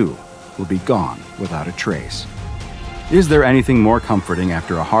 he too will be gone without a trace. Is there anything more comforting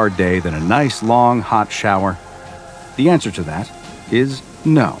after a hard day than a nice, long, hot shower? The answer to that is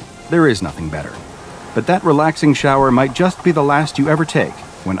no, there is nothing better. But that relaxing shower might just be the last you ever take,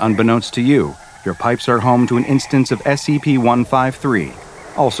 when unbeknownst to you, your pipes are home to an instance of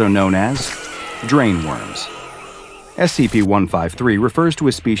SCP-153, also known as drain worms. SCP-153 refers to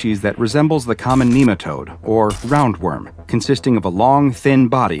a species that resembles the common nematode, or roundworm, consisting of a long, thin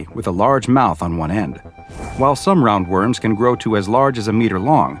body with a large mouth on one end. While some roundworms can grow to as large as a meter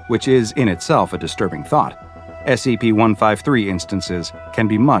long, which is in itself a disturbing thought, SCP-153 instances can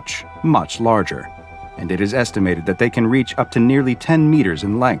be much, much larger, and it is estimated that they can reach up to nearly 10 meters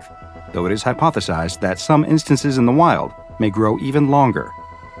in length, though it is hypothesized that some instances in the wild may grow even longer.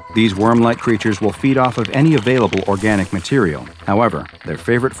 These worm-like creatures will feed off of any available organic material. However, their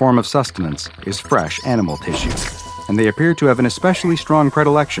favorite form of sustenance is fresh animal tissue, and they appear to have an especially strong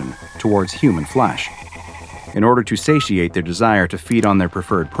predilection towards human flesh. In order to satiate their desire to feed on their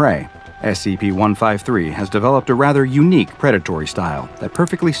preferred prey, SCP-153 has developed a rather unique predatory style that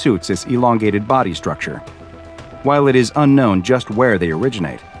perfectly suits its elongated body structure. While it is unknown just where they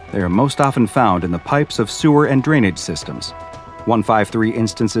originate, they are most often found in the pipes of sewer and drainage systems. 153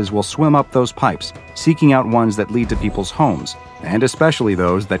 instances will swim up those pipes, seeking out ones that lead to people's homes, and especially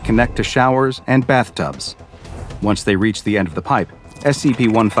those that connect to showers and bathtubs. Once they reach the end of the pipe,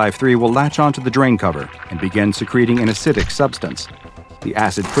 SCP-153 will latch onto the drain cover and begin secreting an acidic substance. The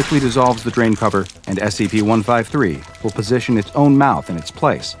acid quickly dissolves the drain cover, and SCP-153 will position its own mouth in its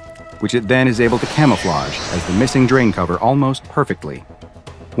place, which it then is able to camouflage as the missing drain cover almost perfectly.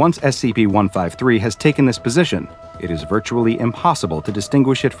 Once SCP-153 has taken this position, it is virtually impossible to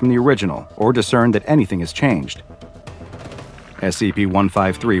distinguish it from the original or discern that anything has changed.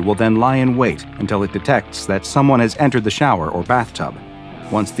 SCP-153 will then lie in wait until it detects that someone has entered the shower or bathtub.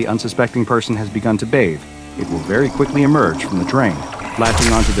 Once the unsuspecting person has begun to bathe, it will very quickly emerge from the drain,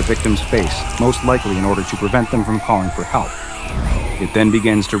 latching onto the victim's face, most likely in order to prevent them from calling for help. It then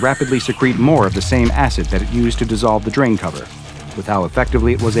begins to rapidly secrete more of the same acid that it used to dissolve the drain cover. With how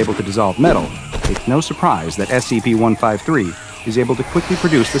effectively it was able to dissolve metal, it's no surprise that SCP-153 is able to quickly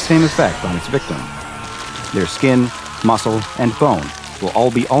produce the same effect on its victim. Their skin, muscle, and bone will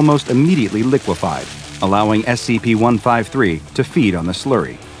all be almost immediately liquefied, allowing SCP-153 to feed on the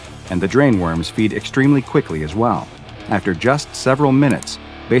slurry, and the drain worms feed extremely quickly as well. After just several minutes,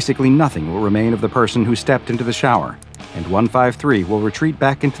 basically nothing will remain of the person who stepped into the shower, and 153 will retreat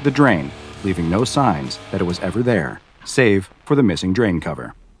back into the drain, leaving no signs that it was ever there, save for the missing drain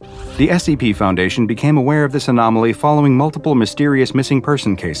cover. The SCP Foundation became aware of this anomaly following multiple mysterious missing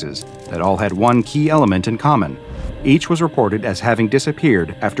person cases that all had one key element in common. Each was reported as having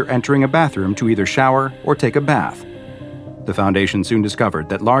disappeared after entering a bathroom to either shower or take a bath. The Foundation soon discovered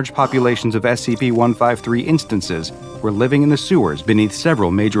that large populations of SCP-153 instances were living in the sewers beneath several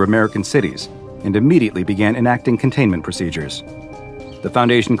major American cities, and immediately began enacting containment procedures. The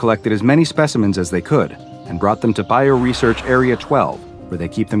Foundation collected as many specimens as they could, and brought them to Bioresearch Area 12, where they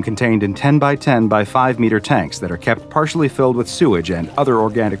keep them contained in 10 by 10 by 5 meter tanks that are kept partially filled with sewage and other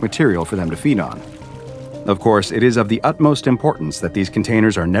organic material for them to feed on. Of course, it is of the utmost importance that these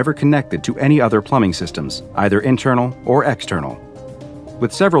containers are never connected to any other plumbing systems, either internal or external.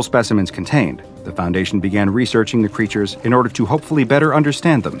 With several specimens contained, the Foundation began researching the creatures in order to hopefully better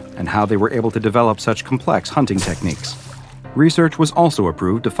understand them and how they were able to develop such complex hunting techniques. Research was also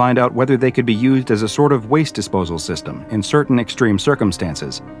approved to find out whether they could be used as a sort of waste disposal system in certain extreme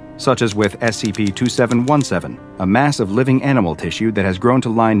circumstances, such as with SCP-2717, a mass of living animal tissue that has grown to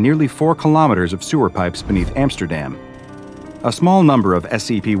line nearly 4 kilometers of sewer pipes beneath Amsterdam. A small number of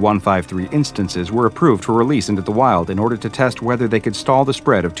SCP-153 instances were approved for release into the wild in order to test whether they could stall the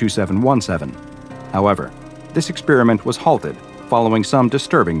spread of 2717. However, this experiment was halted following some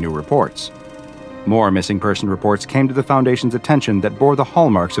disturbing new reports. More missing person reports came to the Foundation's attention that bore the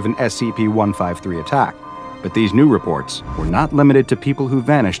hallmarks of an SCP-153 attack, but these new reports were not limited to people who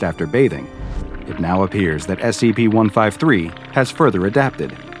vanished after bathing. It now appears that SCP-153 has further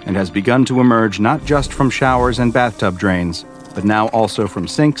adapted and has begun to emerge not just from showers and bathtub drains, but now also from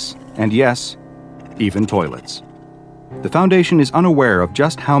sinks and, yes, even toilets. The Foundation is unaware of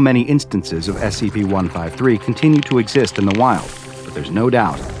just how many instances of SCP-153 continue to exist in the wild, but there's no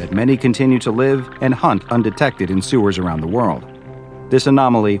doubt that many continue to live and hunt undetected in sewers around the world. This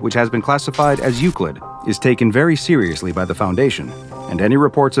anomaly, which has been classified as Euclid, is taken very seriously by the Foundation, and any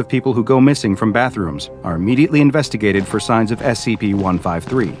reports of people who go missing from bathrooms are immediately investigated for signs of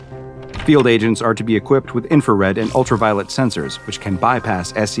SCP-153. Field agents are to be equipped with infrared and ultraviolet sensors which can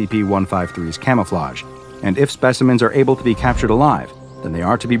bypass SCP-153's camouflage, and if specimens are able to be captured alive, then they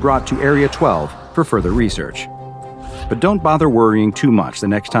are to be brought to Area 12 for further research. But don't bother worrying too much the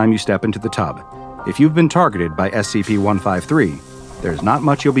next time you step into the tub. If you've been targeted by SCP-153, there's not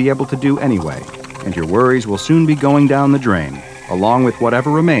much you'll be able to do anyway, and your worries will soon be going down the drain. along with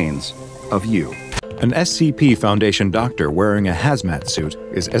whatever remains of you. An SCP Foundation doctor wearing a hazmat suit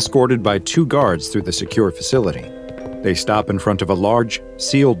is escorted by 2 guards through the secure facility. They stop in front of a large,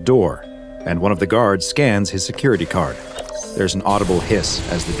 sealed door, and one of the guards scans his security card. There's an audible hiss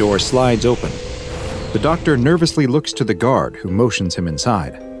as the door slides open. The doctor nervously looks to the guard, who motions him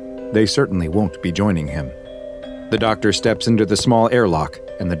inside. They certainly won't be joining him. The doctor steps into the small airlock,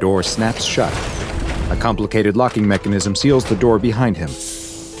 and the door snaps shut. A complicated locking mechanism seals the door behind him.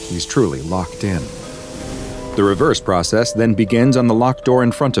 He's truly locked in. The reverse process then begins on the locked door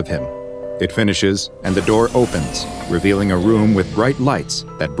in front of him. It finishes, and the door opens, revealing a room with bright lights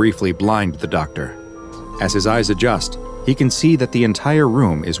that briefly blind the doctor. As his eyes adjust, he can see that the entire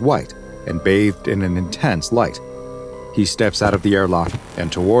room is white and bathed in an intense light. He steps out of the airlock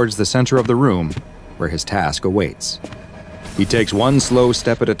and towards the center of the room, where his task awaits. He takes one slow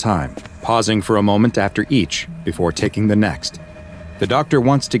step at a time, pausing for a moment after each before taking the next. The doctor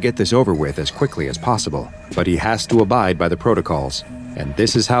wants to get this over with as quickly as possible, but he has to abide by the protocols, and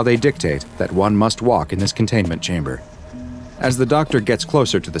this is how they dictate that one must walk in this containment chamber. As the doctor gets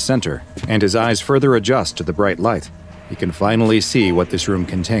closer to the center, and his eyes further adjust to the bright light, he can finally see what this room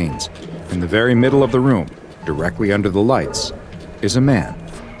contains. In the very middle of the room, directly under the lights, is a man.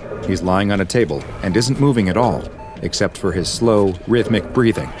 He's lying on a table and isn't moving at all, except for his slow, rhythmic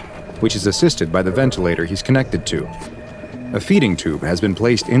breathing, which is assisted by the ventilator he's connected to. A feeding tube has been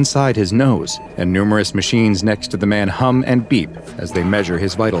placed inside his nose, and numerous machines next to the man hum and beep as they measure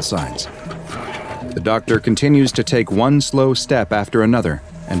his vital signs. The doctor continues to take one slow step after another,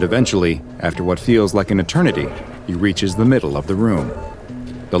 and eventually, after what feels like an eternity, he reaches the middle of the room.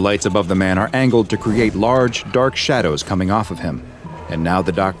 The lights above the man are angled to create large, dark shadows coming off of him, and now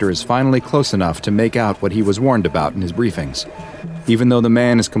the doctor is finally close enough to make out what he was warned about in his briefings. Even though the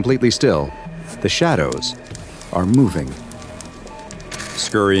man is completely still, the shadows are moving.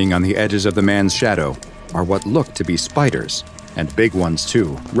 Scurrying on the edges of the man's shadow are what look to be spiders, and big ones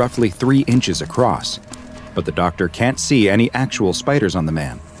too, roughly 3 inches across. But the doctor can't see any actual spiders on the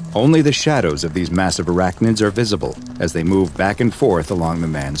man. Only the shadows of these massive arachnids are visible as they move back and forth along the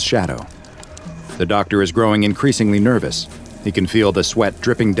man's shadow. The doctor is growing increasingly nervous. He can feel the sweat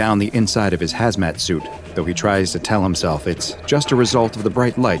dripping down the inside of his hazmat suit, though he tries to tell himself it's just a result of the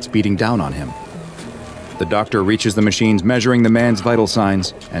bright lights beating down on him. The doctor reaches the machines measuring the man's vital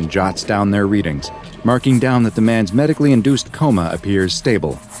signs and jots down their readings, marking down that the man's medically induced coma appears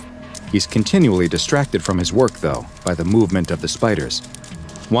stable. He's continually distracted from his work, though, by the movement of the spiders.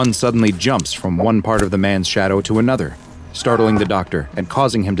 One suddenly jumps from one part of the man's shadow to another, startling the doctor and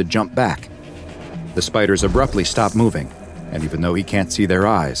causing him to jump back. The spiders abruptly stop moving, and even though he can't see their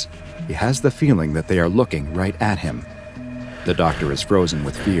eyes, he has the feeling that they are looking right at him. The doctor is frozen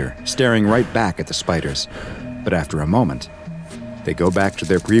with fear, staring right back at the spiders. But after a moment, they go back to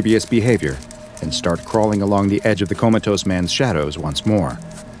their previous behavior and start crawling along the edge of the comatose man's shadows once more.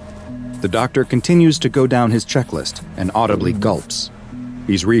 The doctor continues to go down his checklist and audibly gulps.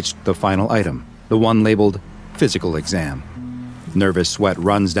 He's reached the final item, the one labeled physical exam. Nervous sweat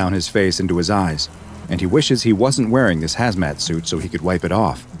runs down his face into his eyes, and he wishes he wasn't wearing this hazmat suit so he could wipe it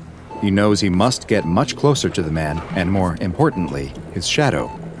off. He knows he must get much closer to the man, and more importantly, his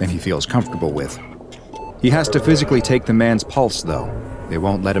shadow, than he feels comfortable with. He has to physically take the man's pulse, though. They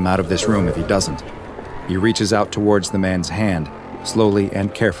won't let him out of this room if he doesn't. He reaches out towards the man's hand, slowly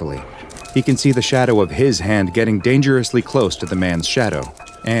and carefully. He can see the shadow of his hand getting dangerously close to the man's shadow,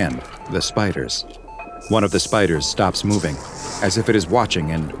 and the spiders. One of the spiders stops moving, as if it is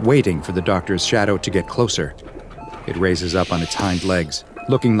watching and waiting for the doctor's shadow to get closer. It raises up on its hind legs,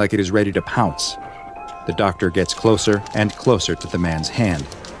 looking like it is ready to pounce. The doctor gets closer and closer to the man's hand,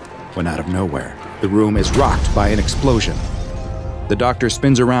 when out of nowhere, the room is rocked by an explosion. The doctor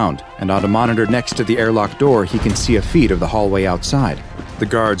spins around, and on a monitor next to the airlock door, he can see a feed of the hallway outside. The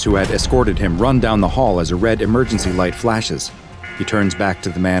guards who had escorted him run down the hall as a red emergency light flashes. He turns back to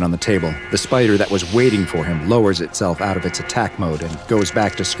the man on the table. The spider that was waiting for him lowers itself out of its attack mode and goes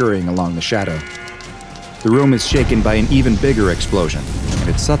back to scurrying along the shadow. The room is shaken by an even bigger explosion, and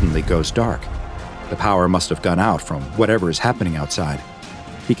it suddenly goes dark. The power must have gone out from whatever is happening outside.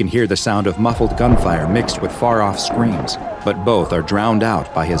 He can hear the sound of muffled gunfire mixed with far-off screams, but both are drowned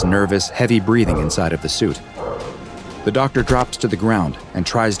out by his nervous, heavy breathing inside of the suit. The doctor drops to the ground and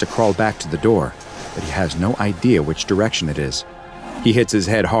tries to crawl back to the door, but he has no idea which direction it is. He hits his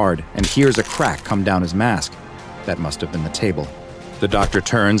head hard and hears a crack come down his mask. That must have been the table. The doctor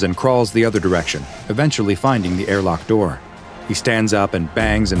turns and crawls the other direction, eventually finding the airlock door. He stands up and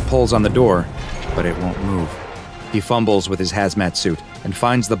bangs and pulls on the door, but it won't move. He fumbles with his hazmat suit and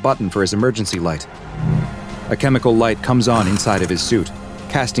finds the button for his emergency light. A chemical light comes on inside of his suit,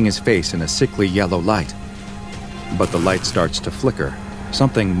 casting his face in a sickly yellow light. But the light starts to flicker.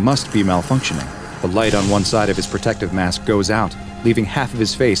 Something must be malfunctioning. The light on one side of his protective mask goes out, leaving half of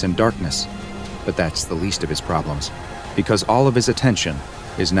his face in darkness. But that's the least of his problems, because all of his attention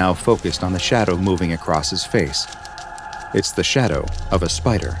is now focused on the shadow moving across his face. It's the shadow of a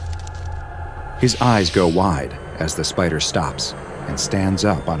spider. His eyes go wide as the spider stops and stands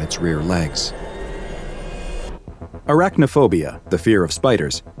up on its rear legs. Arachnophobia, the fear of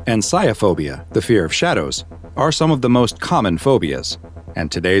spiders, and sciophobia, the fear of shadows, are some of the most common phobias,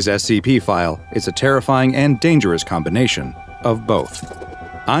 and today's SCP file is a terrifying and dangerous combination of both.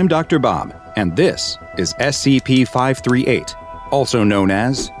 I'm Dr. Bob, and this is SCP-538, also known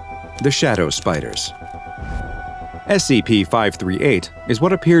as the Shadow Spiders. SCP-538 is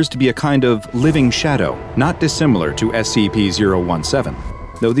what appears to be a kind of living shadow, not dissimilar to SCP-017,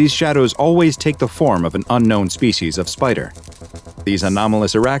 though these shadows always take the form of an unknown species of spider. These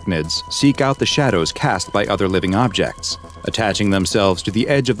anomalous arachnids seek out the shadows cast by other living objects, attaching themselves to the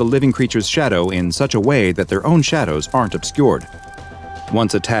edge of the living creature's shadow in such a way that their own shadows aren't obscured.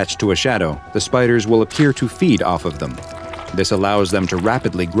 Once attached to a shadow, the spiders will appear to feed off of them. This allows them to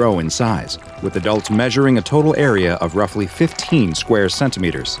rapidly grow in size, with adults measuring a total area of roughly 15 square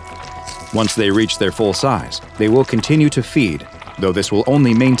centimeters. Once they reach their full size, they will continue to feed, though this will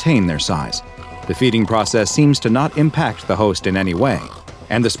only maintain their size. The feeding process seems to not impact the host in any way,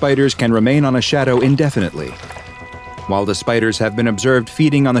 and the spiders can remain on a shadow indefinitely. While the spiders have been observed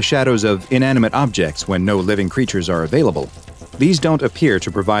feeding on the shadows of inanimate objects when no living creatures are available, these don't appear to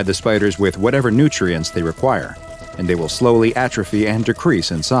provide the spiders with whatever nutrients they require, and they will slowly atrophy and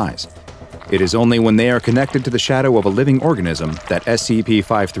decrease in size. It is only when they are connected to the shadow of a living organism that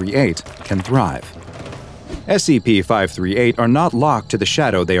SCP-538 can thrive. SCP-538 are not locked to the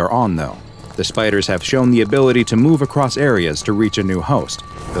shadow they are on, though. The spiders have shown the ability to move across areas to reach a new host,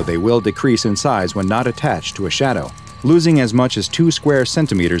 though they will decrease in size when not attached to a shadow, losing as much as 2 square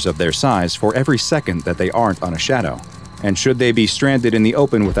centimeters of their size for every second that they aren't on a shadow. And should they be stranded in the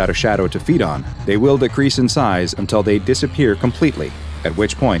open without a shadow to feed on, they will decrease in size until they disappear completely, at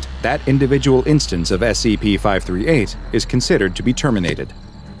which point that individual instance of SCP-538 is considered to be terminated.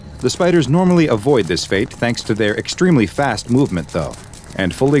 The spiders normally avoid this fate thanks to their extremely fast movement, though,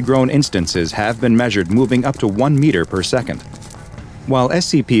 and fully grown instances have been measured moving up to 1 meter per second. While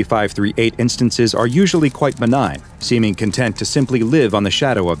SCP-538 instances are usually quite benign, seeming content to simply live on the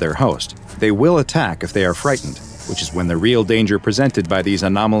shadow of their host, they will attack if they are frightened, which is when the real danger presented by these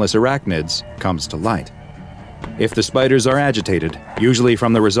anomalous arachnids comes to light. If the spiders are agitated, usually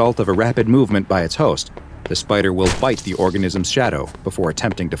from the result of a rapid movement by its host, the spider will bite the organism's shadow before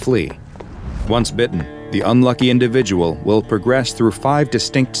attempting to flee. Once bitten, the unlucky individual will progress through 5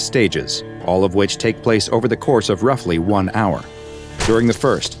 distinct stages, all of which take place over the course of roughly 1 hour. During the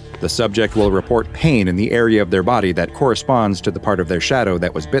first, the subject will report pain in the area of their body that corresponds to the part of their shadow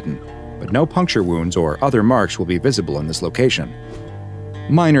that was bitten, but no puncture wounds or other marks will be visible in this location.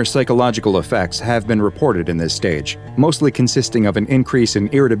 Minor psychological effects have been reported in this stage, mostly consisting of an increase in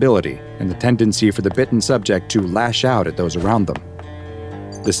irritability and the tendency for the bitten subject to lash out at those around them.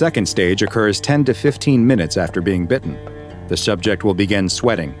 The second stage occurs 10 to 15 minutes after being bitten. The subject will begin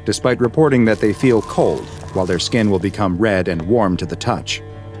sweating, despite reporting that they feel cold, while their skin will become red and warm to the touch.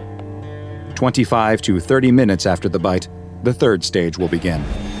 25 to 30 minutes after the bite, the third stage will begin.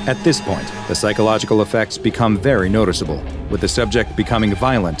 At this point, the psychological effects become very noticeable, with the subject becoming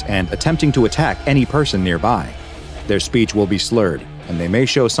violent and attempting to attack any person nearby. Their speech will be slurred, and they may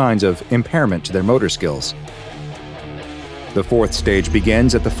show signs of impairment to their motor skills. The fourth stage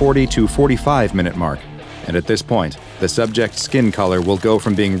begins at the 40 to 45 minute mark, and at this point, the subject's skin color will go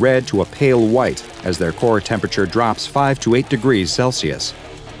from being red to a pale white as their core temperature drops 5 to 8 degrees Celsius.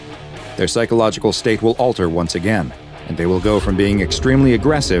 Their psychological state will alter once again, and they will go from being extremely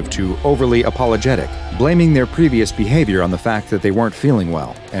aggressive to overly apologetic, blaming their previous behavior on the fact that they weren't feeling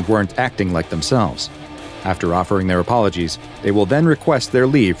well and weren't acting like themselves. After offering their apologies, they will then request their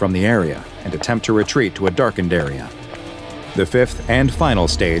leave from the area and attempt to retreat to a darkened area. The fifth and final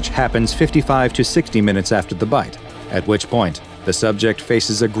stage happens 55 to 60 minutes after the bite, at which point the subject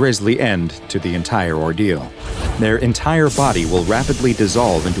faces a grisly end to the entire ordeal. Their entire body will rapidly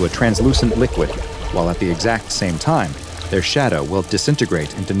dissolve into a translucent liquid, while at the exact same time, their shadow will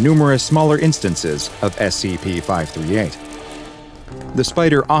disintegrate into numerous smaller instances of SCP-538. The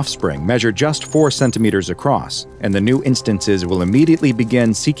spider offspring measure just 4 centimeters across, and the new instances will immediately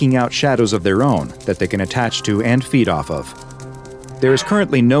begin seeking out shadows of their own that they can attach to and feed off of. There is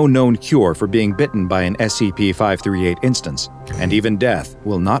currently no known cure for being bitten by an SCP-538 instance, and even death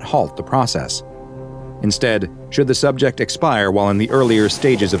will not halt the process. Instead, should the subject expire while in the earlier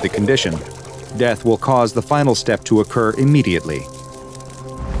stages of the condition, death will cause the final step to occur immediately.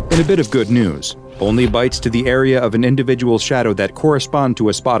 In a bit of good news, only bites to the area of an individual's shadow that correspond to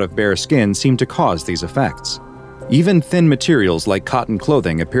a spot of bare skin seem to cause these effects. Even thin materials like cotton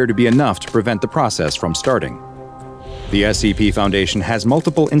clothing appear to be enough to prevent the process from starting. The SCP Foundation has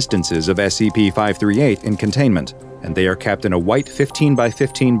multiple instances of SCP-538 in containment, and they are kept in a white 15 by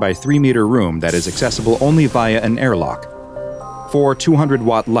 15 by 3 meter room that is accessible only via an airlock. 4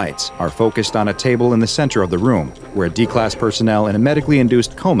 200-watt lights are focused on a table in the center of the room, where D-Class personnel in a medically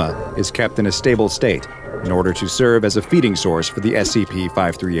induced coma is kept in a stable state, in order to serve as a feeding source for the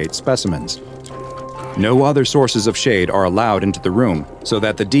SCP-538 specimens. No other sources of shade are allowed into the room, so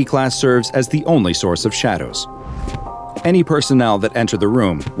that the D-Class serves as the only source of shadows. Any personnel that enter the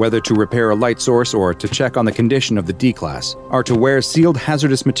room, whether to repair a light source or to check on the condition of the D-Class, are to wear sealed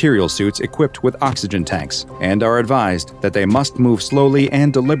hazardous material suits equipped with oxygen tanks, and are advised that they must move slowly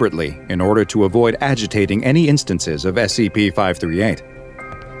and deliberately in order to avoid agitating any instances of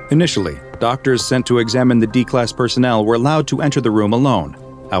SCP-538. Initially, doctors sent to examine the D-Class personnel were allowed to enter the room alone.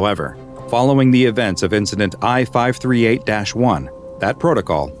 However, following the events of Incident I-538-1, that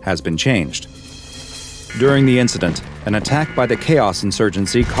protocol has been changed. During the incident, an attack by the Chaos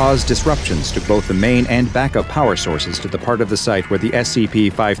Insurgency caused disruptions to both the main and backup power sources to the part of the site where the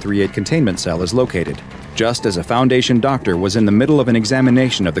SCP-538 containment cell is located, just as a Foundation doctor was in the middle of an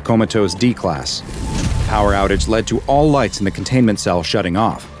examination of the comatose D-Class. Power outage led to all lights in the containment cell shutting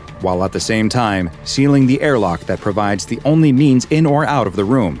off, while at the same time sealing the airlock that provides the only means in or out of the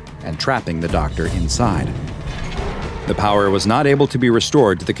room and trapping the doctor inside. The power was not able to be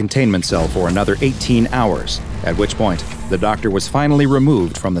restored to the containment cell for another 18 hours, at which point the doctor was finally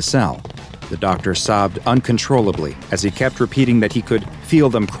removed from the cell. The doctor sobbed uncontrollably as he kept repeating that he could feel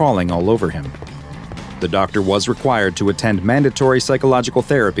them crawling all over him. The doctor was required to attend mandatory psychological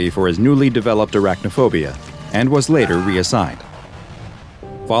therapy for his newly developed arachnophobia, and was later reassigned.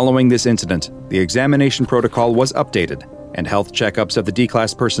 Following this incident, the examination protocol was updated, and health checkups of the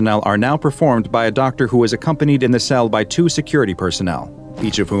D-Class personnel are now performed by a doctor who is accompanied in the cell by 2 security personnel,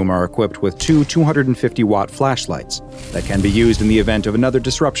 each of whom are equipped with 2 250-watt flashlights that can be used in the event of another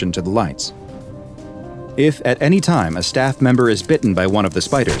disruption to the lights. If at any time a staff member is bitten by one of the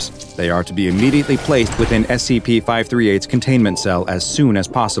spiders, they are to be immediately placed within SCP-538's containment cell as soon as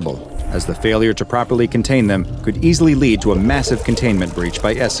possible, as the failure to properly contain them could easily lead to a massive containment breach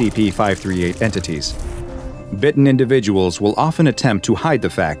by SCP-538 entities. Bitten individuals will often attempt to hide the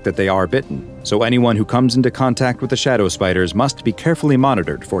fact that they are bitten, so anyone who comes into contact with the shadow spiders must be carefully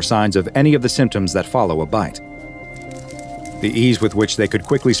monitored for signs of any of the symptoms that follow a bite. The ease with which they could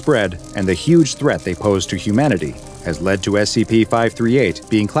quickly spread and the huge threat they pose to humanity has led to SCP-538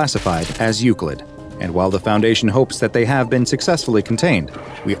 being classified as Euclid, and while the Foundation hopes that they have been successfully contained,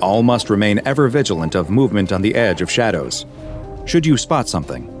 we all must remain ever vigilant of movement on the edge of shadows. Should you spot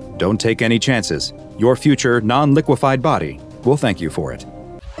something, don't take any chances. Your future, non-liquefied body will thank you for it.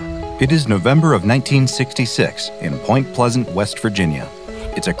 It is November of 1966 in Point Pleasant, West Virginia.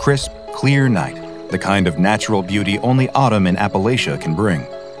 It's a crisp, clear night, the kind of natural beauty only autumn in Appalachia can bring.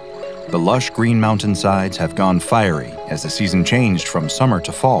 The lush green mountainsides have gone fiery as the season changed from summer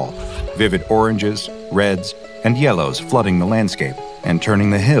to fall, vivid oranges, reds, and yellows flooding the landscape and turning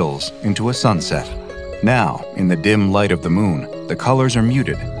the hills into a sunset. Now, in the dim light of the moon, the colors are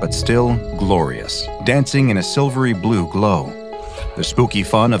muted, but still glorious, dancing in a silvery blue glow. The spooky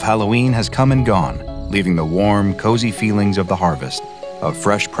fun of Halloween has come and gone, leaving the warm, cozy feelings of the harvest, of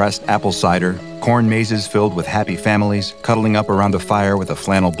fresh-pressed apple cider, corn mazes filled with happy families, cuddling up around a fire with a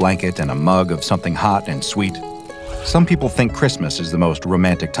flannel blanket and a mug of something hot and sweet. Some people think Christmas is the most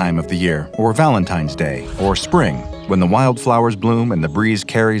romantic time of the year, or Valentine's Day, or spring, when the wildflowers bloom and the breeze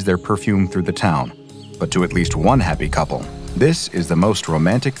carries their perfume through the town. But to at least one happy couple, this is the most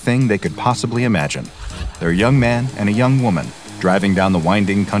romantic thing they could possibly imagine. They're a young man and a young woman driving down the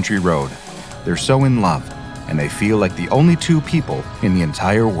winding country road. They're so in love, and they feel like the only 2 people in the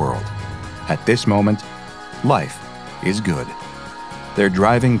entire world. At this moment, life is good. They're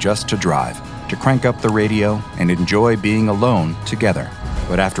driving just to drive, to crank up the radio and enjoy being alone together.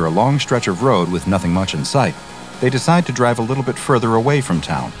 But after a long stretch of road with nothing much in sight, they decide to drive a little bit further away from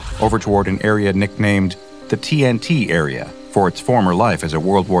town, over toward an area nicknamed the TNT area, for its former life as a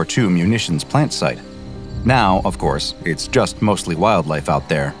World War II munitions plant site. Now, of course, it's just mostly wildlife out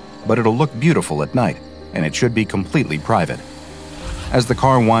there, but it'll look beautiful at night, and it should be completely private. As the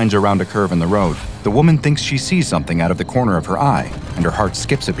car winds around a curve in the road, the woman thinks she sees something out of the corner of her eye, and her heart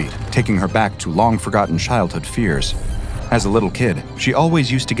skips a beat, taking her back to long-forgotten childhood fears. As a little kid, she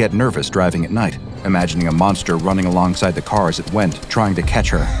always used to get nervous driving at night, imagining a monster running alongside the car as it went, trying to catch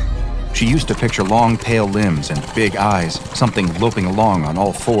her. She used to picture long, pale limbs and big eyes, something loping along on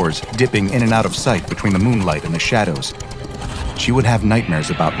all fours, dipping in and out of sight between the moonlight and the shadows. She would have nightmares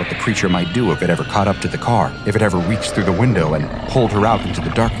about what the creature might do if it ever caught up to the car, if it ever reached through the window and pulled her out into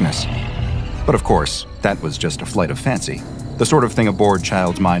the darkness. But of course, that was just a flight of fancy, the sort of thing a bored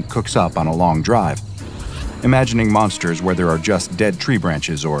child's mind cooks up on a long drive. Imagining monsters where there are just dead tree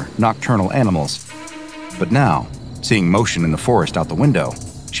branches or nocturnal animals. But now, seeing motion in the forest out the window,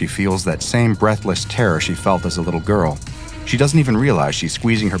 she feels that same breathless terror she felt as a little girl. She doesn't even realize she's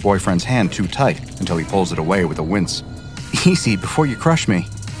squeezing her boyfriend's hand too tight until he pulls it away with a wince. "Easy, before you crush me."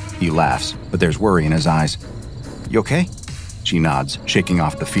 He laughs, but there's worry in his eyes. "You okay?" She nods, shaking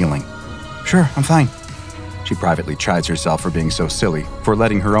off the feeling. "Sure, I'm fine." She privately chides herself for being so silly, for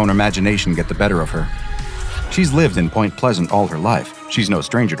letting her own imagination get the better of her. She's lived in Point Pleasant all her life. She's no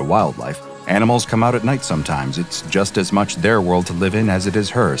stranger to wildlife. Animals come out at night sometimes. It's just as much their world to live in as it is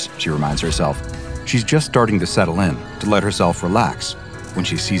hers, she reminds herself. She's just starting to settle in, to let herself relax, when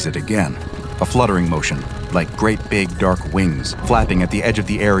she sees it again. A fluttering motion, like great big dark wings, flapping at the edge of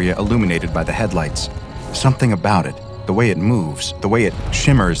the area illuminated by the headlights. Something about it, the way it moves, the way it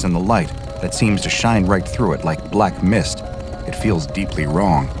shimmers in the light, that seems to shine right through it like black mist. It feels deeply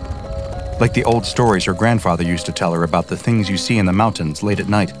wrong. Like the old stories her grandfather used to tell her about the things you see in the mountains late at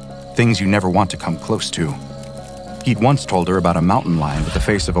night. Things you never want to come close to. He'd once told her about a mountain lion with the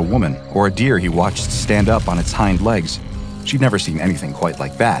face of a woman, or a deer he watched stand up on its hind legs. She'd never seen anything quite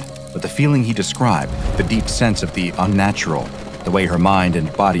like that, but the feeling he described, the deep sense of the unnatural, the way her mind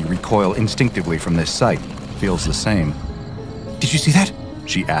and body recoil instinctively from this sight, feels the same. "Did you see that?"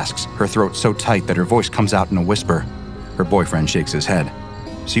 she asks, her throat so tight that her voice comes out in a whisper. Her boyfriend shakes his head.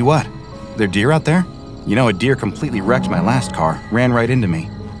 "See what? There deer out there? You know, a deer completely wrecked my last car, ran right into me.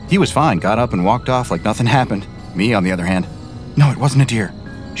 He was fine, got up and walked off like nothing happened. Me, on the other hand, no, it wasn't a deer."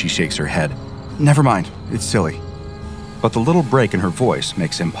 She shakes her head. "Never mind, it's silly." But the little break in her voice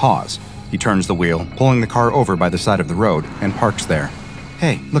makes him pause. He turns the wheel, pulling the car over by the side of the road, and parks there.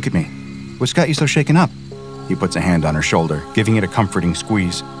 "Hey, look at me. What's got you so shaken up?" He puts a hand on her shoulder, giving it a comforting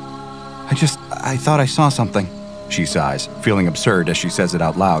squeeze. I thought I saw something," she sighs, feeling absurd as she says it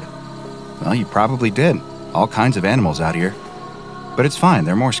out loud. "Well, you probably did. All kinds of animals out here. But it's fine,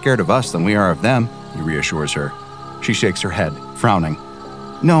 they're more scared of us than we are of them," he reassures her. She shakes her head, frowning.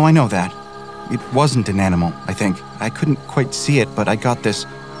 "No, I know that. It wasn't an animal, I think. I couldn't quite see it, but I got this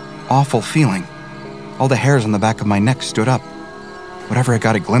awful feeling. All the hairs on the back of my neck stood up. Whatever I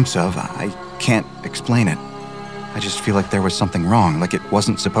got a glimpse of, I can't explain it. I just feel like there was something wrong, like it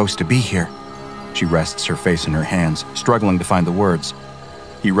wasn't supposed to be here." She rests her face in her hands, struggling to find the words.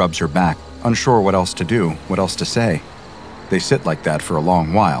 He rubs her back, unsure what else to do, what else to say. They sit like that for a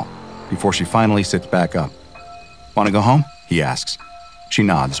long while, before she finally sits back up. "Want to go home?" he asks. She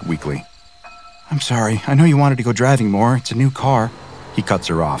nods weakly. "I'm sorry, I know you wanted to go driving more, it's a new car." He cuts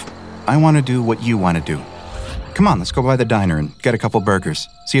her off. "I want to do what you want to do. Come on, let's go by the diner and get a couple burgers,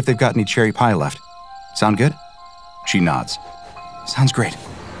 see if they've got any cherry pie left. Sound good?" She nods. "Sounds great."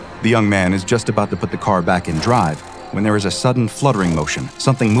 The young man is just about to put the car back in drive when there is a sudden fluttering motion,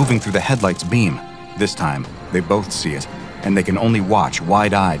 something moving through the headlight's beam. This time, they both see it, and they can only watch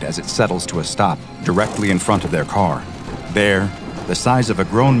wide-eyed as it settles to a stop directly in front of their car. There, the size of a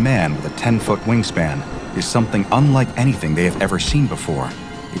grown man with a 10-foot wingspan, is something unlike anything they have ever seen before.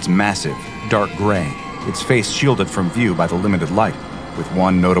 It's massive, dark gray, its face shielded from view by the limited light, with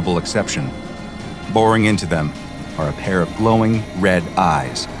one notable exception. Boring into them are a pair of glowing red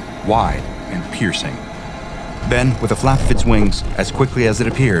eyes, wide and piercing. Then, with a flap of its wings, as quickly as it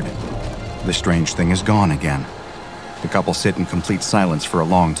appeared, the strange thing is gone again. The couple sit in complete silence for a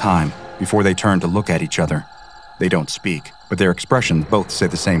long time before they turn to look at each other. They don't speak, but their expressions both say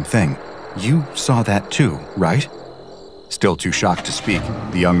the same thing. "You saw that too, right?" Still too shocked to speak,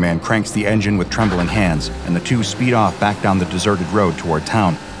 the young man cranks the engine with trembling hands, and the two speed off back down the deserted road toward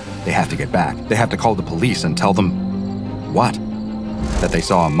town. They have to get back. They have to call the police and tell them... What? That they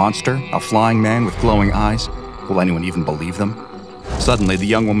saw a monster, a flying man with glowing eyes? Will anyone even believe them? Suddenly, the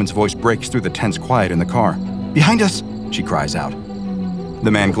young woman's voice breaks through the tense quiet in the car. "Behind us!" she cries out.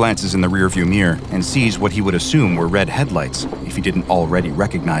 The man glances in the rearview mirror and sees what he would assume were red headlights if he didn't already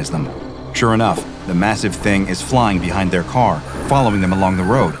recognize them. Sure enough, the massive thing is flying behind their car, following them along the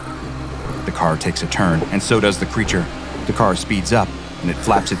road. The car takes a turn, and so does the creature. The car speeds up, and it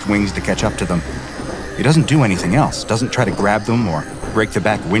flaps its wings to catch up to them. It doesn't do anything else, doesn't try to grab them or break the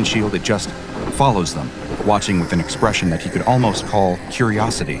back windshield, it just follows them, watching with an expression that he could almost call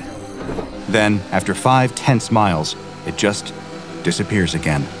curiosity. Then, after 5 tense miles, it just disappears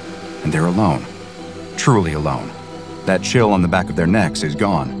again, and they're alone, truly alone. That chill on the back of their necks is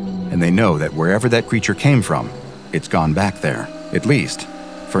gone, and they know that wherever that creature came from, it's gone back there, at least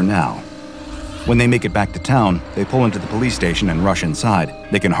for now. When they make it back to town, they pull into the police station and rush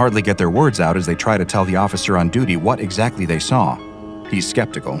inside. They can hardly get their words out as they try to tell the officer on duty what exactly they saw. He's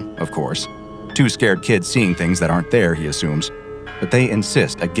skeptical, of course. Two scared kids seeing things that aren't there, he assumes. But they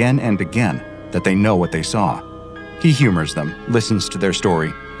insist again and again that they know what they saw. He humors them, listens to their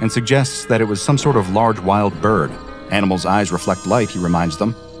story, and suggests that it was some sort of large wild bird. Animals' eyes reflect light, he reminds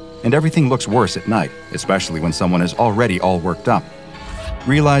them, and everything looks worse at night, especially when someone is already all worked up.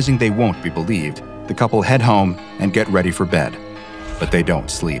 Realizing they won't be believed, the couple head home and get ready for bed. But they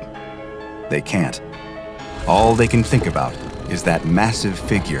don't sleep. They can't. All they can think about is that massive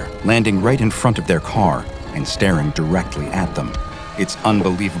figure landing right in front of their car and staring directly at them. Its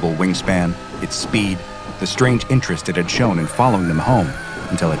unbelievable wingspan, its speed, the strange interest it had shown in following them home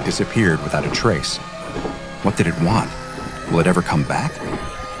until it disappeared without a trace. What did it want? Will it ever come back?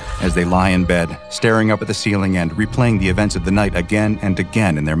 As they lie in bed, staring up at the ceiling and replaying the events of the night again and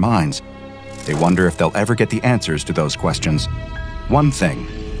again in their minds, they wonder if they'll ever get the answers to those questions. One thing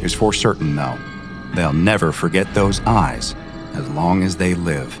is for certain, though. They'll never forget those eyes as long as they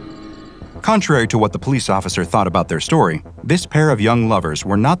live. Contrary to what the police officer thought about their story, this pair of young lovers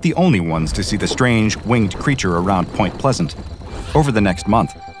were not the only ones to see the strange, winged creature around Point Pleasant. Over the next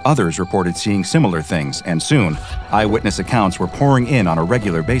month, others reported seeing similar things, and soon, eyewitness accounts were pouring in on a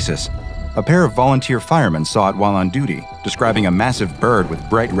regular basis. A pair of volunteer firemen saw it while on duty, describing a massive bird with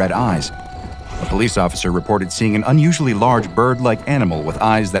bright red eyes. A police officer reported seeing an unusually large bird-like animal with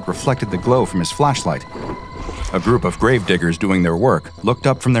eyes that reflected the glow from his flashlight. A group of gravediggers doing their work looked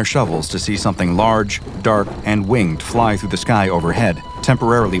up from their shovels to see something large, dark, and winged fly through the sky overhead,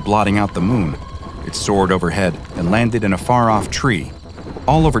 temporarily blotting out the moon. It soared overhead and landed in a far-off tree.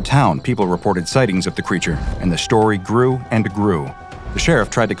 All over town, people reported sightings of the creature, and the story grew and grew. The sheriff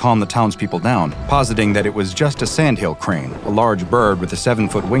tried to calm the townspeople down, positing that it was just a sandhill crane, a large bird with a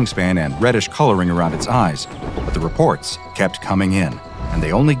 7-foot wingspan and reddish coloring around its eyes. But the reports kept coming in, and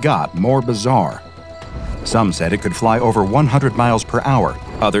they only got more bizarre. Some said it could fly over 100 miles per hour.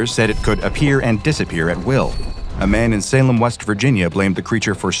 Others said it could appear and disappear at will. A man in Salem, West Virginia blamed the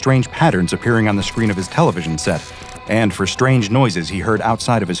creature for strange patterns appearing on the screen of his television set, and for strange noises he heard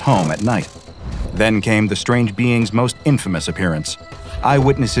outside of his home at night. Then came the strange being's most infamous appearance.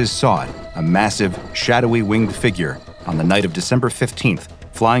 Eyewitnesses saw it, a massive, shadowy winged figure, on the night of December 15th,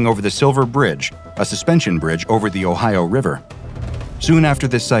 flying over the Silver Bridge, a suspension bridge over the Ohio River. Soon after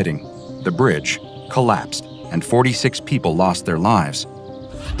this sighting, the bridge collapsed, and 46 people lost their lives.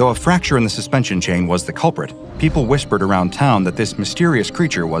 Though a fracture in the suspension chain was the culprit, people whispered around town that this mysterious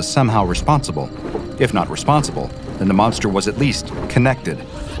creature was somehow responsible. If not responsible, then the monster was at least connected.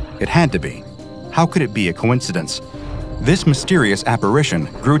 It had to be. How could it be a coincidence? This mysterious apparition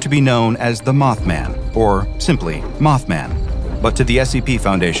grew to be known as the Mothman, or simply Mothman. But to the SCP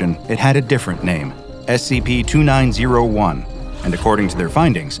Foundation, it had a different name, SCP-2901, and according to their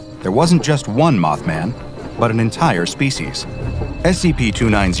findings, there wasn't just one Mothman, but an entire species.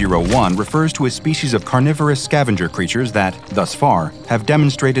 SCP-2901 refers to a species of carnivorous scavenger creatures that, thus far, have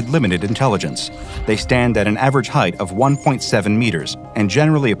demonstrated limited intelligence. They stand at an average height of 1.7 meters and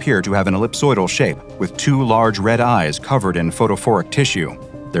generally appear to have an ellipsoidal shape, with 2 large red eyes covered in photophoric tissue.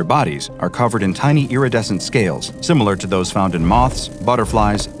 Their bodies are covered in tiny iridescent scales, similar to those found in moths,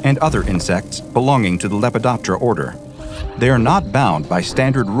 butterflies, and other insects belonging to the Lepidoptera order. They are not bound by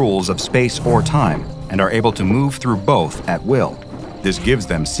standard rules of space or time, and are able to move through both at will. This gives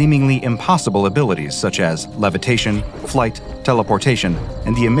them seemingly impossible abilities such as levitation, flight, teleportation,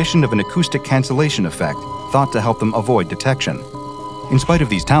 and the emission of an acoustic cancellation effect thought to help them avoid detection. In spite of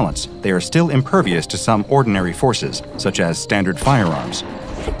these talents, they are still impervious to some ordinary forces, such as standard firearms.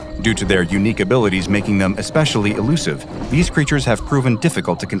 Due to their unique abilities making them especially elusive, these creatures have proven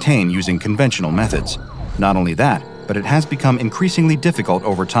difficult to contain using conventional methods. Not only that, but it has become increasingly difficult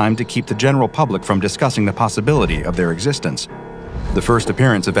over time to keep the general public from discussing the possibility of their existence. The first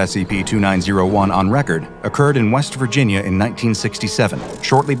appearance of SCP-2901 on record occurred in West Virginia in 1967,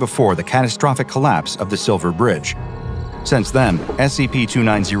 shortly before the catastrophic collapse of the Silver Bridge. Since then,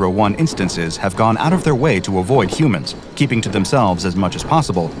 SCP-2901 instances have gone out of their way to avoid humans, keeping to themselves as much as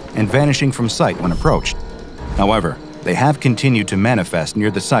possible and vanishing from sight when approached. However, they have continued to manifest near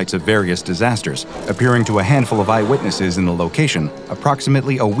the sites of various disasters, appearing to a handful of eyewitnesses in the location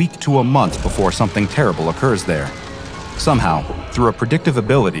approximately a week to a month before something terrible occurs there. Somehow, through a predictive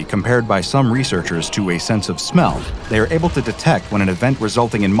ability compared by some researchers to a sense of smell, they are able to detect when an event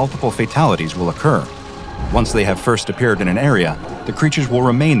resulting in multiple fatalities will occur. Once they have first appeared in an area, the creatures will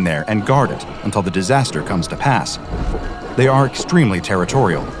remain there and guard it until the disaster comes to pass. They are extremely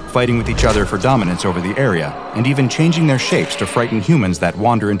territorial, fighting with each other for dominance over the area, and even changing their shapes to frighten humans that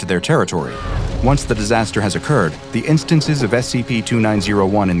wander into their territory. Once the disaster has occurred, the instances of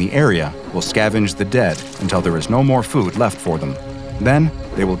SCP-2901 in the area will scavenge the dead until there is no more food left for them. Then,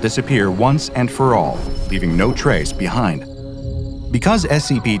 they will disappear once and for all, leaving no trace behind. Because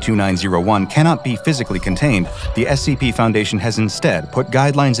SCP-2901 cannot be physically contained, the SCP Foundation has instead put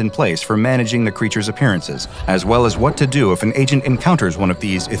guidelines in place for managing the creature's appearances, as well as what to do if an agent encounters one of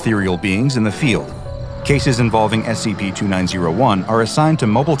these ethereal beings in the field. Cases involving SCP-2901 are assigned to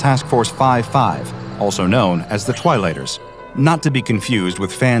Mobile Task Force 55, also known as the Twilighters, not to be confused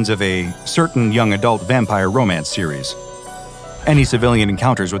with fans of a certain young adult vampire romance series. Any civilian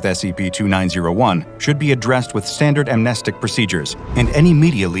encounters with SCP-2901 should be addressed with standard amnestic procedures, and any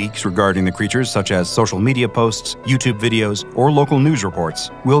media leaks regarding the creatures such as social media posts, YouTube videos, or local news reports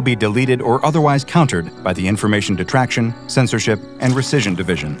will be deleted or otherwise countered by the Information Detraction, Censorship, and Rescission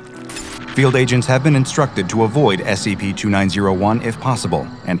Division. Field agents have been instructed to avoid SCP-2901 if possible,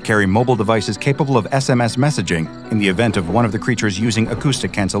 and carry mobile devices capable of SMS messaging in the event of one of the creatures using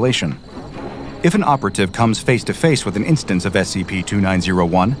acoustic cancellation. If an operative comes face-to-face with an instance of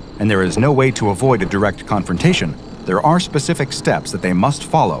SCP-2901 and there is no way to avoid a direct confrontation, there are specific steps that they must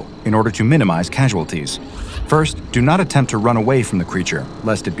follow in order to minimize casualties. First, do not attempt to run away from the creature,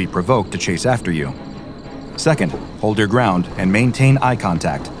 lest it be provoked to chase after you. Second, hold your ground and maintain eye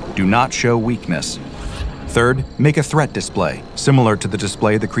contact. Do not show weakness. Third, make a threat display, similar to the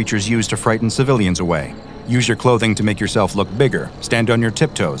display the creatures use to frighten civilians away. Use your clothing to make yourself look bigger, stand on your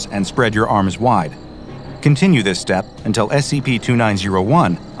tiptoes, and spread your arms wide. Continue this step until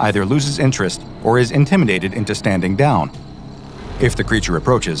SCP-2901 either loses interest or is intimidated into standing down. If the creature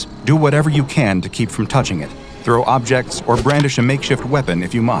approaches, do whatever you can to keep from touching it. Throw objects or brandish a makeshift weapon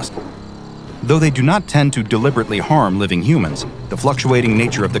if you must. Though they do not tend to deliberately harm living humans, the fluctuating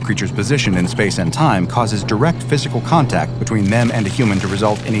nature of the creature's position in space and time causes direct physical contact between them and a human to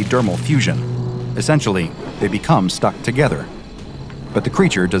result in a dermal fusion. Essentially, they become stuck together. But the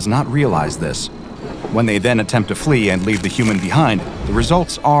creature does not realize this. When they then attempt to flee and leave the human behind, the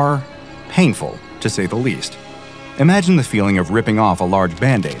results are painful, to say the least. Imagine the feeling of ripping off a large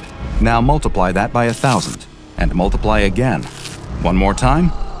band-aid. Now multiply that by 1,000, and multiply again. One more time?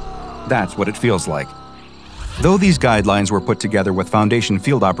 That's what it feels like. Though these guidelines were put together with Foundation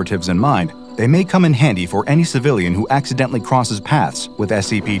field operatives in mind, they may come in handy for any civilian who accidentally crosses paths with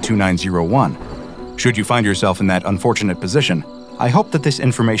SCP-2901. Should you find yourself in that unfortunate position, I hope that this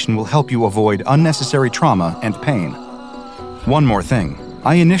information will help you avoid unnecessary trauma and pain. One more thing.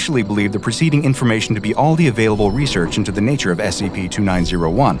 I initially believed the preceding information to be all the available research into the nature of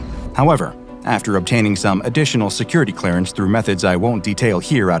SCP-2901. However, after obtaining some additional security clearance through methods I won't detail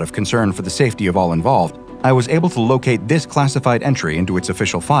here out of concern for the safety of all involved, I was able to locate this classified entry into its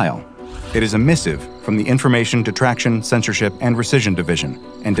official file. It is a missive from the Information Detraction, Censorship, and Rescission Division,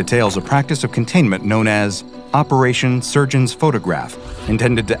 and details a practice of containment known as Operation Surgeon's Photograph,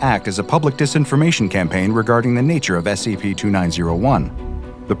 intended to act as a public disinformation campaign regarding the nature of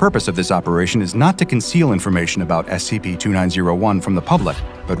SCP-2901. The purpose of this operation is not to conceal information about SCP-2901 from the public,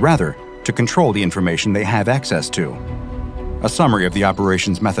 but rather to control the information they have access to. A summary of the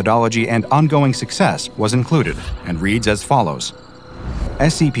operation's methodology and ongoing success was included, and reads as follows.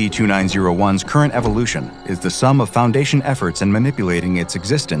 SCP-2901's current evolution is the sum of Foundation efforts in manipulating its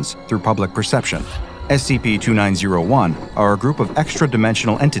existence through public perception. SCP-2901 are a group of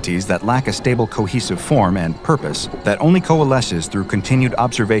extra-dimensional entities that lack a stable cohesive form and purpose that only coalesces through continued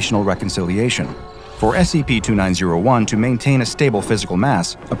observational reconciliation. For SCP-2901 to maintain a stable physical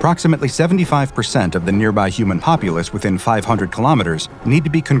mass, approximately 75% of the nearby human populace within 500 kilometers need to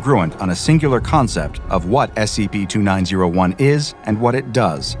be congruent on a singular concept of what SCP-2901 is and what it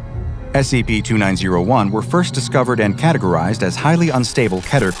does. SCP-2901 were first discovered and categorized as highly unstable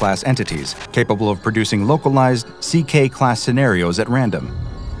Keter-class entities, capable of producing localized CK-class scenarios at random.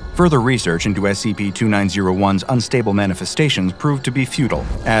 Further research into SCP-2901's unstable manifestations proved to be futile,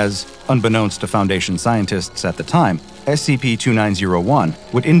 as, unbeknownst to Foundation scientists at the time,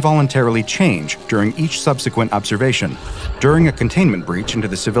 SCP-2901 would involuntarily change during each subsequent observation. During a containment breach into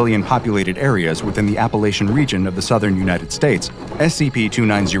the civilian-populated areas within the Appalachian region of the southern United States,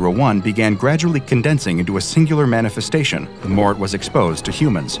 SCP-2901 began gradually condensing into a singular manifestation the more it was exposed to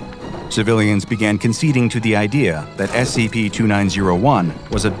humans. Civilians began conceding to the idea that SCP-2901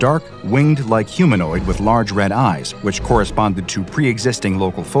 was a dark, winged-like humanoid with large red eyes, which corresponded to pre-existing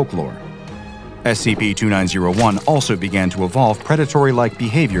local folklore. SCP-2901 also began to evolve predatory-like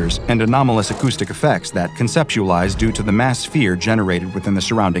behaviors and anomalous acoustic effects that conceptualized due to the mass fear generated within the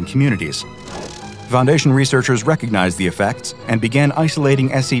surrounding communities. Foundation researchers recognized the effects and began isolating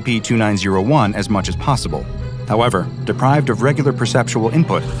SCP-2901 as much as possible. However, deprived of regular perceptual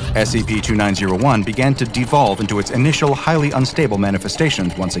input, SCP-2901 began to devolve into its initial highly unstable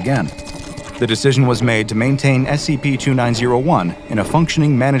manifestations once again. The decision was made to maintain SCP-2901 in a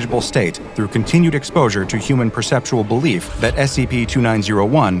functioning, manageable state through continued exposure to human perceptual belief that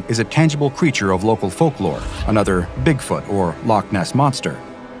SCP-2901 is a tangible creature of local folklore, another Bigfoot or Loch Ness Monster.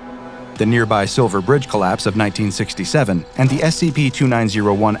 The nearby Silver Bridge collapse of 1967 and the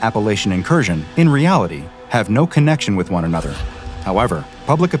SCP-2901 Appalachian incursion, in reality, have no connection with one another. However,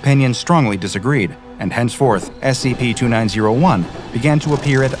 public opinion strongly disagreed, and henceforth, SCP-2901 began to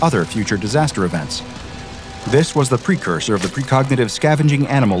appear at other future disaster events. This was the precursor of the precognitive scavenging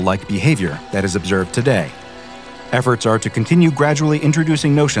animal-like behavior that is observed today. Efforts are to continue gradually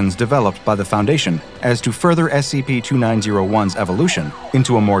introducing notions developed by the Foundation as to further SCP-2901's evolution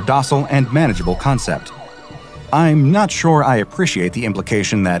into a more docile and manageable concept. I'm not sure I appreciate the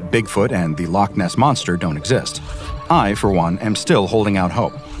implication that Bigfoot and the Loch Ness Monster don't exist. I, for one, am still holding out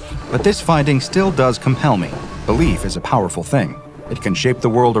hope. But this finding still does compel me. Belief is a powerful thing. It can shape the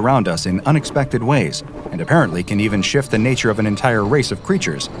world around us in unexpected ways, and apparently can even shift the nature of an entire race of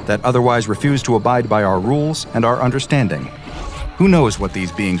creatures that otherwise refuse to abide by our rules and our understanding. Who knows what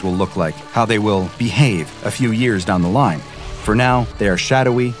these beings will look like, how they will behave a few years down the line. For now, they are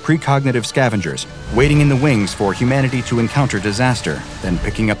shadowy, precognitive scavengers, waiting in the wings for humanity to encounter disaster, then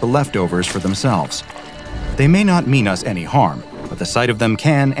picking up the leftovers for themselves. They may not mean us any harm, but the sight of them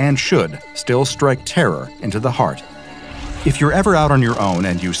can and should still strike terror into the heart. If you're ever out on your own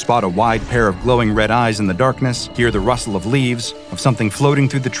and you spot a wide pair of glowing red eyes in the darkness, hear the rustle of leaves, of something floating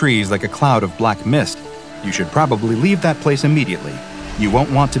through the trees like a cloud of black mist, you should probably leave that place immediately. You won't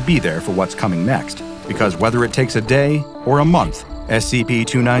want to be there for what's coming next, because whether it takes a day or a month,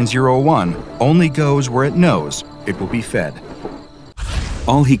 SCP-2901 only goes where it knows it will be fed.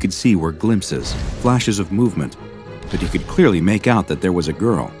 All he could see were glimpses, flashes of movement, but he could clearly make out that there was a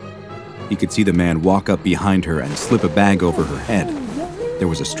girl. He could see the man walk up behind her and slip a bag over her head. There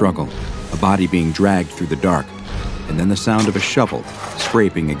was a struggle, a body being dragged through the dark, and then the sound of a shovel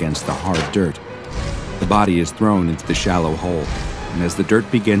scraping against the hard dirt. The body is thrown into the shallow hole, and as the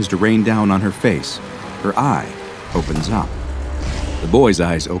dirt begins to rain down on her face, her eye opens up. The boy's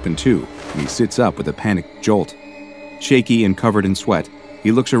eyes open too, and he sits up with a panicked jolt. Shaky and covered in sweat,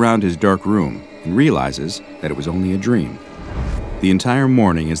 he looks around his dark room and realizes that it was only a dream. The entire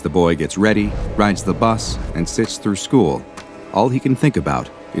morning as the boy gets ready, rides the bus, and sits through school, all he can think about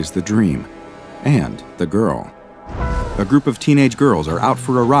is the dream and the girl. A group of teenage girls are out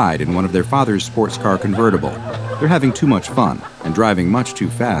for a ride in one of their father's sports car convertible. They're having too much fun and driving much too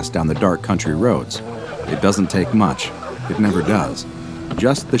fast down the dark country roads. It doesn't take much. It never does.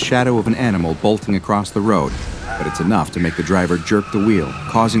 Just the shadow of an animal bolting across the road, but it's enough to make the driver jerk the wheel,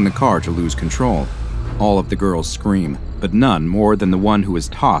 causing the car to lose control. All of the girls scream, but none more than the one who is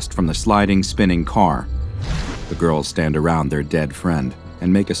tossed from the sliding, spinning car. The girls stand around their dead friend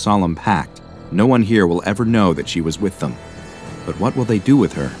and make a solemn pact. No one here will ever know that she was with them. But what will they do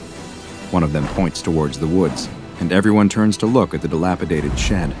with her? One of them points towards the woods, and everyone turns to look at the dilapidated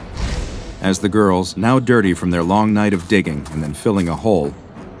shed. As the girls, now dirty from their long night of digging and then filling a hole,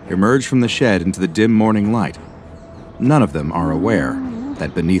 emerge from the shed into the dim morning light, none of them are aware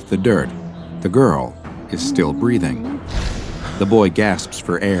that beneath the dirt, the girl is still breathing. The boy gasps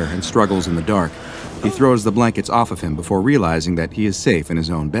for air and struggles in the dark. He throws the blankets off of him before realizing that he is safe in his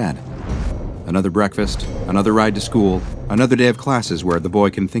own bed. Another breakfast, another ride to school, another day of classes where the boy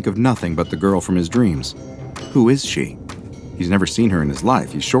can think of nothing but the girl from his dreams. Who is she? He's never seen her in his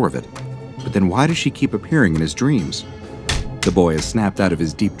life, he's sure of it. But then why does she keep appearing in his dreams? The boy is snapped out of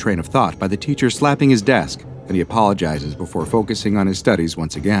his deep train of thought by the teacher slapping his desk, and he apologizes before focusing on his studies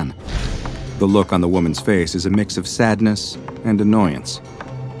once again. The look on the woman's face is a mix of sadness and annoyance.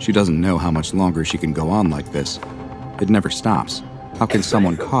 She doesn't know how much longer she can go on like this. It never stops. How can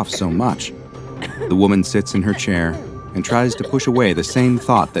someone cough so much? The woman sits in her chair and tries to push away the same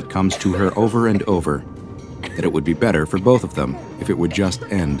thought that comes to her over and over, that it would be better for both of them if it would just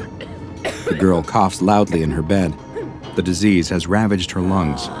end. The girl coughs loudly in her bed. The disease has ravaged her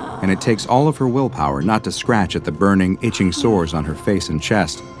lungs, and it takes all of her willpower not to scratch at the burning, itching sores on her face and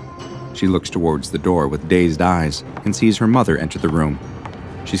chest. She looks towards the door with dazed eyes and sees her mother enter the room.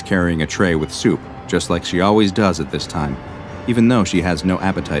 She's carrying a tray with soup, just like she always does at this time, even though she has no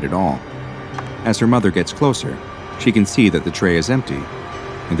appetite at all. As her mother gets closer, she can see that the tray is empty,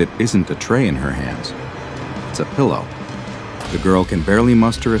 and it isn't a tray in her hands. It's a pillow. The girl can barely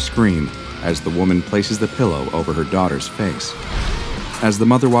muster a scream as the woman places the pillow over her daughter's face. As the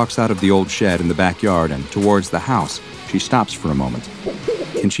mother walks out of the old shed in the backyard and towards the house, she stops for a moment.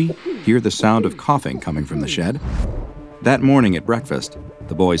 Can she hear the sound of coughing coming from the shed? That morning at breakfast,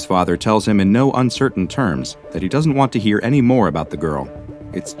 the boy's father tells him in no uncertain terms that he doesn't want to hear any more about the girl.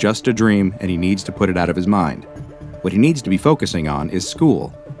 It's just a dream and he needs to put it out of his mind. What he needs to be focusing on is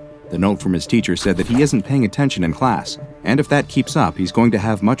school. The note from his teacher said that he isn't paying attention in class, and if that keeps up, he's going to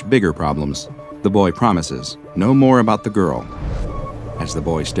have much bigger problems. The boy promises no more about the girl. As the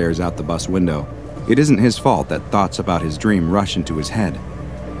boy stares out the bus window, it isn't his fault that thoughts about his dream rush into his head.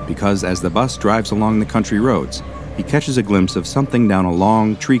 Because as the bus drives along the country roads, he catches a glimpse of something down a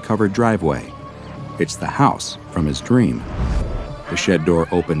long, tree-covered driveway. It's the house from his dream. The shed door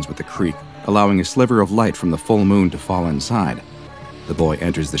opens with a creak, allowing a sliver of light from the full moon to fall inside. The boy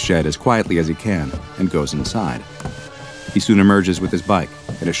enters the shed as quietly as he can and goes inside. He soon emerges with his bike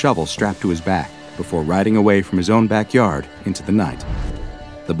and a shovel strapped to his back before riding away from his own backyard into the night.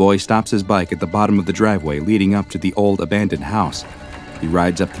 The boy stops his bike at the bottom of the driveway leading up to the old abandoned house. He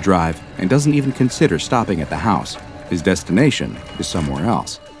rides up the drive and doesn't even consider stopping at the house. His destination is somewhere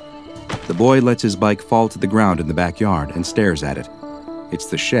else. The boy lets his bike fall to the ground in the backyard and stares at it. It's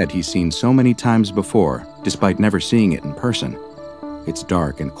the shed he's seen so many times before, despite never seeing it in person. It's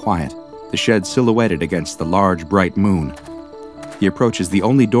dark and quiet, the shed silhouetted against the large, bright moon. He approaches the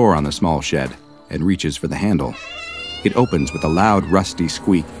only door on the small shed and reaches for the handle. It opens with a loud, rusty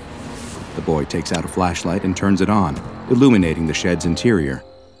squeak. The boy takes out a flashlight and turns it on, illuminating the shed's interior.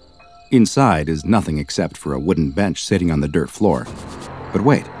 Inside is nothing except for a wooden bench sitting on the dirt floor. But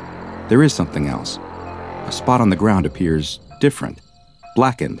wait, there is something else. A spot on the ground appears different,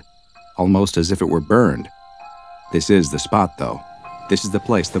 blackened, almost as if it were burned. This is the spot, though. This is the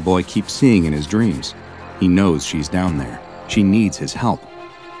place the boy keeps seeing in his dreams. He knows she's down there. She needs his help.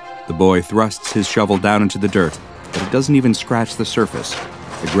 The boy thrusts his shovel down into the dirt, but it doesn't even scratch the surface.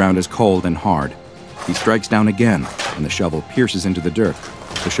 The ground is cold and hard. He strikes down again, and the shovel pierces into the dirt.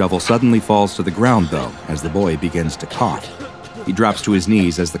 The shovel suddenly falls to the ground, though, as the boy begins to cough. He drops to his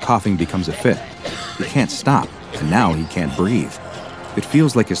knees as the coughing becomes a fit. He can't stop, and now he can't breathe. It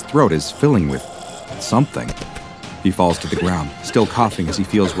feels like his throat is filling with something. He falls to the ground, still coughing as he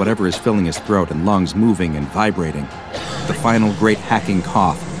feels whatever is filling his throat and lungs moving and vibrating. The final great hacking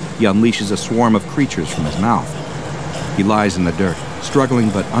cough, he unleashes a swarm of creatures from his mouth. He lies in the dirt,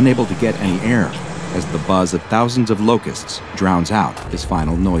 struggling but unable to get any air, as the buzz of thousands of locusts drowns out his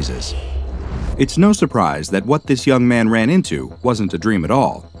final noises. It's no surprise that what this young man ran into wasn't a dream at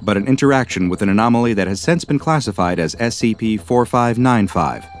all, but an interaction with an anomaly that has since been classified as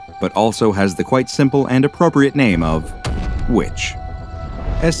SCP-4595, but also has the quite simple and appropriate name of Witch.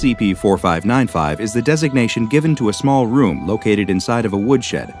 SCP-4595 is the designation given to a small room located inside of a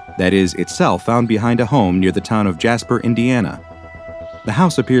woodshed that is itself found behind a home near the town of Jasper, Indiana. The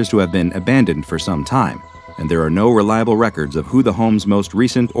house appears to have been abandoned for some time, and there are no reliable records of who the home's most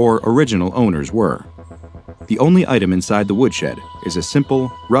recent or original owners were. The only item inside the woodshed is a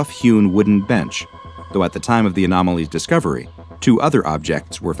simple, rough-hewn wooden bench, though at the time of the anomaly's discovery, 2 other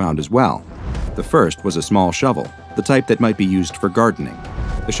objects were found as well. The first was a small shovel, the type that might be used for gardening.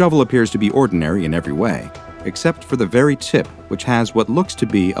 The shovel appears to be ordinary in every way, except for the very tip, which has what looks to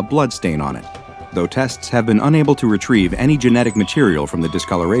be a blood stain on it, though tests have been unable to retrieve any genetic material from the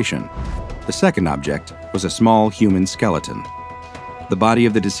discoloration. The second object was a small human skeleton. The body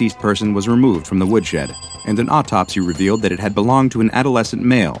of the deceased person was removed from the woodshed, and an autopsy revealed that it had belonged to an adolescent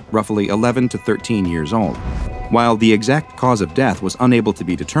male, roughly 11 to 13 years old. While the exact cause of death was unable to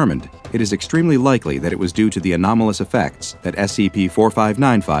be determined, it is extremely likely that it was due to the anomalous effects that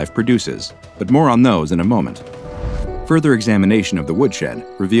SCP-4595 produces, but more on those in a moment. Further examination of the woodshed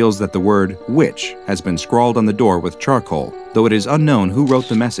reveals that the word witch has been scrawled on the door with charcoal, though it is unknown who wrote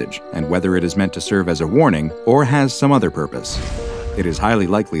the message and whether it is meant to serve as a warning or has some other purpose. It is highly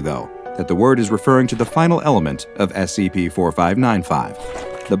likely, though, that the word is referring to the final element of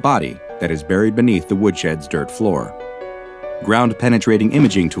SCP-4595, the body that is buried beneath the woodshed's dirt floor. Ground-penetrating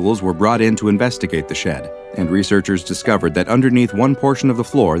imaging tools were brought in to investigate the shed, and researchers discovered that underneath one portion of the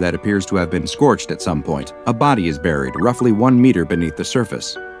floor that appears to have been scorched at some point, a body is buried roughly 1 meter beneath the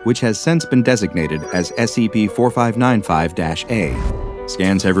surface, which has since been designated as SCP-4595-A.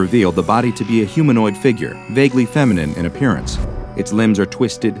 Scans have revealed the body to be a humanoid figure, vaguely feminine in appearance. Its limbs are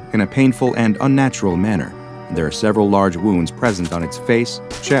twisted in a painful and unnatural manner. There are several large wounds present on its face,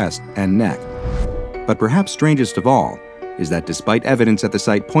 chest, and neck. But perhaps strangest of all is that despite evidence at the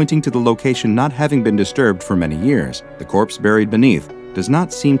site pointing to the location not having been disturbed for many years, the corpse buried beneath does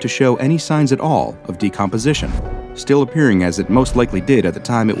not seem to show any signs at all of decomposition, still appearing as it most likely did at the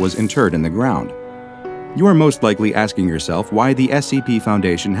time it was interred in the ground. You are most likely asking yourself why the SCP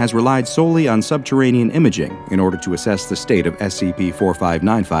Foundation has relied solely on subterranean imaging in order to assess the state of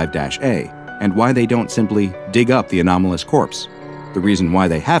SCP-4595-A, and why they don't simply dig up the anomalous corpse. The reason why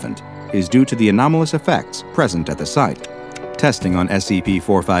they haven't is due to the anomalous effects present at the site. Testing on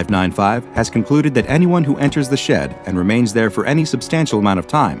SCP-4595 has concluded that anyone who enters the shed and remains there for any substantial amount of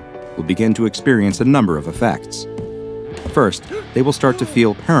time will begin to experience a number of effects. First, they will start to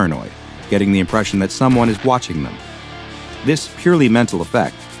feel paranoid, getting the impression that someone is watching them. This purely mental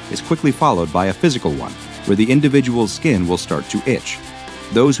effect is quickly followed by a physical one, where the individual's skin will start to itch.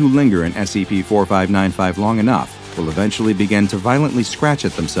 Those who linger in SCP-4595 long enough will eventually begin to violently scratch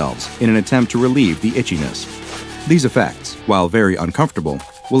at themselves in an attempt to relieve the itchiness. These effects, while very uncomfortable,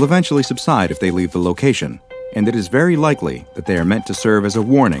 will eventually subside if they leave the location, and it is very likely that they are meant to serve as a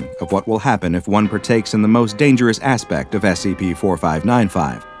warning of what will happen if one partakes in the most dangerous aspect of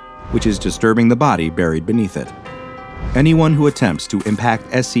SCP-4595, which is disturbing the body buried beneath it. Anyone who attempts to impact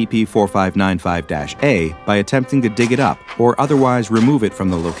SCP-4595-A by attempting to dig it up or otherwise remove it from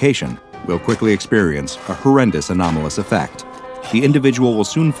the location will quickly experience a horrendous anomalous effect. The individual will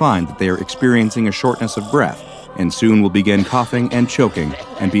soon find that they are experiencing a shortness of breath, and soon will begin coughing and choking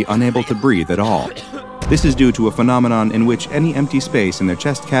and be unable to breathe at all. This is due to a phenomenon in which any empty space in their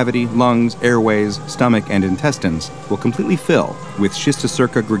chest cavity, lungs, airways, stomach, and intestines will completely fill with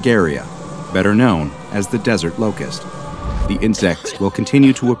Schistocerca gregaria, better known as the desert locust. The insects will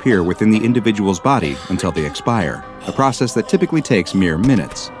continue to appear within the individual's body until they expire, a process that typically takes mere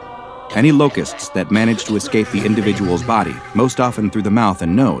minutes. Any locusts that manage to escape the individual's body, most often through the mouth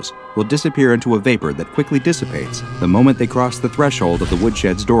and nose, will disappear into a vapor that quickly dissipates the moment they cross the threshold of the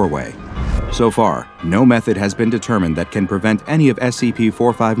woodshed's doorway. So far, no method has been determined that can prevent any of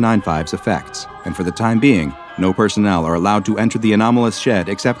SCP-4595's effects, and for the time being, no personnel are allowed to enter the anomalous shed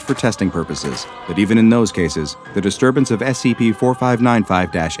except for testing purposes. But even in those cases, the disturbance of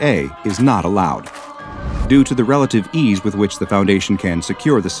SCP-4595-A is not allowed. Due to the relative ease with which the Foundation can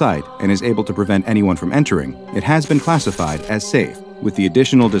secure the site and is able to prevent anyone from entering, it has been classified as safe, with the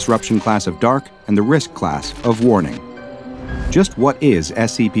additional disruption class of Dark and the risk class of Warning. Just what is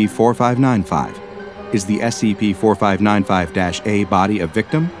SCP-4595? Is the SCP-4595-A body a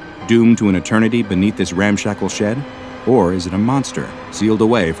victim, doomed to an eternity beneath this ramshackle shed? Or is it a monster, sealed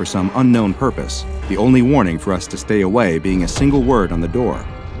away for some unknown purpose, the only warning for us to stay away being a single word on the door?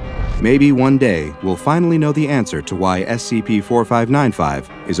 Maybe one day we'll finally know the answer to why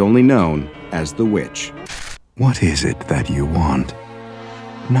SCP-4595 is only known as the Witch. What is it that you want?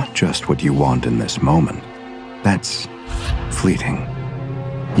 Not just what you want in this moment. That's fleeting.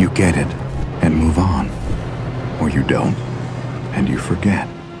 You get it and move on. Or you don't, and you forget.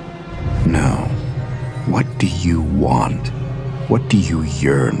 No. What do you want? What do you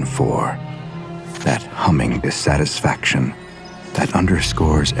yearn for? That humming dissatisfaction that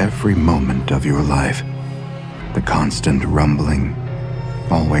underscores every moment of your life. The constant rumbling,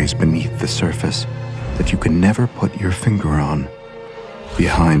 always beneath the surface, that you can never put your finger on.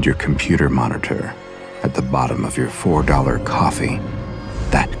 Behind your computer monitor, at the bottom of your $4 coffee.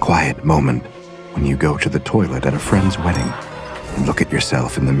 That quiet moment when you go to the toilet at a friend's wedding and look at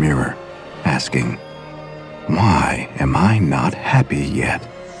yourself in the mirror, asking, why am I not happy yet?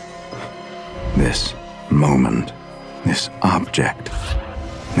 This moment, this object,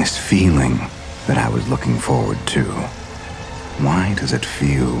 this feeling that I was looking forward to, why does it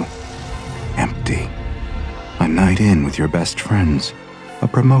feel empty? A night in with your best friends, a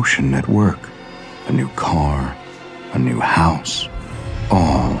promotion at work, a new car, a new house,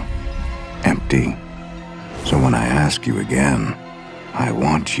 all empty. So when I ask you again, I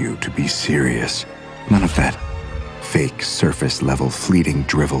want you to be serious. None of that fake surface-level fleeting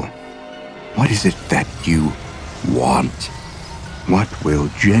drivel. What is it that you want? What will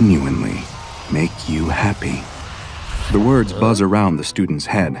genuinely make you happy? The words buzz around the student's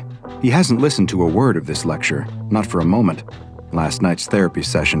head. He hasn't listened to a word of this lecture, not for a moment. Last night's therapy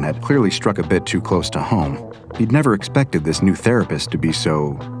session had clearly struck a bit too close to home. He'd never expected this new therapist to be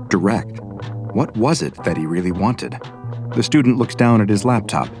so direct. What was it that he really wanted? The student looks down at his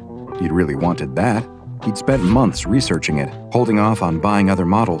laptop. He'd really wanted that. He'd spent months researching it, holding off on buying other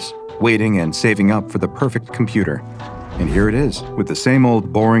models, waiting and saving up for the perfect computer. And here it is, with the same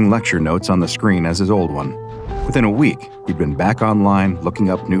old boring lecture notes on the screen as his old one. Within a week, he'd been back online looking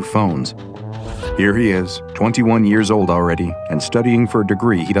up new phones. Here he is, 21 years old already, and studying for a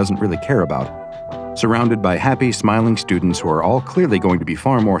degree he doesn't really care about. Surrounded by happy, smiling students who are all clearly going to be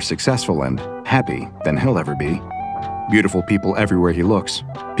far more successful and happy than he'll ever be. Beautiful people everywhere he looks.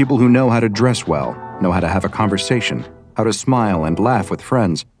 People who know how to dress well, know how to have a conversation, how to smile and laugh with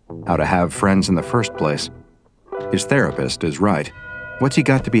friends, how to have friends in the first place. His therapist is right. What's he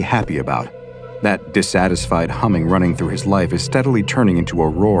got to be happy about? That dissatisfied humming running through his life is steadily turning into a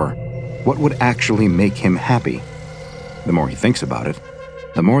roar. What would actually make him happy? The more he thinks about it,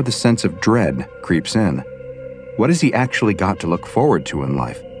 the more the sense of dread creeps in. What has he actually got to look forward to in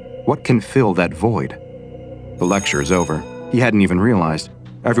life? What can fill that void? The lecture is over. He hadn't even realized.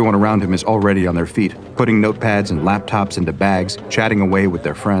 Everyone around him is already on their feet, putting notepads and laptops into bags, chatting away with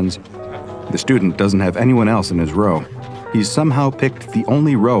their friends. The student doesn't have anyone else in his row. He's somehow picked the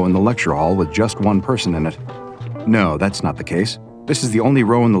only row in the lecture hall with just one person in it. No, that's not the case. This is the only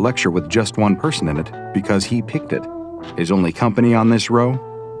row in the lecture with just one person in it because he picked it. His only company on this row?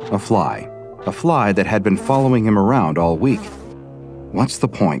 A fly. A fly that had been following him around all week. What's the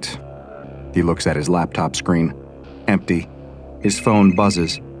point? He looks at his laptop screen. Empty. His phone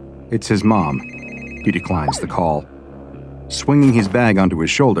buzzes. It's his mom. He declines the call. Swinging his bag onto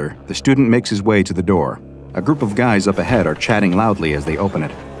his shoulder, the student makes his way to the door. A group of guys up ahead are chatting loudly as they open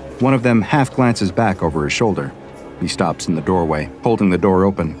it. One of them half glances back over his shoulder. He stops in the doorway, holding the door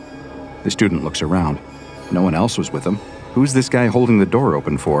open. The student looks around. No one else was with him. Who's this guy holding the door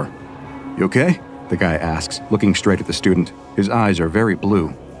open for? "You okay?" the guy asks, looking straight at the student. His eyes are very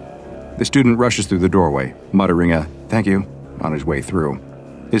blue. The student rushes through the doorway, muttering a "thank you" on his way through.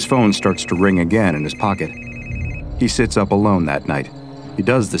 His phone starts to ring again in his pocket. He sits up alone that night. He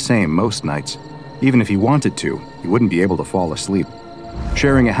does the same most nights. Even if he wanted to, he wouldn't be able to fall asleep.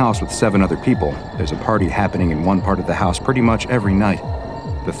 Sharing a house with 7 other people, there's a party happening in one part of the house pretty much every night.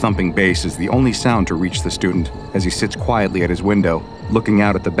 The thumping bass is the only sound to reach the student as he sits quietly at his window, looking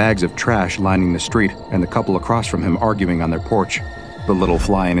out at the bags of trash lining the street and the couple across from him arguing on their porch. The little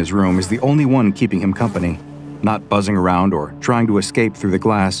fly in his room is the only one keeping him company, not buzzing around or trying to escape through the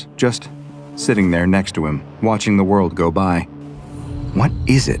glass, just sitting there next to him, watching the world go by. What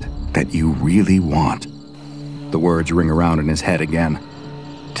is it that you really want? The words ring around in his head again.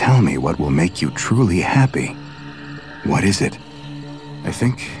 Tell me what will make you truly happy. What is it? I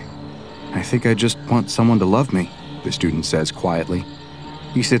think I just want someone to love me, the student says quietly.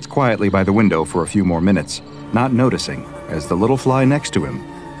 He sits quietly by the window for a few more minutes, not noticing as the little fly next to him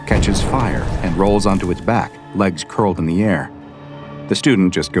catches fire and rolls onto its back, legs curled in the air. The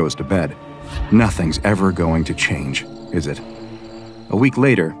student just goes to bed. Nothing's ever going to change, is it? A week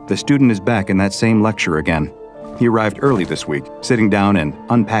later, the student is back in that same lecture again. He arrived early this week, sitting down and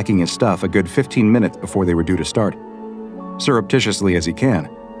unpacking his stuff a good 15 minutes before they were due to start. Surreptitiously as he can,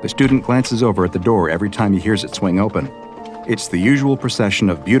 the student glances over at the door every time he hears it swing open. It's the usual procession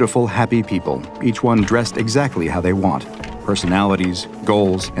of beautiful, happy people, each one dressed exactly how they want, personalities,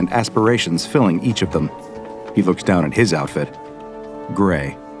 goals, and aspirations filling each of them. He looks down at his outfit.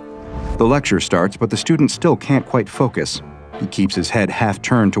 Gray. The lecture starts, but the student still can't quite focus. He keeps his head half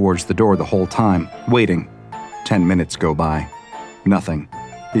turned towards the door the whole time, waiting. 10 minutes go by. Nothing.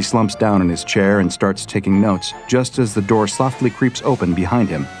 He slumps down in his chair and starts taking notes, just as the door softly creeps open behind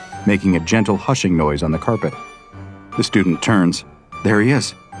him, making a gentle hushing noise on the carpet. The student turns. There he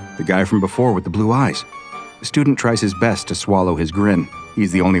is, the guy from before with the blue eyes. The student tries his best to swallow his grin.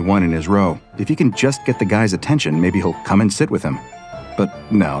 He's the only one in his row. If he can just get the guy's attention, maybe he'll come and sit with him.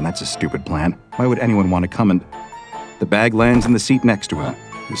 But no, that's a stupid plan. Why would anyone want to come and... The bag lands in the seat next to him.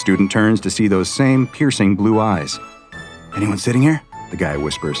 The student turns to see those same piercing blue eyes. "Anyone sitting here?" the guy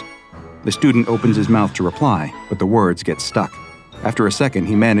whispers. The student opens his mouth to reply, but the words get stuck. After a second,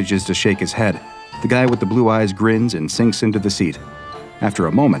 he manages to shake his head. The guy with the blue eyes grins and sinks into the seat. After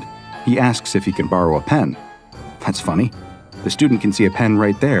a moment, he asks if he can borrow a pen. That's funny. The student can see a pen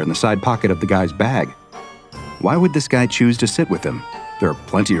right there in the side pocket of the guy's bag. Why would this guy choose to sit with him? There are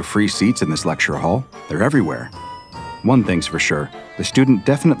plenty of free seats in this lecture hall. They're everywhere. One thing's for sure, the student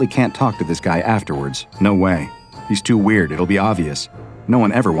definitely can't talk to this guy afterwards. No way. He's too weird, it'll be obvious. No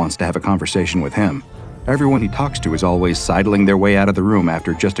one ever wants to have a conversation with him. Everyone he talks to is always sidling their way out of the room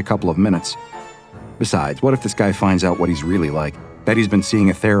after just a couple of minutes. Besides, what if this guy finds out what he's really like? That he's been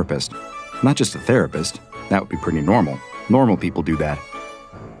seeing a therapist. Not just a therapist. That would be pretty normal. Normal people do that.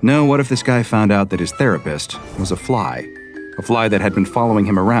 No, what if this guy found out that his therapist was a fly? A fly that had been following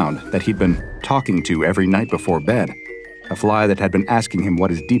him around, that he'd been talking to every night before bed. A fly that had been asking him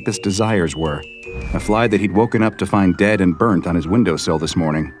what his deepest desires were. A fly that he'd woken up to find dead and burnt on his windowsill this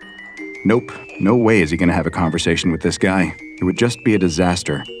morning. Nope, no way is he going to have a conversation with this guy. It would just be a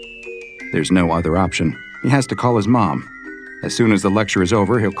disaster. There's no other option. He has to call his mom. As soon as the lecture is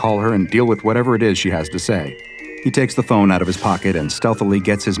over, he'll call her and deal with whatever it is she has to say. He takes the phone out of his pocket and stealthily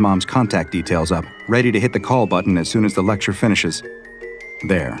gets his mom's contact details up, ready to hit the call button as soon as the lecture finishes.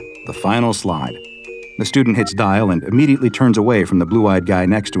 There, the final slide. The student hits dial and immediately turns away from the blue-eyed guy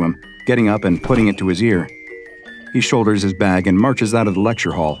next to him, getting up and putting it to his ear. He shoulders his bag and marches out of the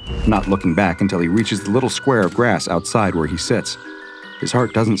lecture hall, not looking back until he reaches the little square of grass outside where he sits. His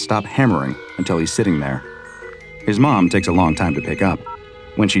heart doesn't stop hammering until he's sitting there. His mom takes a long time to pick up.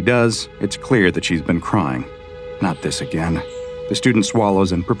 When she does, it's clear that she's been crying. Not this again. The student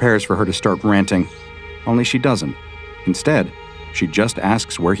swallows and prepares for her to start ranting. Only she doesn't. Instead, she just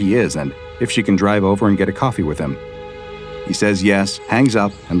asks where he is and if she can drive over and get a coffee with him. He says yes, hangs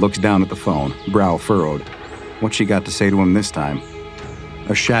up, and looks down at the phone, brow furrowed. What's she got to say to him this time?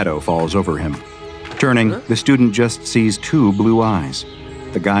 A shadow falls over him. Turning, the student just sees two blue eyes.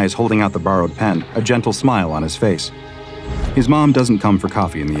 The guy is holding out the borrowed pen, a gentle smile on his face. His mom doesn't come for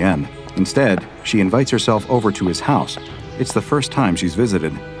coffee in the end. Instead, she invites herself over to his house. It's the first time she's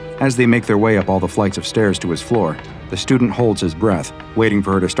visited. As they make their way up all the flights of stairs to his floor, the student holds his breath, waiting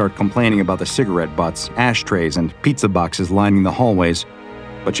for her to start complaining about the cigarette butts, ashtrays, and pizza boxes lining the hallways.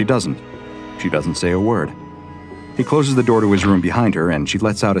 But she doesn't. She doesn't say a word. He closes the door to his room behind her, and she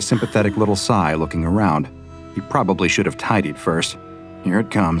lets out a sympathetic little sigh looking around. He probably should have tidied first. Here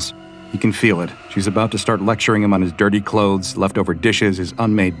it comes. He can feel it. She's about to start lecturing him on his dirty clothes, leftover dishes, his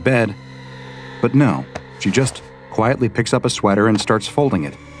unmade bed. But no, she just quietly picks up a sweater and starts folding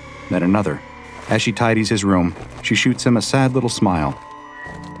it. Then another. As she tidies his room, she shoots him a sad little smile.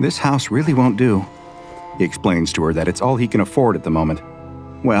 This house really won't do. He explains to her that it's all he can afford at the moment.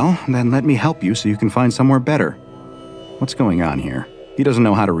 Well, then let me help you so you can find somewhere better. What's going on here? He doesn't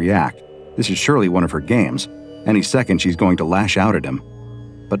know how to react. This is surely one of her games. Any second she's going to lash out at him.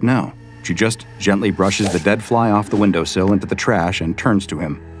 But no, she just gently brushes the dead fly off the windowsill into the trash and turns to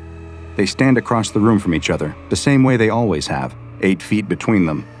him. They stand across the room from each other, the same way they always have, 8 feet between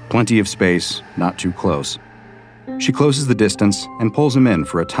them, plenty of space, not too close. She closes the distance and pulls him in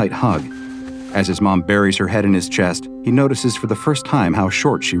for a tight hug. As his mom buries her head in his chest, he notices for the first time how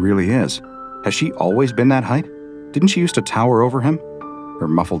short she really is. Has she always been that height? Didn't she used to tower over him? Her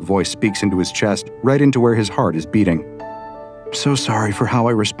muffled voice speaks into his chest, right into where his heart is beating. I'm so sorry for how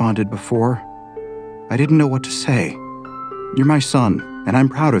I responded before. I didn't know what to say. You're my son, and I'm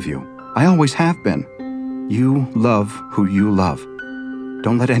proud of you. I always have been. You love who you love.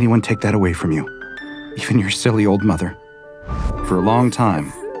 Don't let anyone take that away from you. Even your silly old mother. For a long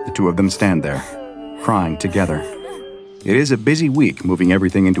time, the two of them stand there, crying together. It is a busy week moving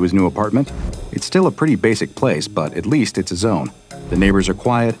everything into his new apartment. It's still a pretty basic place, but at least it's his own. The neighbors are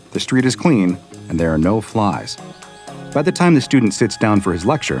quiet, the street is clean, and there are no flies. By the time the student sits down for his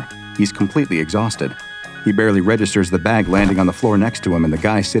lecture, he's completely exhausted. He barely registers the bag landing on the floor next to him and the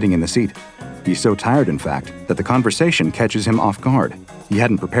guy sitting in the seat. He's so tired, in fact, that the conversation catches him off guard. He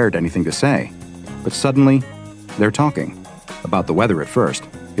hadn't prepared anything to say. But suddenly, they're talking. About the weather at first.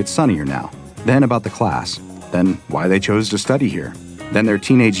 It's sunnier now. Then about the class. Then why they chose to study here. Then their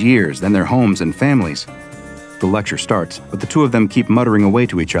teenage years. Then their homes and families. The lecture starts, but the two of them keep muttering away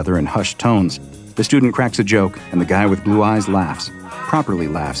to each other in hushed tones. The student cracks a joke, and the guy with blue eyes laughs. Properly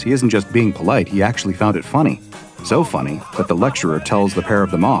laughs. He isn't just being polite, he actually found it funny. So funny that the lecturer tells the pair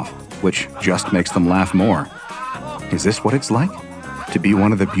of them off, which just makes them laugh more. Is this what it's like? To be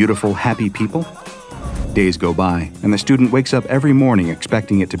one of the beautiful, happy people? Days go by, and the student wakes up every morning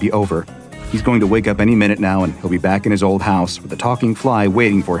expecting it to be over. He's going to wake up any minute now, and he'll be back in his old house with a talking fly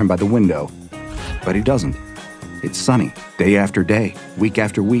waiting for him by the window. But he doesn't. It's sunny, day after day, week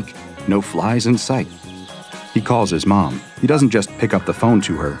after week, no flies in sight. He calls his mom. He doesn't just pick up the phone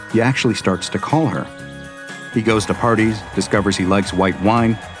to her, he actually starts to call her. He goes to parties, discovers he likes white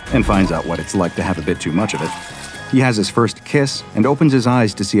wine, and finds out what it's like to have a bit too much of it. He has his first kiss and opens his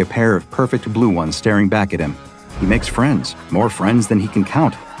eyes to see a pair of perfect blue ones staring back at him. He makes friends, more friends than he can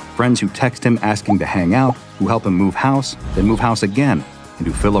count. Friends who text him asking to hang out, who help him move house, then move house again, and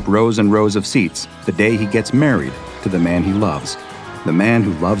who fill up rows and rows of seats the day he gets married to the man he loves. The man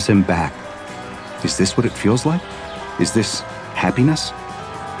who loves him back. Is this what it feels like? Is this happiness?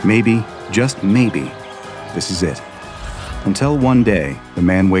 Maybe, just maybe, this is it. Until one day, the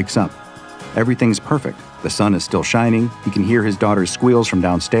man wakes up. Everything's perfect. The sun is still shining. He can hear his daughter's squeals from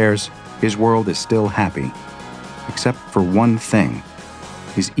downstairs. His world is still happy. Except for one thing.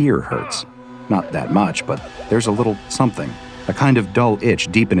 His ear hurts. Not that much, but there's a little something. A kind of dull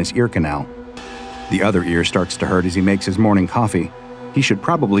itch deep in his ear canal. The other ear starts to hurt as he makes his morning coffee. He should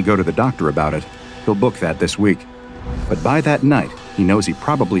probably go to the doctor about it. He'll book that this week. But by that night, he knows he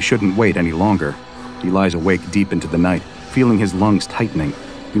probably shouldn't wait any longer. He lies awake deep into the night, feeling his lungs tightening.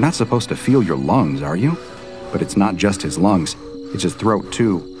 You're not supposed to feel your lungs, are you? But it's not just his lungs, it's his throat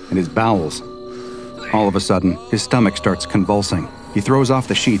too, and his bowels. All of a sudden, his stomach starts convulsing. He throws off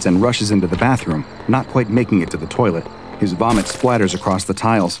the sheets and rushes into the bathroom, not quite making it to the toilet. His vomit splatters across the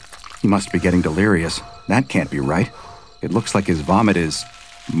tiles. He must be getting delirious. That can't be right. It looks like his vomit is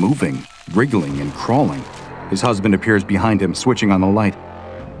moving, wriggling, and crawling. His husband appears behind him, switching on the light.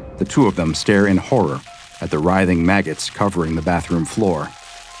 The two of them stare in horror at the writhing maggots covering the bathroom floor.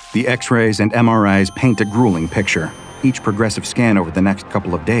 The X-rays and MRIs paint a grueling picture. Each progressive scan over the next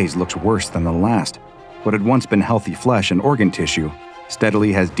couple of days looks worse than the last. What had once been healthy flesh and organ tissue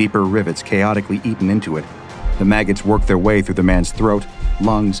steadily has deeper rivets chaotically eaten into it. The maggots work their way through the man's throat,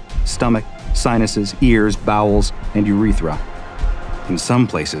 lungs, stomach, sinuses, ears, bowels, and urethra. In some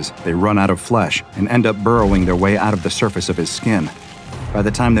places, they run out of flesh and end up burrowing their way out of the surface of his skin. By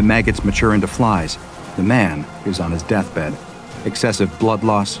the time the maggots mature into flies, the man is on his deathbed. Excessive blood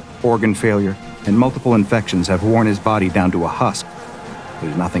loss, organ failure, and multiple infections have worn his body down to a husk.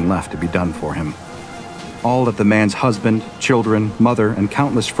 There's nothing left to be done for him. All that the man's husband, children, mother, and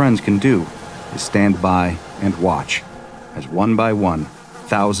countless friends can do is stand by and watch, as one by one,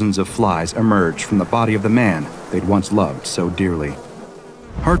 thousands of flies emerge from the body of the man they'd once loved so dearly.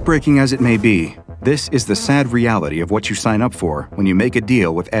 Heartbreaking as it may be, this is the sad reality of what you sign up for when you make a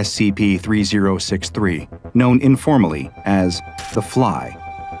deal with SCP-3063, known informally as the Fly.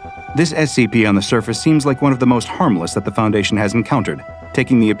 This SCP on the surface seems like one of the most harmless that the Foundation has encountered,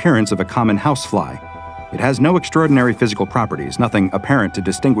 taking the appearance of a common housefly. It has no extraordinary physical properties, nothing apparent to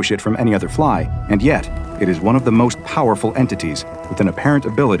distinguish it from any other fly, and yet, it is one of the most powerful entities with an apparent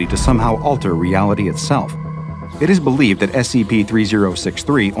ability to somehow alter reality itself. It is believed that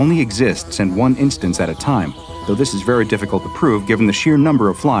SCP-3063 only exists in one instance at a time, though this is very difficult to prove given the sheer number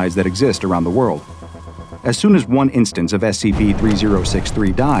of flies that exist around the world. As soon as one instance of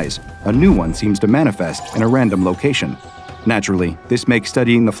SCP-3063 dies, a new one seems to manifest in a random location. Naturally, this makes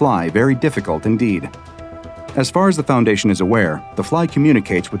studying the fly very difficult indeed. As far as the Foundation is aware, the fly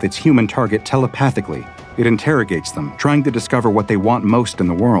communicates with its human target telepathically. It interrogates them, trying to discover what they want most in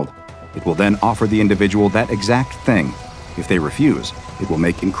the world. It will then offer the individual that exact thing. If they refuse, it will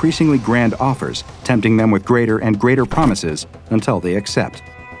make increasingly grand offers, tempting them with greater and greater promises until they accept.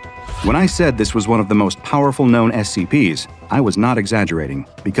 When I said this was one of the most powerful known SCPs, I was not exaggerating,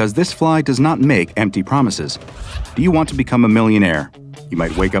 because this fly does not make empty promises. Do you want to become a millionaire? You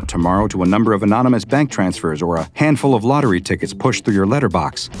might wake up tomorrow to a number of anonymous bank transfers or a handful of lottery tickets pushed through your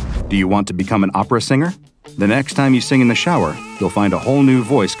letterbox. Do you want to become an opera singer? The next time you sing in the shower, you'll find a whole new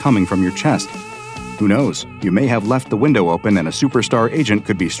voice coming from your chest. Who knows, you may have left the window open and a superstar agent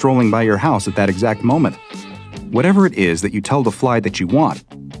could be strolling by your house at that exact moment. Whatever it is that you tell the fly that you want,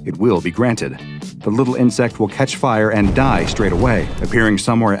 it will be granted. The little insect will catch fire and die straight away, appearing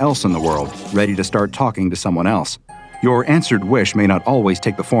somewhere else in the world, ready to start talking to someone else. Your answered wish may not always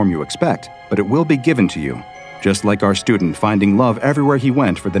take the form you expect, but it will be given to you, just like our student finding love everywhere he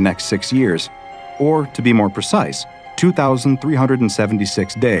went for the next 6 years. Or, to be more precise,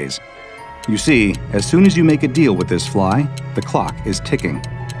 2,376 days. You see, as soon as you make a deal with this fly, the clock is ticking.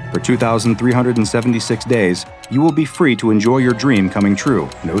 For 2,376 days, you will be free to enjoy your dream coming true,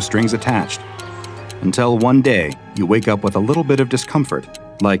 no strings attached. Until one day, you wake up with a little bit of discomfort,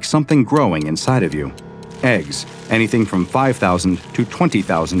 like something growing inside of you. Eggs, anything from 5,000 to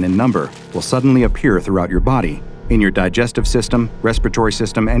 20,000 in number, will suddenly appear throughout your body. In your digestive system, respiratory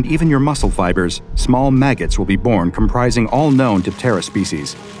system, and even your muscle fibers, small maggots will be born comprising all known Diptera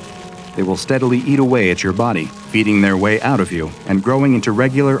species. They will steadily eat away at your body, feeding their way out of you and growing into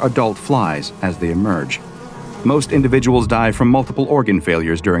regular adult flies as they emerge. Most individuals die from multiple organ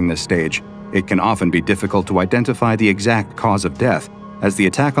failures during this stage. It can often be difficult to identify the exact cause of death, as the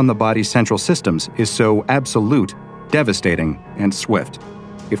attack on the body's central systems is so absolute, devastating, and swift.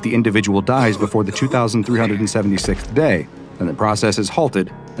 If the individual dies before the 2,376th day, then the process is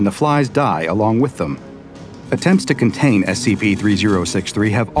halted and the flies die along with them. Attempts to contain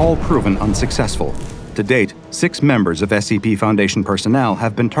SCP-3063 have all proven unsuccessful. To date, 6 members of SCP Foundation personnel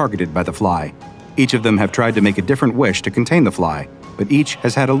have been targeted by the fly. Each of them have tried to make a different wish to contain the fly, but each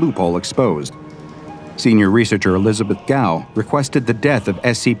has had a loophole exposed. Senior researcher Elizabeth Gao requested the death of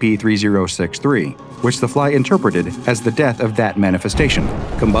SCP-3063, which the fly interpreted as the death of that manifestation,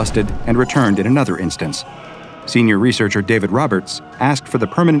 combusted and returned in another instance. Senior researcher David Roberts asked for the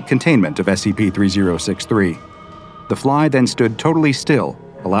permanent containment of SCP-3063. The fly then stood totally still,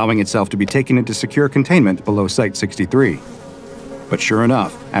 allowing itself to be taken into secure containment below Site-63. But sure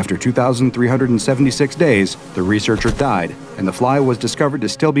enough, after 2,376 days, the researcher died, and the fly was discovered to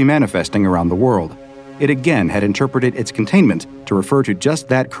still be manifesting around the world. It again had interpreted its containment to refer to just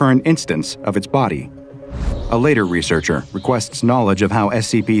that current instance of its body. A later researcher requests knowledge of how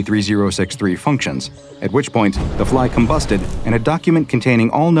SCP-3063 functions, at which point the fly combusted and a document containing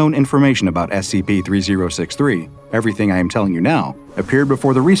all known information about SCP-3063, everything I am telling you now, appeared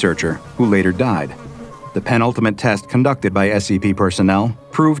before the researcher, who later died. The penultimate test conducted by SCP personnel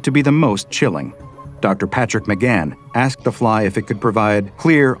proved to be the most chilling. Dr. Patrick McGann asked the fly if it could provide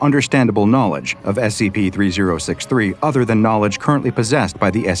clear, understandable knowledge of SCP-3063 other than knowledge currently possessed by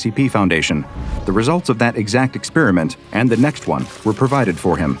the SCP Foundation. The results of that exact experiment and the next one were provided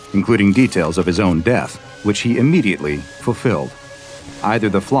for him, including details of his own death, which he immediately fulfilled. Either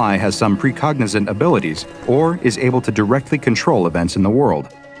the fly has some precognizant abilities or is able to directly control events in the world,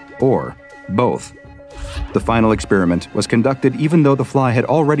 or both. The final experiment was conducted even though the fly had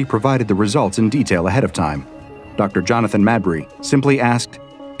already provided the results in detail ahead of time. Dr. Jonathan Madbury simply asked,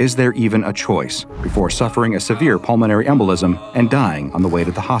 "Is there even a choice?" before suffering a severe pulmonary embolism and dying on the way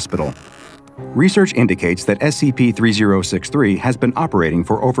to the hospital. Research indicates that SCP-3063 has been operating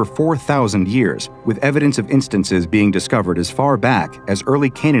for over 4,000 years, with evidence of instances being discovered as far back as early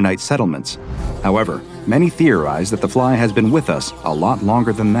Canaanite settlements. However, many theorize that the fly has been with us a lot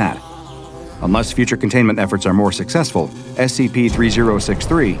longer than that. Unless future containment efforts are more successful,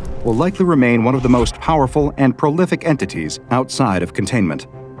 SCP-3063 will likely remain one of the most powerful and prolific entities outside of containment.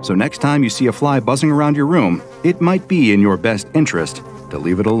 So next time you see a fly buzzing around your room, it might be in your best interest to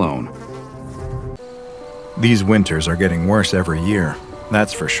leave it alone. These winters are getting worse every year,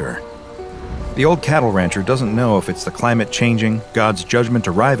 that's for sure. The old cattle rancher doesn't know if it's the climate changing, God's judgment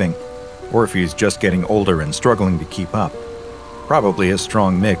arriving, or if he's just getting older and struggling to keep up. Probably a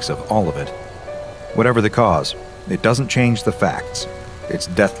strong mix of all of it. Whatever the cause, it doesn't change the facts. It's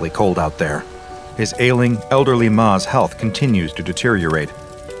deathly cold out there. His ailing, elderly ma's health continues to deteriorate.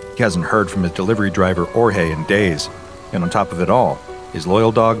 He hasn't heard from his delivery driver Jorge in days, and on top of it all, his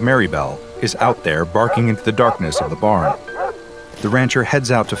loyal dog Maribel is out there barking into the darkness of the barn. The rancher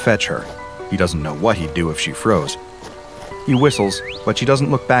heads out to fetch her. He doesn't know what he'd do if she froze. He whistles, but she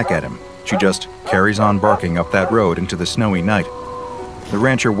doesn't look back at him. She just carries on barking up that road into the snowy night. The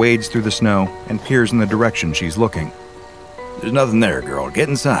rancher wades through the snow and peers in the direction she's looking. "There's nothing there, girl. Get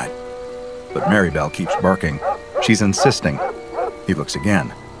inside." But Maribel keeps barking. She's insisting. He looks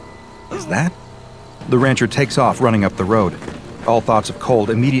again. Is that? The rancher takes off running up the road. All thoughts of cold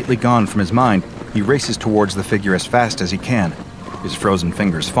immediately gone from his mind, he races towards the figure as fast as he can. His frozen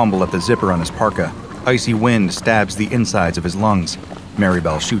fingers fumble at the zipper on his parka. Icy wind stabs the insides of his lungs.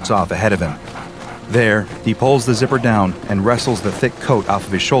 Maribel shoots off ahead of him. There, he pulls the zipper down and wrestles the thick coat off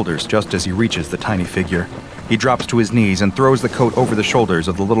of his shoulders just as he reaches the tiny figure. He drops to his knees and throws the coat over the shoulders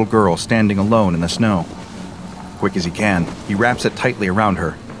of the little girl standing alone in the snow. Quick as he can, he wraps it tightly around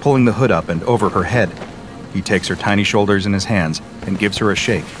her, pulling the hood up and over her head. He takes her tiny shoulders in his hands and gives her a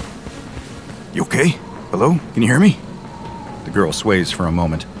shake. "You okay? Hello? Can you hear me?" The girl sways for a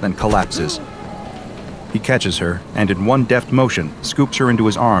moment, then collapses. He catches her, and in one deft motion, scoops her into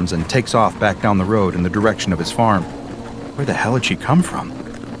his arms and takes off back down the road in the direction of his farm. Where the hell had she come from?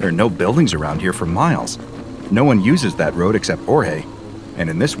 There are no buildings around here for miles. No one uses that road except Jorge. And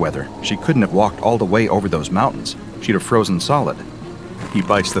in this weather, she couldn't have walked all the way over those mountains. She'd have frozen solid. He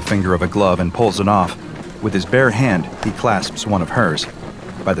bites the finger of a glove and pulls it off. With his bare hand, he clasps one of hers.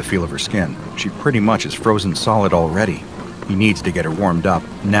 By the feel of her skin, she pretty much is frozen solid already. He needs to get her warmed up,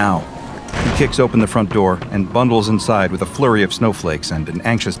 now. He kicks open the front door and bundles inside with a flurry of snowflakes and an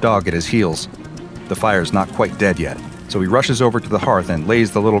anxious dog at his heels. The fire's not quite dead yet, so he rushes over to the hearth and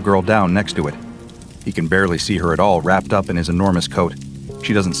lays the little girl down next to it. He can barely see her at all wrapped up in his enormous coat.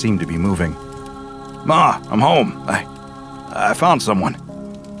 She doesn't seem to be moving. "Ma, I'm home. I found someone."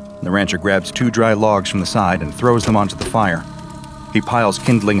 The rancher grabs 2 dry logs from the side and throws them onto the fire. He piles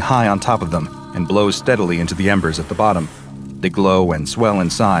kindling high on top of them and blows steadily into the embers at the bottom. They glow and swell in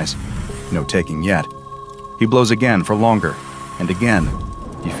size. No taking yet. He blows again for longer, and again.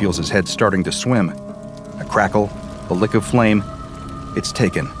 He feels his head starting to swim. A crackle, a lick of flame. It's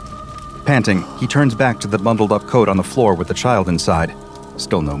taken. Panting, he turns back to the bundled-up coat on the floor with the child inside.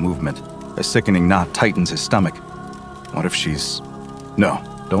 Still no movement. A sickening knot tightens his stomach. What if she's... No,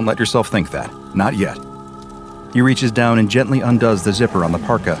 don't let yourself think that. Not yet. He reaches down and gently undoes the zipper on the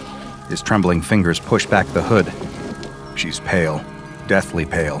parka. His trembling fingers push back the hood. She's pale. Deathly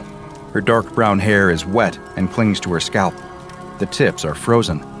pale. Her dark brown hair is wet and clings to her scalp. The tips are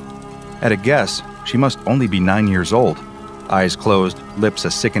frozen. At a guess, she must only be 9 years old. Eyes closed, lips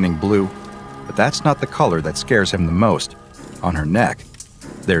a sickening blue. But that's not the color that scares him the most. On her neck,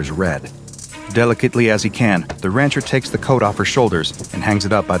 there's red. Delicately as he can, the rancher takes the coat off her shoulders and hangs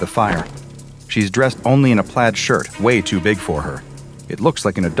it up by the fire. She's dressed only in a plaid shirt, way too big for her. It looks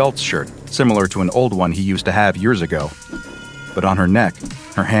like an adult's shirt, similar to an old one he used to have years ago. But on her neck,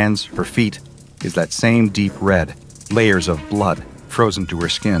 her hands, her feet, is that same deep red, layers of blood frozen to her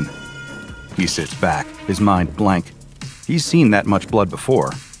skin. He sits back, his mind blank. He's seen that much blood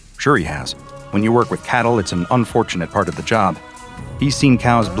before. Sure he has. When you work with cattle, it's an unfortunate part of the job. He's seen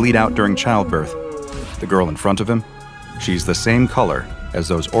cows bleed out during childbirth. The girl in front of him, she's the same color as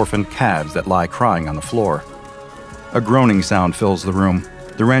those orphaned calves that lie crying on the floor. A groaning sound fills the room.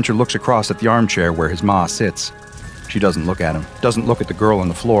 The rancher looks across at the armchair where his ma sits. She doesn't look at him, doesn't look at the girl on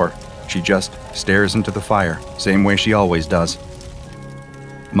the floor. She just stares into the fire, same way she always does.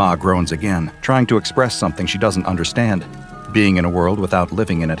 Ma groans again, trying to express something she doesn't understand, being in a world without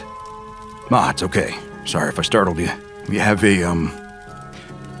living in it. Ma, it's okay. Sorry if I startled you. We have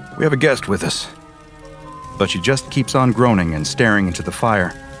a guest with us. But she just keeps on groaning and staring into the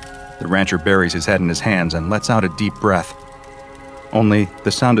fire. The rancher buries his head in his hands and lets out a deep breath. Only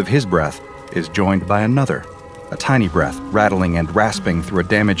the sound of his breath is joined by another, a tiny breath rattling and rasping through a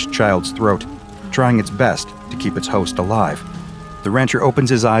damaged child's throat, trying its best to keep its host alive. The rancher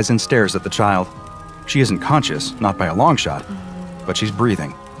opens his eyes and stares at the child. She isn't conscious, not by a long shot, but she's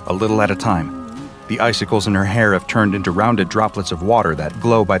breathing, a little at a time. The icicles in her hair have turned into rounded droplets of water that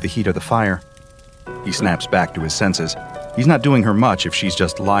glow by the heat of the fire. He snaps back to his senses. He's not doing her much if she's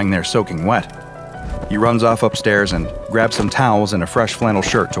just lying there soaking wet. He runs off upstairs and grabs some towels and a fresh flannel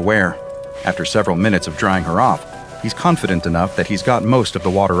shirt to wear. After several minutes of drying her off, he's confident enough that he's got most of the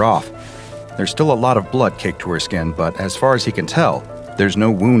water off. There's still a lot of blood caked to her skin, but as far as he can tell, there's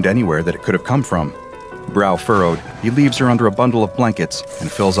no wound anywhere that it could have come from. Brow furrowed, he leaves her under a bundle of blankets and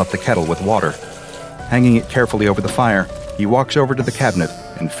fills up the kettle with water. Hanging it carefully over the fire, he walks over to the cabinet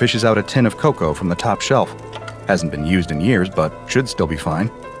and fishes out a tin of cocoa from the top shelf. Hasn't been used in years, but should still be fine.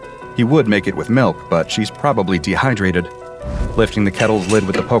 He would make it with milk, but she's probably dehydrated. Lifting the kettle's lid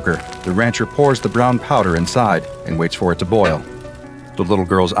with the poker, the rancher pours the brown powder inside and waits for it to boil. The little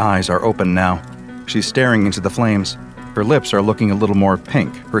girl's eyes are open now. She's staring into the flames. Her lips are looking a little more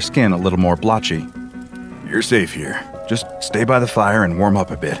pink, her skin a little more blotchy. You're safe here. Just stay by the fire and warm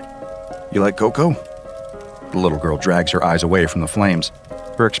up a bit. You like cocoa? The little girl drags her eyes away from the flames.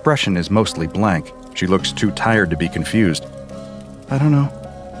 Her expression is mostly blank. She looks too tired to be confused. I don't know.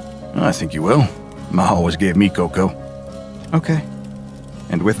 I think you will. Ma always gave me cocoa. Okay.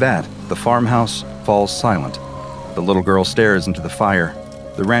 And with that, the farmhouse falls silent. The little girl stares into the fire.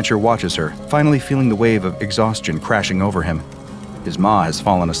 The rancher watches her, finally feeling the wave of exhaustion crashing over him. His ma has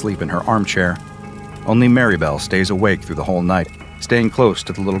fallen asleep in her armchair. Only Maribel stays awake through the whole night, staying close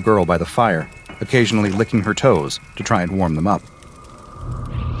to the little girl by the fire, occasionally licking her toes to try and warm them up.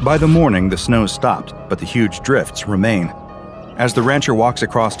 By the morning, the snow stopped, but the huge drifts remain. As the rancher walks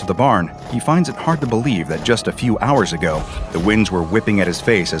across to the barn, he finds it hard to believe that just a few hours ago, the winds were whipping at his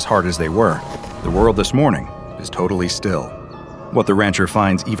face as hard as they were. The world this morning is totally still. What the rancher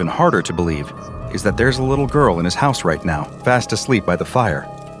finds even harder to believe is that there's a little girl in his house right now, fast asleep by the fire.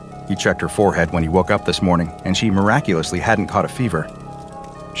 He checked her forehead when he woke up this morning, and she miraculously hadn't caught a fever.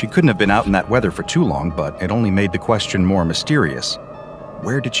 She couldn't have been out in that weather for too long, but it only made the question more mysterious.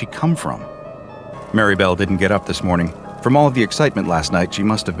 Where did she come from? Maribel didn't get up this morning. From all of the excitement last night, she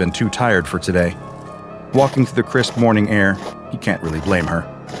must have been too tired for today. Walking through the crisp morning air, he can't really blame her.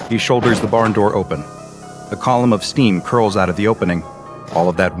 He shoulders the barn door open. A column of steam curls out of the opening. All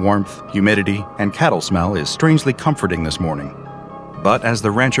of that warmth, humidity, and cattle smell is strangely comforting this morning. But as the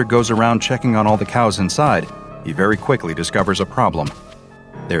rancher goes around checking on all the cows inside, he very quickly discovers a problem.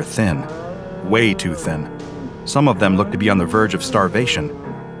 They're thin. Way too thin. Some of them look to be on the verge of starvation.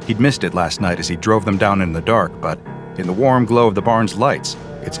 He'd missed it last night as he drove them down in the dark, but in the warm glow of the barn's lights,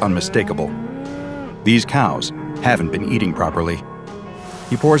 it's unmistakable. These cows haven't been eating properly.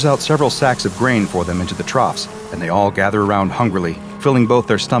 He pours out several sacks of grain for them into the troughs, and they all gather around hungrily, filling both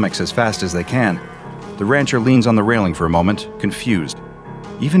their stomachs as fast as they can. The rancher leans on the railing for a moment, confused.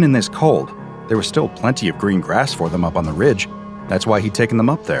 Even in this cold, there was still plenty of green grass for them up on the ridge. That's why he'd taken them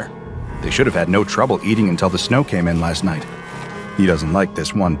up there. They should have had no trouble eating until the snow came in last night. He doesn't like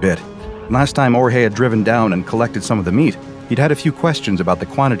this one bit. Last time Jorge had driven down and collected some of the meat, he'd had a few questions about the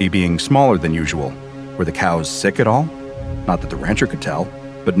quantity being smaller than usual. Were the cows sick at all? Not that the rancher could tell.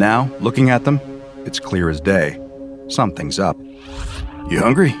 But now, looking at them, it's clear as day. Something's up. You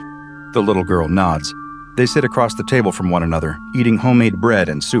hungry? The little girl nods. They sit across the table from one another, eating homemade bread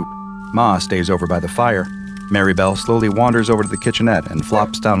and soup. Ma stays over by the fire. Maribel slowly wanders over to the kitchenette and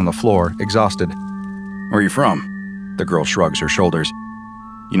flops down on the floor, exhausted. Where are you from? The girl shrugs her shoulders.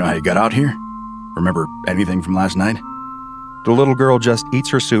 You know how you got out here? Remember anything from last night? The little girl just eats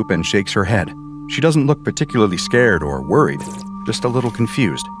her soup and shakes her head. She doesn't look particularly scared or worried. just a little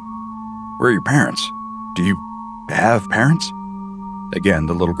confused. Where are your parents? Do you have parents? Again,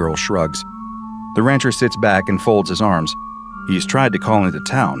 the little girl shrugs. The rancher sits back and folds his arms. He's tried to call into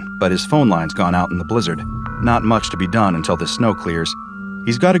town, but his phone line's gone out in the blizzard. Not much to be done until the snow clears.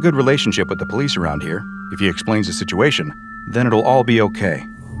 He's got a good relationship with the police around here. If he explains the situation, then it'll all be okay.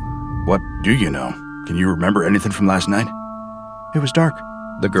 What do you know? Can you remember anything from last night? It was dark.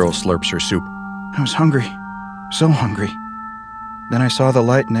 The girl slurps her soup. I was hungry. So hungry. Then I saw the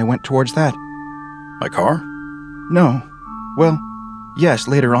light and I went towards that. My car? No. Well, yes,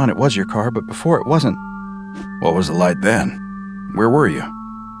 later on it was your car, but before it wasn't. What was the light then? Where were you?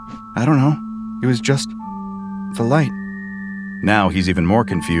 I don't know. It was just the light. Now he's even more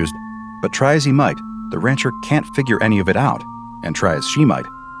confused, but try as he might, the rancher can't figure any of it out, and try as she might,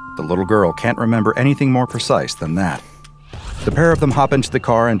 the little girl can't remember anything more precise than that. The pair of them hop into the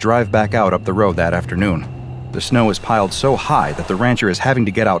car and drive back out up the road that afternoon. The snow is piled so high that the rancher is having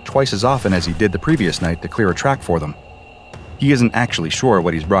to get out twice as often as he did the previous night to clear a track for them. He isn't actually sure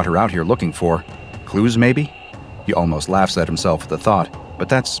what he's brought her out here looking for. Clues, maybe? He almost laughs at himself at the thought, but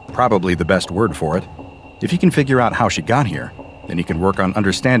that's probably the best word for it. If he can figure out how she got here, then he can work on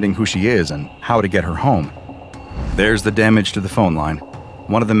understanding who she is and how to get her home. There's the damage to the phone line.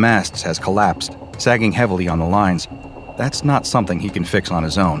 One of the masts has collapsed, sagging heavily on the lines. That's not something he can fix on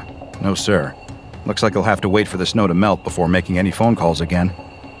his own. No, sir. Looks like he'll have to wait for the snow to melt before making any phone calls again.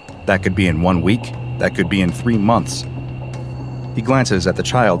 That could be in 1 week. That could be in 3 months. He glances at the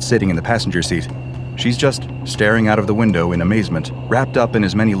child sitting in the passenger seat. She's just staring out of the window in amazement, wrapped up in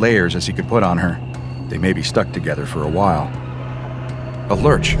as many layers as he could put on her. They may be stuck together for a while. A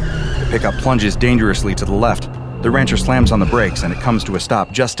lurch. The pickup plunges dangerously to the left. The rancher slams on the brakes and it comes to a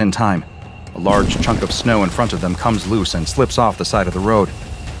stop just in time. A large chunk of snow in front of them comes loose and slips off the side of the road.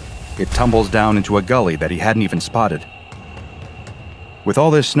 It tumbles down into a gully that he hadn't even spotted. With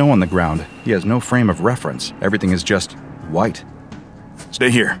all this snow on the ground, he has no frame of reference. Everything is just white. Stay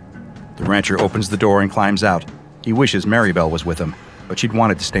here. The rancher opens the door and climbs out. He wishes Maribel was with him, but she'd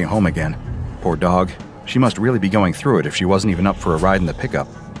wanted to stay home again. Poor dog. She must really be going through it if she wasn't even up for a ride in the pickup.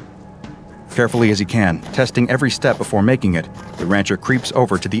 Carefully as he can, testing every step before making it, the rancher creeps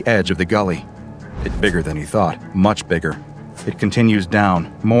over to the edge of the gully. It's bigger than he thought, much bigger. It continues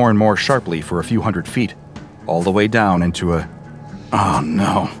down, more and more sharply for a few hundred feet, all the way down into a... Oh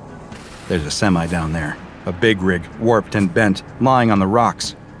no. There's a semi down there, a big rig, warped and bent, lying on the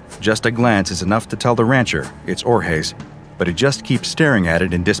rocks. Just a glance is enough to tell the rancher it's Jorge's, but he just keeps staring at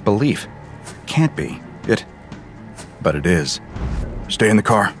it in disbelief. Can't be. But it is. Stay in the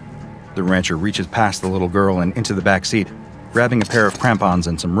car. The rancher reaches past the little girl and into the back seat. Grabbing a pair of crampons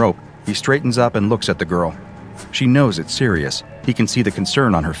and some rope, he straightens up and looks at the girl. She knows it's serious. He can see the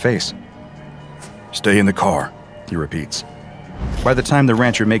concern on her face. Stay in the car, he repeats. By the time the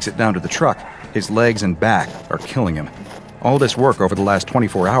rancher makes it down to the truck, his legs and back are killing him. All this work over the last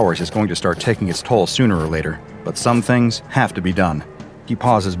 24 hours is going to start taking its toll sooner or later, but some things have to be done. He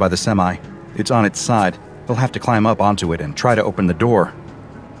pauses by the semi. It's on its side. He'll have to climb up onto it and try to open the door.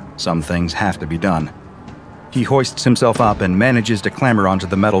 Some things have to be done. He hoists himself up and manages to clamber onto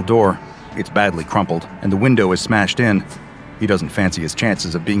the metal door. It's badly crumpled, and the window is smashed in. He doesn't fancy his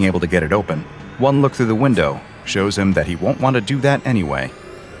chances of being able to get it open. One look through the window shows him that he won't want to do that anyway.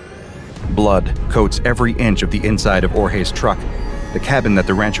 Blood coats every inch of the inside of Jorge's truck. The cabin that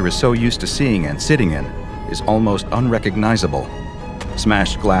the rancher is so used to seeing and sitting in is almost unrecognizable.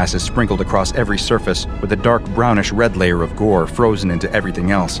 Smashed glass is sprinkled across every surface with a dark brownish-red layer of gore frozen into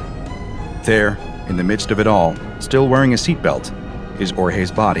everything else. There, in the midst of it all, still wearing a seatbelt, is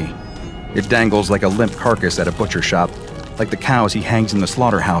Jorge's body. It dangles like a limp carcass at a butcher shop, like the cows he hangs in the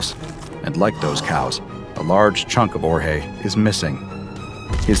slaughterhouse. And like those cows, a large chunk of Jorge is missing.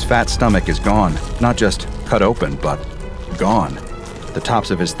 His fat stomach is gone, not just cut open, but gone. The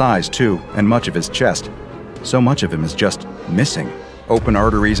tops of his thighs, too, and much of his chest. So much of him is just missing. Open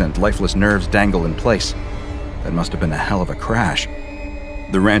arteries and lifeless nerves dangle in place. That must have been a hell of a crash.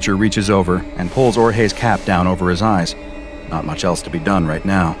 The rancher reaches over and pulls Jorge's cap down over his eyes. Not much else to be done right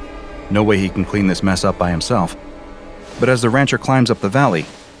now. No way he can clean this mess up by himself. But as the rancher climbs up the valley,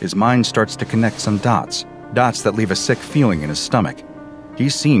 his mind starts to connect some dots. Dots that leave a sick feeling in his stomach.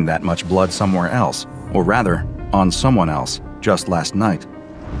 He's seen that much blood somewhere else, or rather, on someone else, just last night.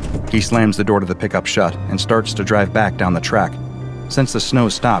 He slams the door to the pickup shut and starts to drive back down the track. Since the snow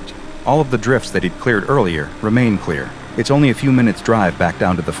stopped, all of the drifts that he'd cleared earlier remain clear. It's only a few minutes' drive back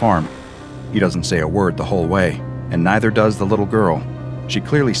down to the farm. He doesn't say a word the whole way, and neither does the little girl. She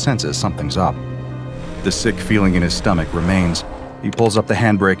clearly senses something's up. The sick feeling in his stomach remains. He pulls up the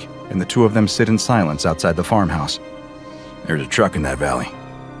handbrake, and the two of them sit in silence outside the farmhouse. There's a truck in that valley.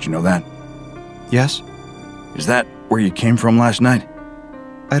 Did you know that? Yes? Is that where you came from last night?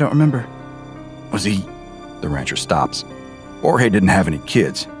 I don't remember. Was he... The rancher stops. Jorge didn't have any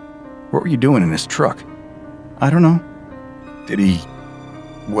kids. What were you doing in his truck? I don't know. Did he...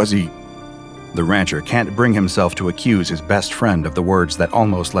 Was he... The rancher can't bring himself to accuse his best friend of the words that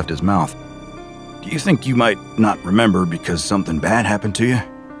almost left his mouth. Do you think you might not remember because something bad happened to you?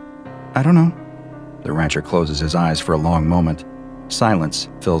 I don't know. The rancher closes his eyes for a long moment. Silence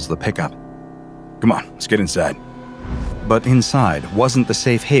fills the pickup. Come on, let's get inside. But inside wasn't the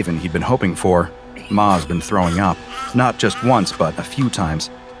safe haven he'd been hoping for. Ma's been throwing up. Not just once, but a few times.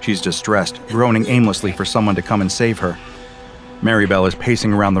 She's distressed, groaning aimlessly for someone to come and save her. Maribel is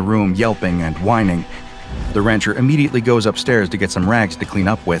pacing around the room, yelping and whining. The rancher immediately goes upstairs to get some rags to clean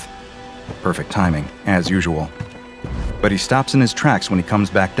up with. Perfect timing, as usual. But he stops in his tracks when he comes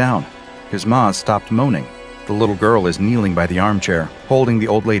back down. His ma stopped moaning. The little girl is kneeling by the armchair, holding the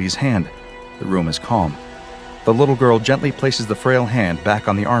old lady's hand. The room is calm. The little girl gently places the frail hand back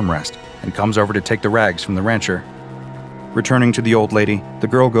on the armrest and comes over to take the rags from the rancher. Returning to the old lady, the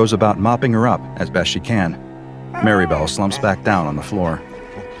girl goes about mopping her up as best she can. Maribel slumps back down on the floor.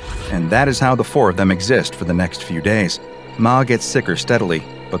 And that is how the four of them exist for the next few days. Ma gets sicker steadily,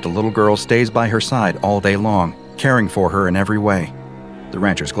 but the little girl stays by her side all day long, caring for her in every way. The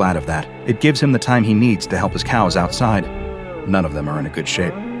rancher's glad of that. It gives him the time he needs to help his cows outside. None of them are in a good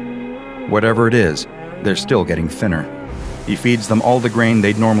shape. Whatever it is, they're still getting thinner. He feeds them all the grain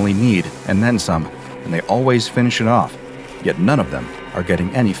they'd normally need, and then some, and they always finish it off. Yet none of them are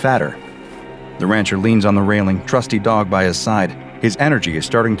getting any fatter. The rancher leans on the railing, trusty dog by his side. His energy is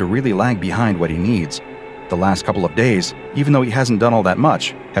starting to really lag behind what he needs. The last couple of days, even though he hasn't done all that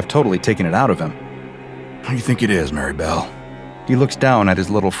much, have totally taken it out of him. What do you think it is, Maribel? He looks down at his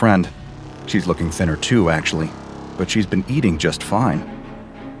little friend. She's looking thinner too, actually, but she's been eating just fine.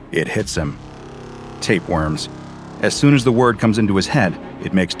 It hits him. Tapeworms. As soon as the word comes into his head,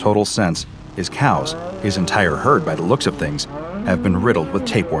 it makes total sense. His cows, his entire herd by the looks of things, have been riddled with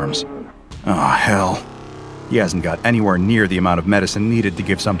tapeworms. Oh, hell. He hasn't got anywhere near the amount of medicine needed to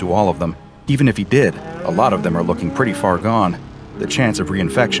give some to all of them. Even if he did, a lot of them are looking pretty far gone. The chance of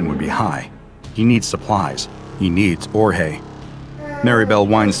reinfection would be high. He needs supplies. He needs Jorge. Maribel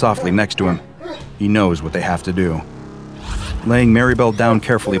whines softly next to him. He knows what they have to do. Laying Maribel down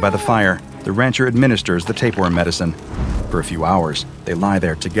carefully by the fire, the rancher administers the tapeworm medicine. For a few hours, they lie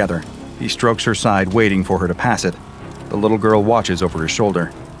there together. He strokes her side, waiting for her to pass it. The little girl watches over his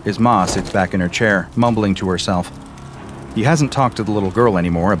shoulder. His ma sits back in her chair, mumbling to herself. He hasn't talked to the little girl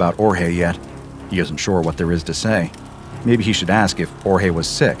anymore about Jorge yet. He isn't sure what there is to say. Maybe he should ask if Jorge was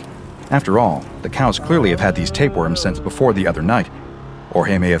sick. After all, the cows clearly have had these tapeworms since before the other night.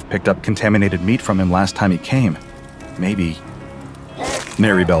 Jorge may have picked up contaminated meat from him last time he came. Maybe...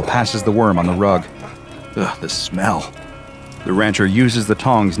 Maribel passes the worm on the rug. Ugh, the smell. The rancher uses the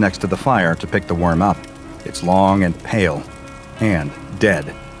tongs next to the fire to pick the worm up. It's long and pale. And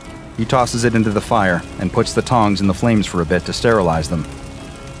dead. He tosses it into the fire and puts the tongs in the flames for a bit to sterilize them.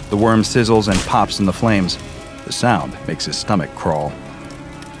 The worm sizzles and pops in the flames. The sound makes his stomach crawl.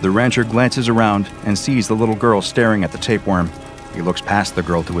 The rancher glances around and sees the little girl staring at the tapeworm. He looks past the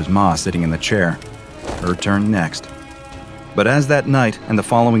girl to his ma sitting in the chair. Her turn next. But as that night and the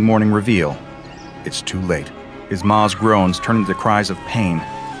following morning reveal, it's too late. His ma's groans turn into cries of pain.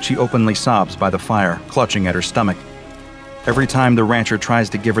 She openly sobs by the fire, clutching at her stomach. Every time the rancher tries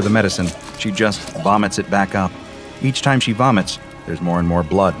to give her the medicine, she just vomits it back up. Each time she vomits, there's more and more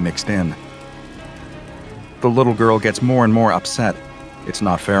blood mixed in. The little girl gets more and more upset. It's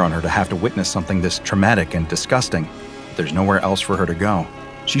not fair on her to have to witness something this traumatic and disgusting. There's nowhere else for her to go.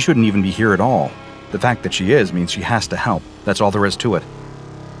 She shouldn't even be here at all. The fact that she is means she has to help. That's all there is to it.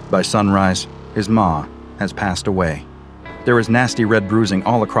 By sunrise, his ma has passed away. There is nasty red bruising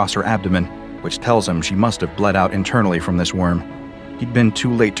all across her abdomen, which tells him she must have bled out internally from this worm. He'd been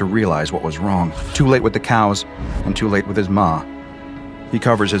too late to realize what was wrong. Too late with the cows, and too late with his ma. He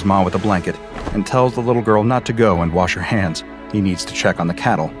covers his ma with a blanket and tells the little girl not to go and wash her hands. He needs to check on the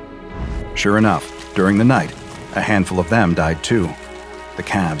cattle. Sure enough, during the night, a handful of them died too. The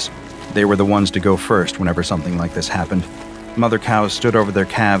calves. They were the ones to go first whenever something like this happened. Mother cows stood over their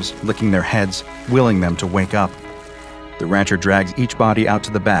calves, licking their heads, willing them to wake up. The rancher drags each body out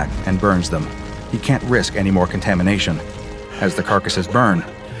to the back and burns them. He can't risk any more contamination. As the carcasses burn,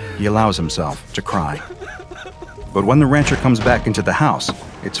 he allows himself to cry. But when the rancher comes back into the house,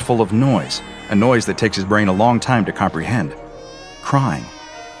 it's full of noise, a noise that takes his brain a long time to comprehend. Crying,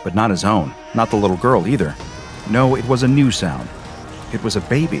 but not his own, not the little girl either. No, it was a new sound. It was a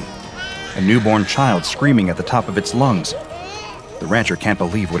baby. A newborn child screaming at the top of its lungs. The rancher can't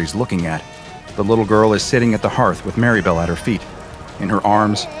believe what he's looking at. The little girl is sitting at the hearth with Maribel at her feet. In her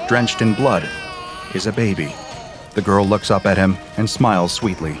arms, drenched in blood, is a baby. The girl looks up at him and smiles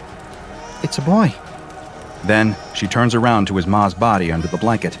sweetly. It's a boy. Then she turns around to his ma's body under the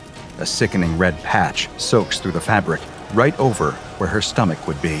blanket. A sickening red patch soaks through the fabric, right over where her stomach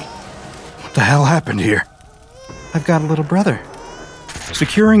would be. What the hell happened here? I've got a little brother.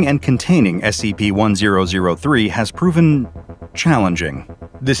 Securing and containing SCP-1003 has proven challenging.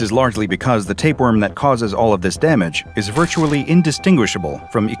 This is largely because the tapeworm that causes all of this damage is virtually indistinguishable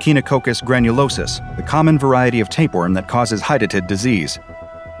from Echinococcus granulosus, the common variety of tapeworm that causes hydatid disease.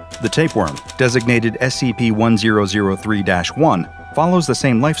 The tapeworm, designated SCP-1003-1, follows the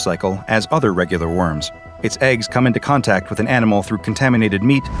same life cycle as other regular worms. Its eggs come into contact with an animal through contaminated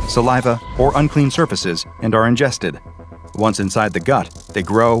meat, saliva, or unclean surfaces and are ingested. Once inside the gut, they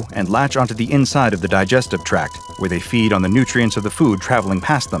grow and latch onto the inside of the digestive tract, where they feed on the nutrients of the food traveling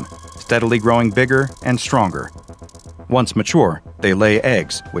past them, steadily growing bigger and stronger. Once mature, they lay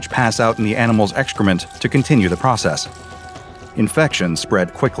eggs, which pass out in the animal's excrement to continue the process. Infections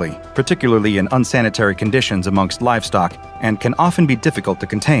spread quickly, particularly in unsanitary conditions amongst livestock, and can often be difficult to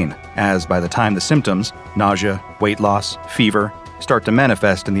contain, as by the time the symptoms, nausea, weight loss, fever, start to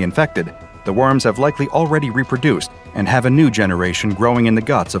manifest in the infected, the worms have likely already reproduced and have a new generation growing in the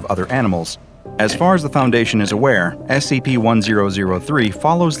guts of other animals. As far as the Foundation is aware, SCP-1003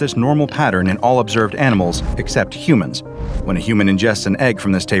 follows this normal pattern in all observed animals except humans. When a human ingests an egg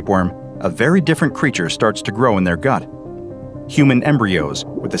from this tapeworm, a very different creature starts to grow in their gut. Human embryos,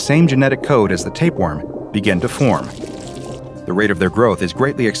 with the same genetic code as the tapeworm, begin to form. The rate of their growth is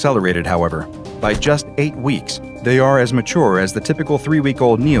greatly accelerated, however. By just 8 weeks, they are as mature as the typical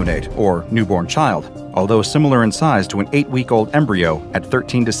 3-week-old neonate or newborn child, although similar in size to an 8-week-old embryo at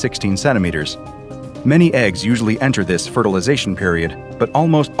 13 to 16 centimeters. Many eggs usually enter this fertilization period, but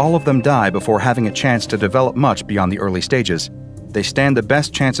almost all of them die before having a chance to develop much beyond the early stages. They stand the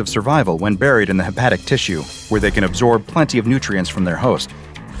best chance of survival when buried in the hepatic tissue, where they can absorb plenty of nutrients from their host.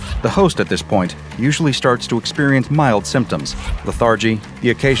 The host at this point usually starts to experience mild symptoms, lethargy,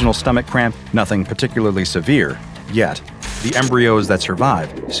 the occasional stomach cramp, nothing particularly severe. Yet, the embryos that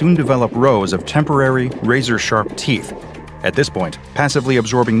survive soon develop rows of temporary, razor-sharp teeth. At this point, passively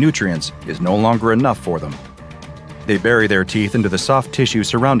absorbing nutrients is no longer enough for them. They bury their teeth into the soft tissue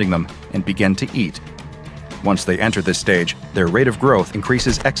surrounding them and begin to eat. Once they enter this stage, their rate of growth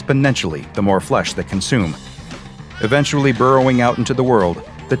increases exponentially the more flesh they consume. Eventually burrowing out into the world,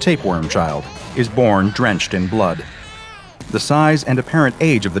 the tapeworm child is born drenched in blood. The size and apparent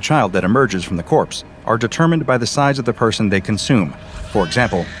age of the child that emerges from the corpse are determined by the size of the person they consume. For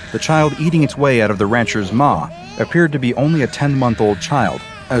example, the child eating its way out of the rancher's maw appeared to be only a 10-month-old child,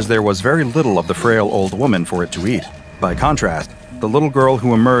 as there was very little of the frail old woman for it to eat. By contrast, the little girl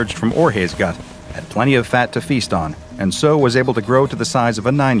who emerged from Orhe's gut had plenty of fat to feast on, and so was able to grow to the size of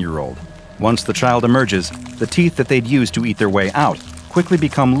a 9-year-old. Once the child emerges, the teeth that they'd used to eat their way out quickly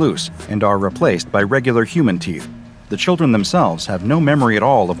become loose and are replaced by regular human teeth. The children themselves have no memory at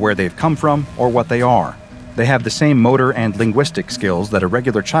all of where they've come from or what they are. They have the same motor and linguistic skills that a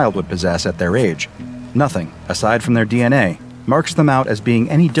regular child would possess at their age. Nothing, aside from their DNA, marks them out as being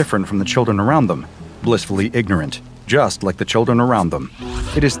any different from the children around them, blissfully ignorant, just like the children around them.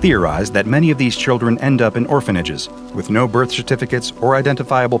 It is theorized that many of these children end up in orphanages. With no birth certificates or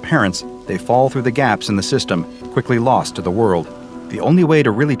identifiable parents, they fall through the gaps in the system, quickly lost to the world. The only way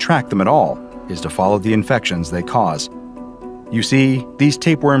to really track them at all is to follow the infections they cause. You see, these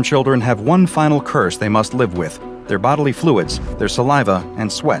tapeworm children have one final curse they must live with. Their bodily fluids, their saliva, and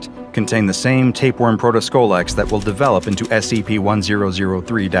sweat contain the same tapeworm protoscolex that will develop into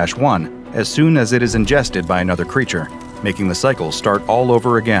SCP-1003-1 as soon as it is ingested by another creature, making the cycle start all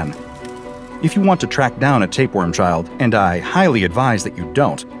over again. If you want to track down a tapeworm child, and I highly advise that you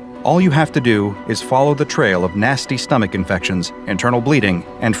don't, all you have to do is follow the trail of nasty stomach infections, internal bleeding,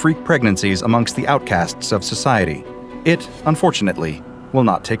 and freak pregnancies amongst the outcasts of society. It, unfortunately, will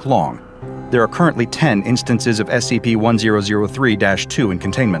not take long. There are currently 10 instances of SCP-1003-2 in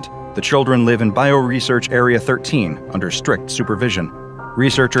containment. The children live in Bioresearch Area 13 under strict supervision.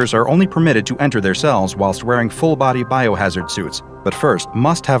 Researchers are only permitted to enter their cells whilst wearing full-body biohazard suits, but first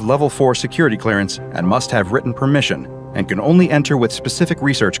must have Level 4 security clearance and must have written permission, and can only enter with specific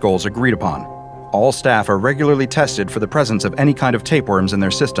research goals agreed upon. All staff are regularly tested for the presence of any kind of tapeworms in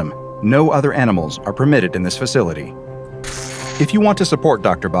their system. No other animals are permitted in this facility. If you want to support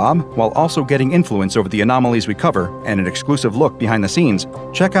DrBob while also getting influence over the anomalies we cover and an exclusive look behind the scenes,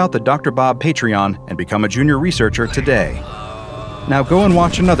 check out the DrBob Patreon and become a junior researcher today. Now go and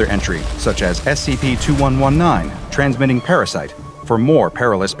watch another entry, such as SCP-2119, transmitting Parasite, for more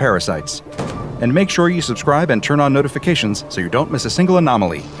perilous parasites. And make sure you subscribe and turn on notifications so you don't miss a single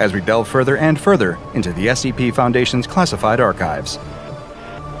anomaly as we delve further and further into the SCP Foundation's classified archives.